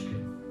who ask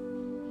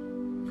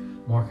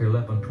him? Mark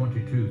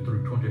 11:22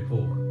 through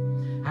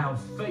 24. Have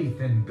faith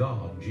in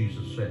God,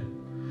 Jesus said.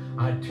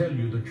 I tell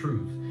you the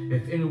truth,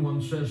 if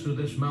anyone says to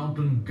this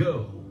mountain,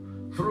 Go,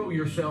 throw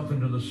yourself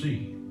into the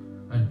sea,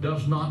 and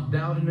does not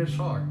doubt in his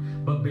heart,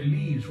 but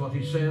believes what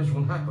he says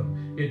will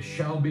happen, it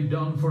shall be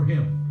done for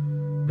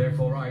him.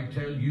 Therefore I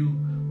tell you,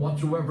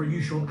 whatsoever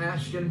you shall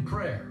ask in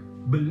prayer,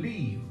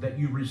 believe that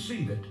you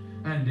receive it,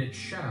 and it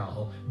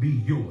shall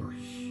be yours.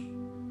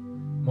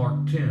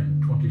 Mark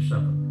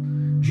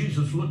 10:27.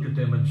 Jesus looked at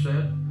them and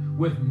said,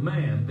 With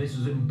man this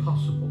is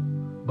impossible,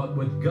 but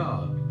with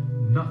God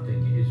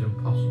nothing is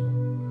impossible.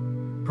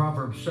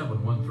 Proverbs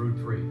 7:1 through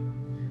 3.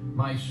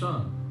 My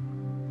son,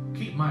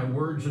 keep my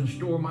words and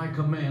store my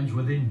commands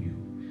within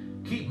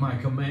you. Keep my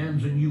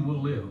commands and you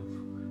will live.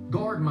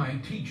 Guard my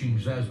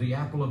teachings as the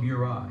apple of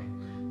your eye.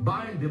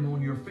 Bind them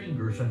on your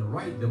fingers and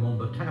write them on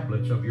the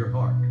tablets of your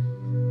heart.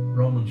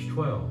 Romans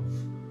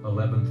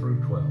 12:11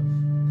 through 12.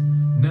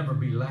 Never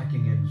be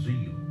lacking in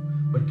zeal,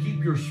 but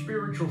keep your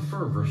spiritual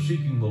fervor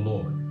seeking the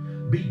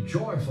Lord. Be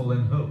joyful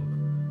in hope,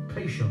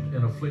 patient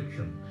in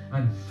affliction,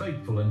 and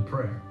faithful in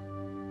prayer.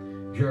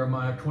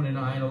 Jeremiah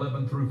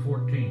 29:11 through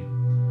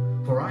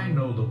 14. For I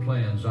know the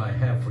plans I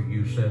have for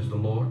you, says the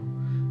Lord.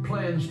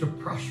 Plans to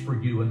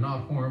prosper you and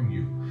not harm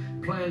you.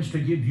 Plans to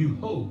give you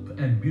hope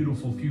and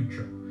beautiful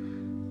future.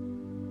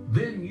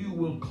 Then you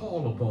will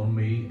call upon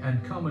me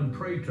and come and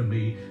pray to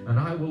me, and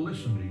I will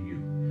listen to you.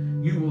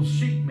 You will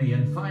seek me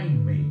and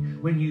find me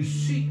when you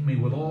seek me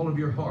with all of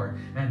your heart,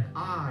 and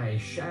I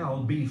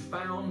shall be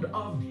found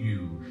of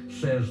you,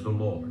 says the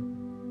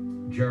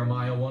Lord.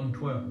 Jeremiah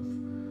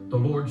 1:12. The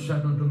Lord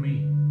said unto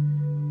me,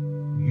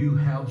 You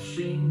have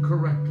seen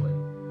correctly,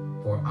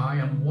 for I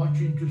am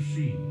watching to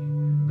see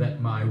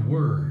that my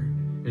word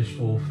is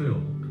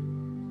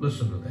fulfilled.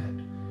 Listen to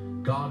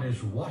that. God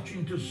is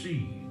watching to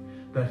see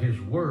that his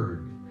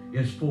word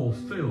is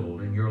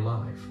fulfilled in your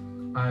life.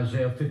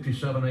 Isaiah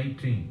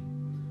 57:18.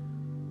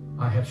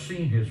 I have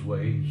seen his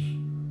ways,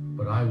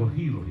 but I will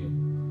heal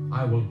him.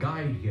 I will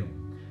guide him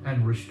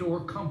and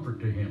restore comfort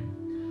to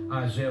him.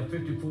 Isaiah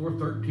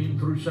 54:13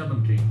 through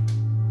 17.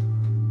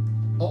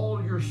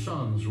 All your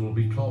sons will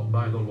be taught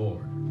by the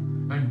Lord,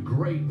 and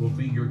great will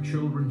be your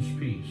children's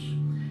peace.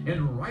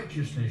 In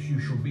righteousness you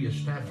shall be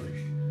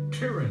established.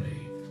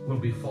 Tyranny will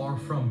be far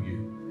from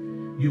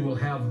you. You will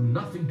have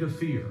nothing to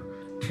fear.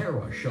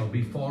 Terror shall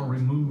be far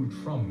removed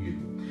from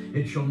you.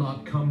 It shall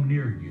not come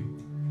near you.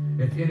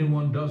 If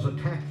anyone does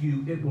attack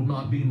you, it will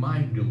not be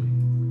my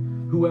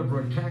doing.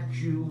 Whoever attacks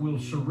you will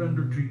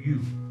surrender to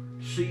you.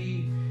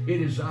 See,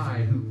 it is I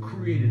who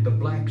created the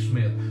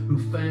blacksmith,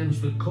 who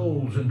fans the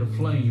coals into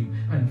flame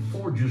and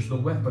forges the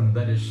weapon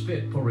that is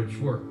fit for its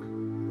work.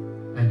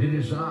 And it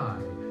is I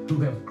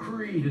who have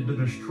created the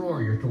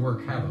destroyer to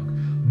work havoc.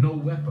 No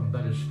weapon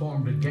that is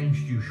formed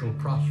against you shall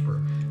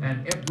prosper,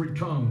 and every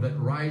tongue that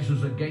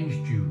rises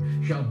against you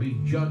shall be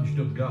judged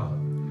of God.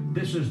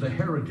 This is the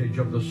heritage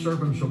of the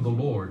servants of the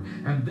Lord,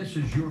 and this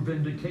is your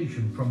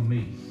vindication from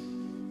me.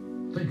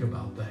 Think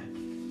about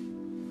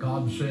that.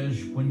 God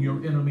says when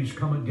your enemies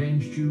come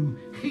against you,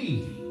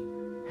 He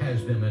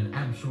has them in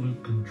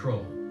absolute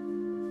control.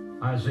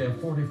 Isaiah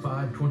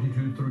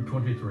 45:22 through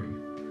 23.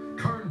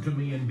 Turn to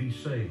me and be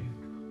saved,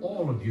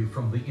 all of you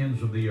from the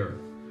ends of the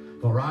earth.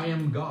 For I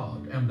am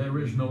God, and there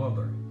is no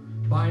other.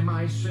 By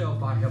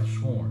myself I have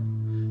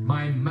sworn.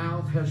 My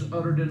mouth has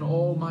uttered in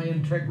all my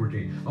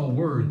integrity a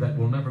word that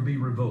will never be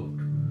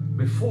revoked.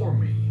 Before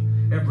me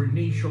every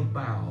knee shall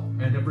bow,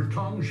 and every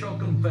tongue shall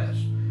confess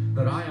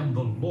that I am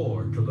the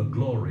Lord, to the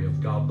glory of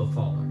God the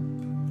Father.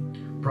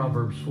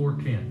 Proverbs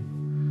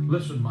 4:10.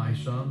 Listen, my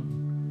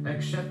son,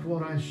 accept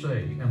what I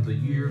say, and the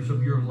years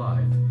of your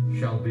life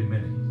shall be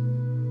many.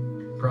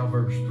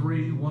 Proverbs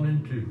 3:1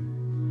 and 2.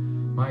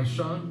 My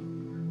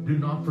son, do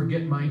not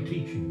forget my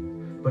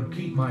teaching, but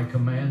keep my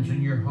commands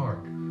in your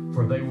heart,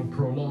 for they will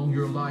prolong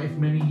your life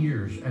many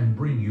years and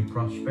bring you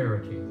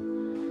prosperity.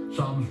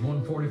 Psalms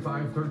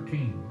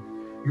 145:13.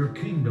 Your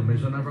kingdom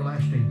is an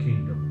everlasting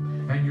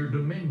kingdom, and your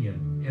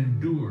dominion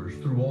endures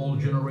through all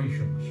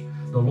generations.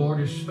 The Lord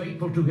is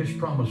faithful to His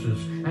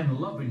promises and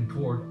loving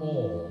toward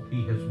all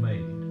He has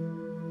made.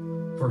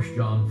 1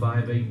 John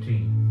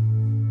 5:18.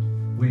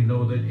 We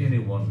know that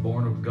anyone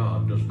born of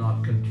God does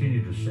not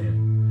continue to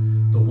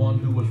sin. The one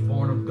who was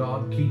born of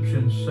God keeps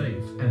him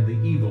safe, and the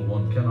evil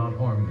one cannot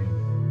harm him.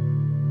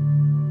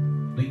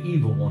 The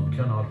evil one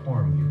cannot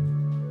harm you.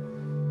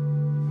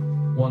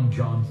 1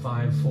 John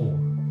 5:4.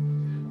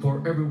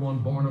 For everyone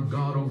born of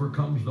God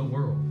overcomes the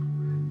world.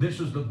 This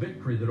is the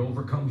victory that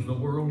overcomes the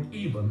world,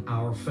 even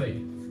our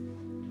faith.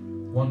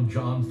 1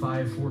 John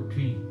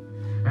 5:14.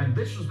 And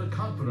this is the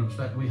confidence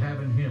that we have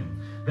in Him,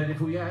 that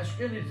if we ask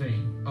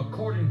anything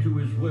according to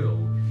His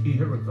will, He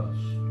heareth us.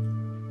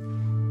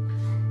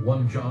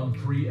 1 John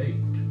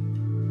 3:8.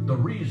 The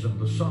reason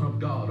the Son of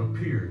God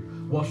appeared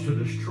was to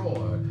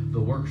destroy the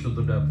works of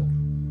the devil.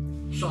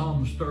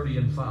 Psalms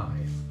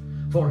 30:5.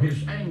 For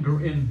His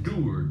anger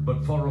endured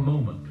but for a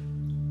moment.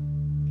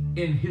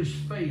 In His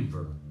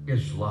favor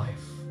is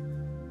life.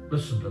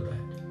 Listen to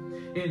that.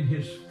 In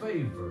His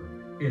favor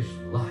is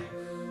life.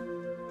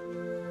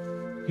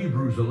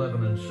 Hebrews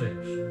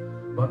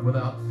 11:6. But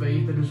without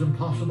faith it is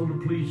impossible to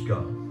please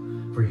God.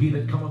 For he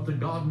that cometh to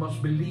God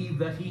must believe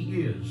that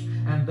He is,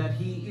 and that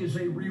He is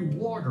a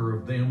rewarder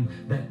of them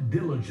that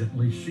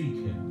diligently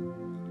seek Him.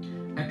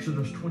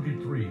 Exodus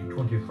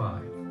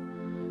 23:25.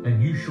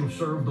 And you shall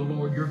serve the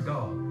Lord your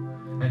God,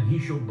 and He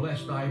shall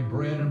bless thy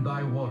bread and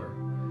thy water,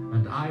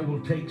 and I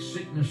will take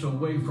sickness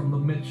away from the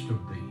midst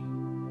of thee.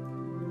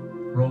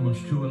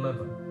 Romans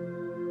 2:11.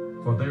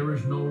 For there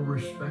is no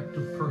respect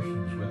of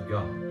persons with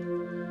God.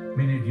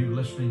 Many of you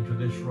listening to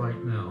this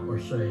right now are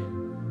saying,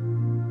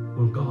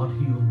 will God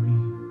heal me?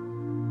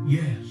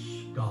 Yes,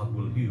 God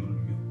will heal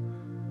you.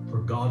 For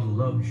God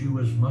loves you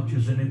as much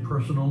as any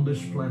person on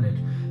this planet,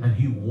 and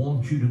He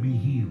wants you to be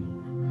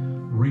healed.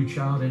 Reach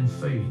out in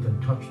faith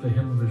and touch the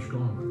hem of His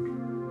garment.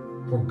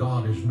 For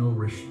God is no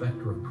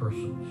respecter of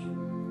persons.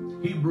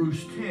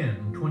 Hebrews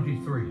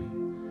 10:23.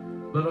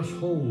 Let us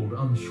hold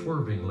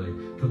unswervingly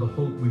to the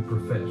hope we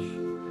profess,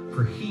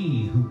 for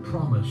He who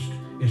promised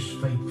is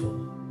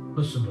faithful.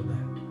 Listen to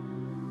that.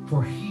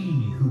 For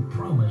He who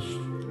promised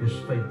is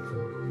faithful.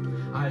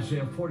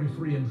 Isaiah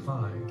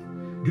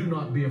 43:5. Do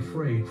not be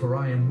afraid, for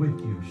I am with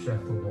you,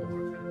 saith the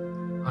Lord.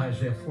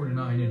 Isaiah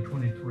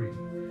 49:23.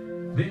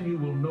 Then you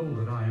will know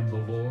that I am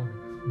the Lord.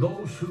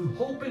 Those who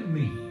hope in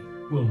me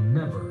will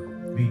never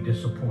be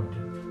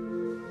disappointed.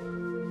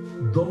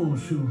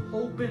 Those who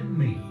hope in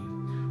me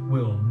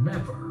will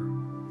never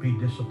be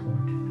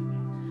disappointed.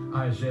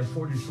 Isaiah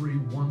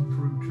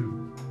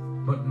 43:1-2.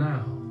 But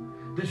now,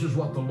 this is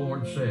what the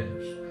Lord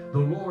says. The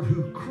Lord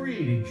who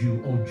created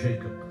you, O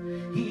Jacob,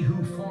 He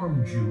who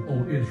formed you,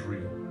 O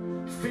Israel.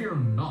 Fear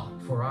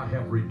not, for I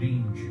have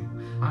redeemed you.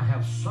 I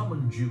have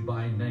summoned you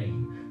by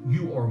name.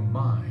 You are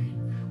mine.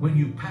 When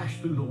you pass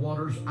through the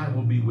waters, I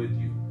will be with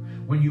you.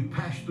 When you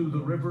pass through the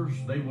rivers,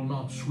 they will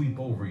not sweep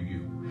over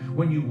you.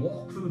 When you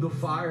walk through the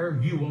fire,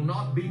 you will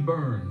not be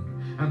burned,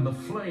 and the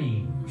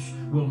flames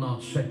will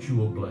not set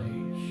you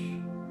ablaze.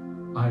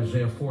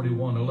 Isaiah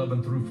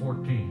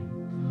 41:11-14.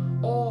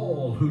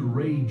 All who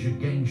rage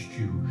against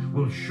you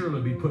will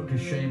surely be put to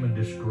shame and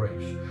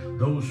disgrace.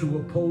 Those who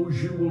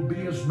oppose you will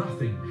be as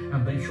nothing,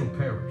 and they shall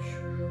perish.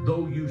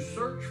 Though you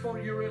search for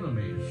your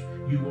enemies,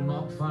 you will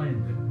not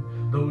find them.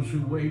 Those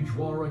who wage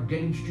war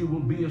against you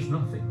will be as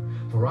nothing.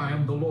 For I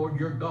am the Lord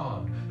your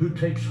God, who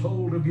takes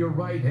hold of your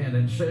right hand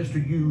and says to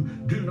you,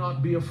 do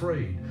not be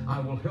afraid. I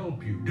will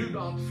help you. Do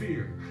not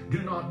fear.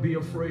 Do not be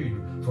afraid,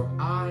 for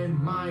I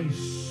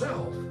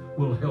myself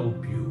will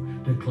help you,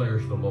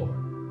 declares the Lord.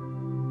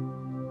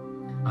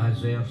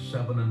 Isaiah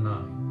 7 and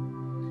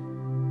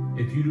 9.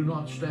 If you do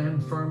not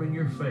stand firm in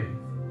your faith,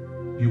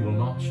 you will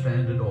not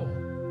stand at all.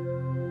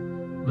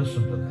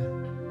 Listen to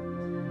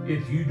that.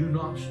 If you do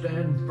not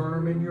stand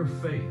firm in your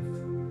faith,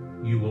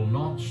 you will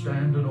not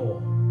stand at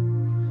all.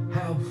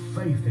 Have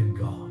faith in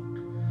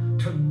God.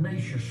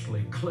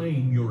 Tenaciously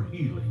claim your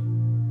healing.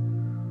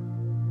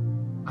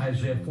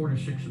 Isaiah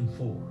 46 and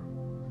 4.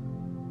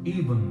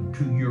 Even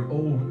to your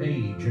old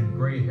age and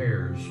gray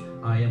hairs,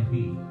 I am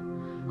He.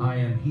 I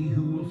am He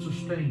who will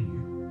sustain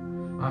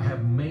you. I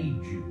have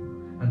made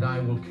you, and I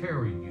will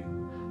carry you.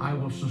 I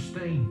will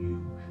sustain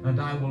you, and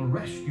I will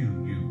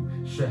rescue you,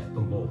 saith the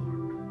Lord.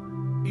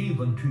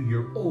 Even to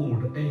your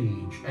old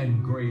age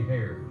and gray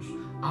hairs,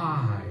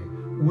 I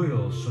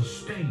will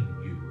sustain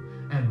you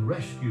and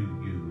rescue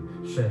you,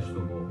 says the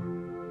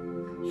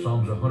Lord.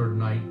 Psalms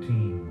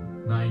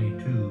 119,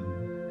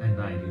 92, and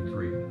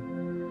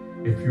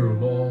 93. If your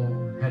law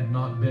had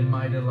not been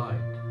my delight,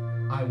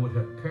 I would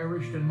have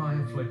perished in my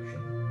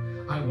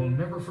affliction. I will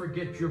never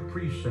forget your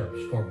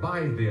precepts, for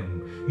by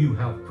them you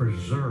have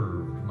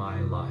preserved my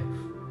life.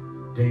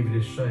 David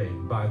is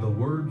saying, by the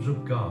words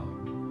of God,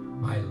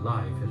 my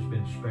life has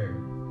been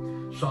spared.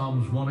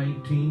 Psalms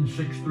 118,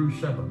 6 through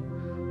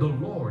 7. The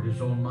Lord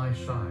is on my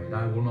side,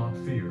 I will not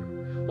fear.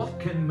 What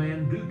can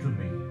man do to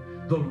me?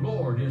 The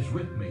Lord is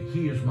with me,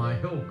 He is my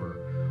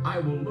helper. I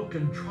will look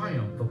in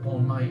triumph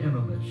upon my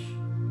enemies.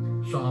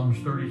 Psalms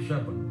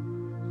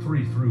 37,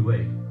 3 through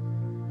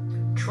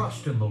 8.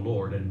 Trust in the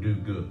Lord and do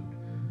good.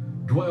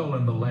 Dwell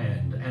in the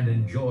land and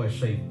enjoy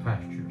safe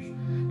pastures.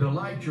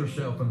 Delight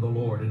yourself in the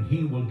Lord, and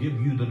He will give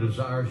you the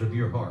desires of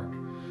your heart.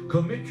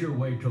 Commit your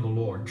way to the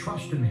Lord.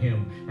 Trust in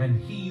Him,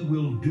 and He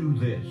will do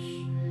this.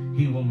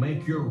 He will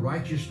make your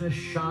righteousness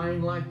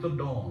shine like the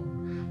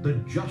dawn. The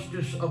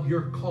justice of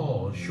your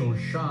cause shall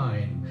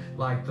shine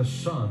like the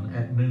sun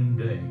at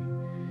noonday.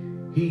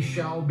 He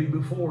shall be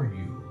before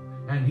you,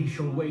 and He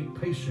shall wait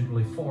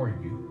patiently for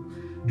you.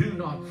 Do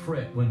not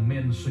fret when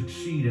men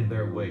succeed in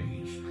their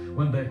ways,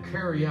 when they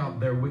carry out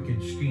their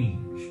wicked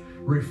schemes.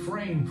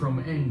 Refrain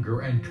from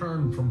anger and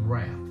turn from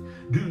wrath.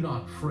 Do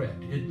not fret,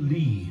 it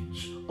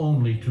leads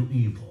only to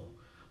evil.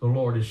 The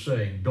Lord is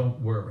saying, don't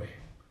worry.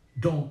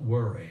 Don't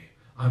worry.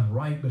 I'm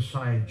right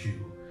beside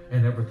you,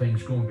 and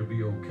everything's going to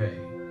be okay.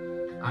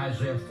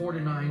 Isaiah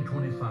 49,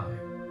 25.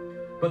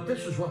 But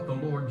this is what the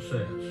Lord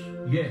says.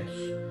 Yes,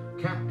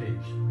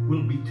 captives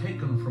will be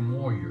taken from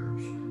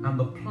warriors, and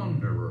the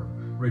plunderer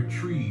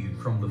retrieved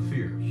from the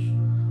fierce.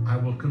 I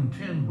will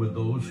contend with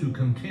those who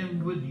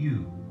contend with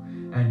you,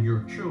 and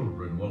your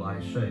children will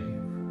I save.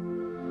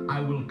 I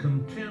will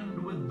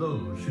contend with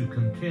those who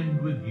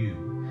contend with you,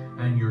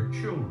 and your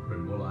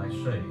children will I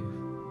save.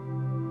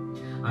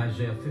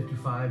 Isaiah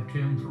 55,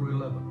 10 through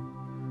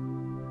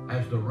 11.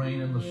 As the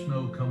rain and the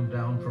snow come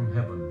down from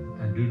heaven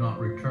and do not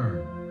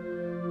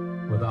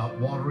return, without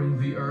watering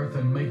the earth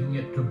and making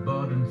it to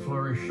bud and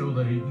flourish, so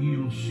that it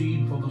yields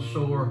seed for the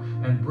sower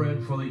and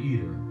bread for the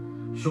eater,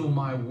 so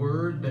my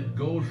word that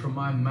goes from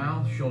my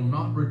mouth shall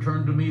not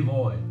return to me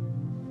void.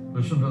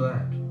 Listen to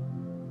that.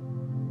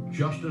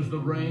 Just as the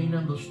rain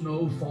and the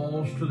snow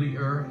falls to the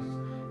earth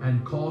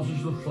and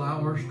causes the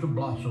flowers to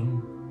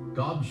blossom,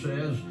 God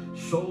says,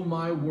 so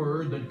my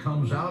word that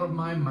comes out of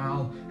my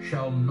mouth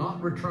shall not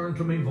return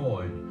to me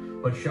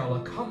void, but shall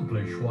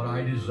accomplish what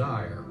I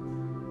desire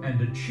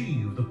and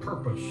achieve the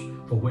purpose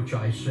for which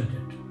I sent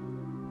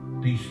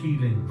it. These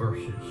healing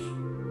verses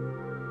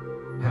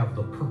have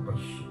the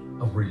purpose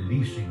of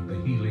releasing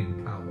the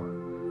healing power.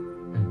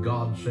 And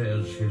God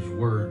says His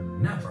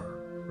word never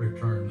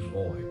returns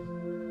void.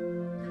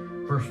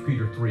 1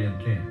 Peter 3 and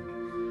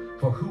 10.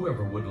 For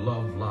whoever would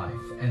love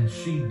life and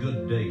see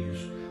good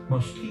days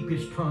must keep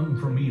his tongue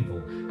from evil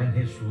and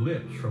his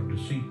lips from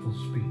deceitful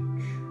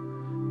speech.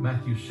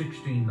 Matthew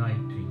 16,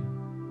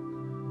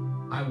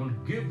 19. I will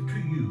give to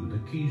you the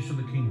keys to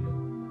the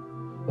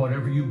kingdom.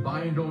 Whatever you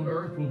bind on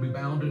earth will be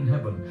bound in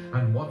heaven,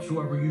 and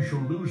whatsoever you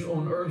shall loose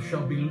on earth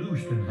shall be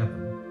loosed in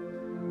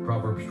heaven.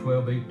 Proverbs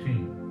 12,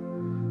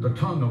 18. The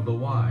tongue of the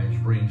wise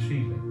brings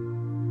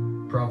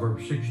healing.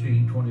 Proverbs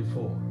 16,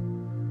 24.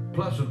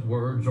 Pleasant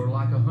words are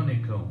like a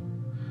honeycomb,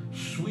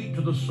 sweet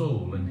to the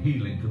soul and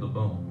healing to the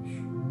bones.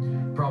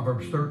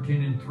 Proverbs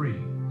 13 and 3.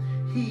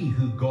 He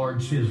who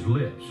guards his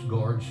lips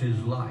guards his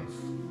life.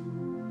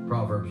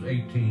 Proverbs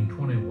 18,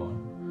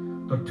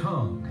 21. The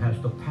tongue has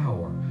the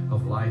power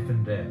of life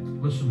and death.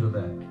 Listen to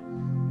that.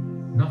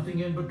 Nothing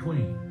in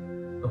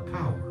between. The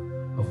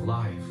power of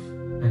life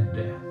and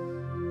death.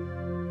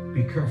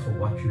 Be careful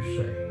what you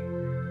say.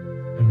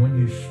 And when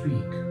you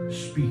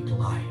speak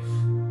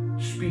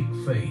life. Speak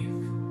faith.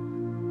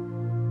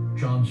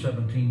 John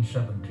 17,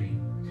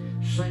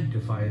 17.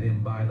 Sanctify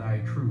them by thy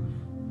truth,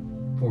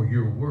 for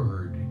your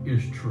word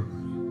is truth.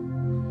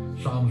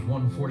 Psalms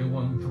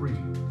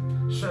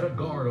 141:3. Set a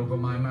guard over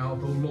my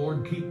mouth, O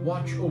Lord. Keep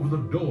watch over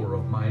the door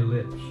of my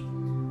lips.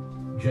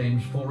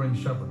 James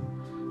 4:7.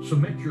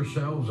 Submit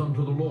yourselves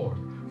unto the Lord.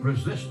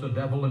 Resist the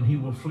devil and he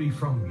will flee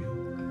from you.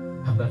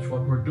 And that's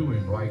what we're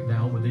doing right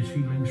now with these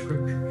healing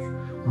scriptures.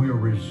 We are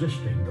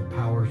resisting the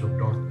powers of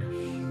darkness,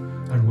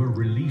 and we're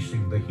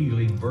releasing the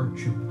healing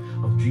virtue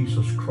of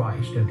Jesus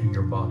Christ into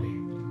your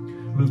body.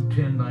 Luke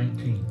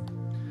 10:19.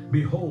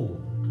 Behold,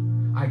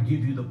 I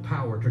give you the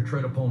power to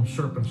tread upon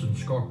serpents and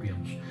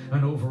scorpions,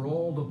 and over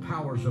all the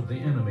powers of the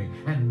enemy,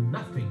 and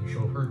nothing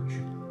shall hurt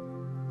you.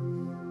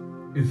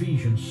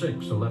 Ephesians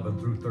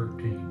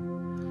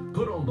 6:11-13.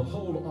 Put on the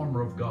whole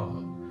armor of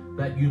God,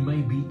 that you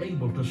may be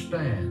able to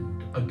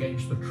stand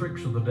against the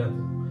tricks of the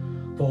devil.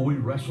 For we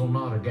wrestle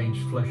not against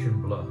flesh and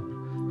blood,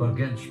 but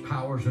against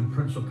powers and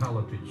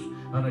principalities,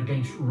 and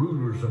against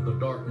rulers of the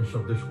darkness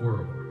of this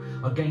world,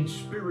 against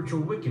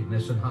spiritual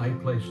wickedness in high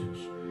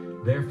places.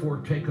 Therefore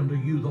take unto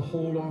you the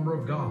whole armor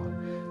of God,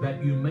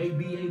 that you may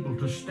be able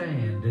to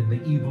stand in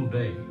the evil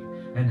day,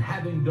 and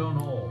having done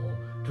all,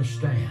 to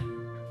stand.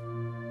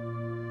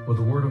 With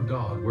the Word of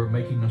God, we're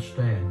making a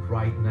stand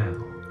right now,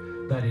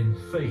 that in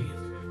faith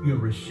you're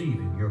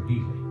receiving your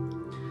healing.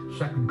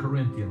 2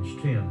 Corinthians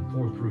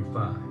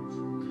 10:4-5.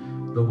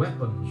 The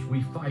weapons we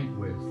fight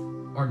with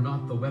are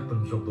not the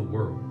weapons of the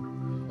world.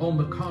 On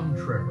the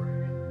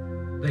contrary,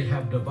 they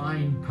have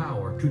divine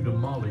power to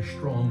demolish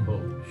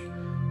strongholds.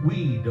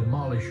 We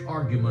demolish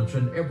arguments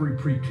and every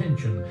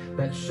pretension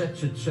that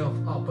sets itself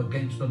up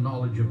against the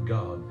knowledge of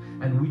God,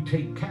 and we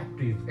take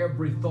captive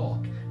every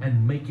thought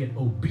and make it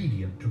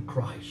obedient to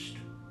Christ.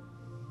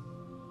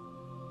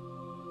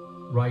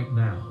 Right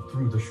now,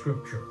 through the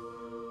scripture,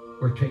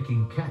 we're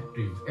taking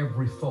captive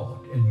every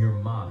thought in your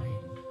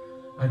mind,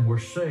 and we're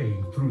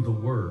saying through the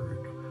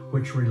word,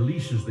 which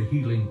releases the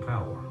healing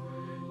power,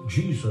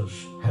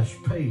 Jesus has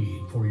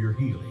paid for your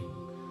healing.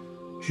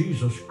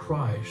 Jesus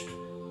Christ,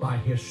 by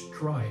his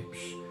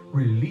stripes,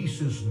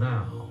 releases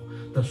now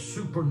the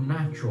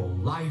supernatural,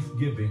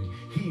 life-giving,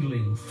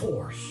 healing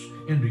force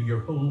into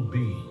your whole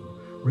being.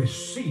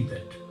 Receive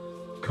it,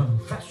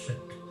 confess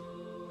it,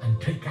 and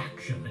take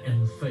action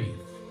in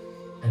faith,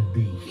 and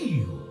be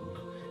healed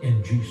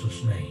in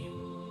Jesus' name.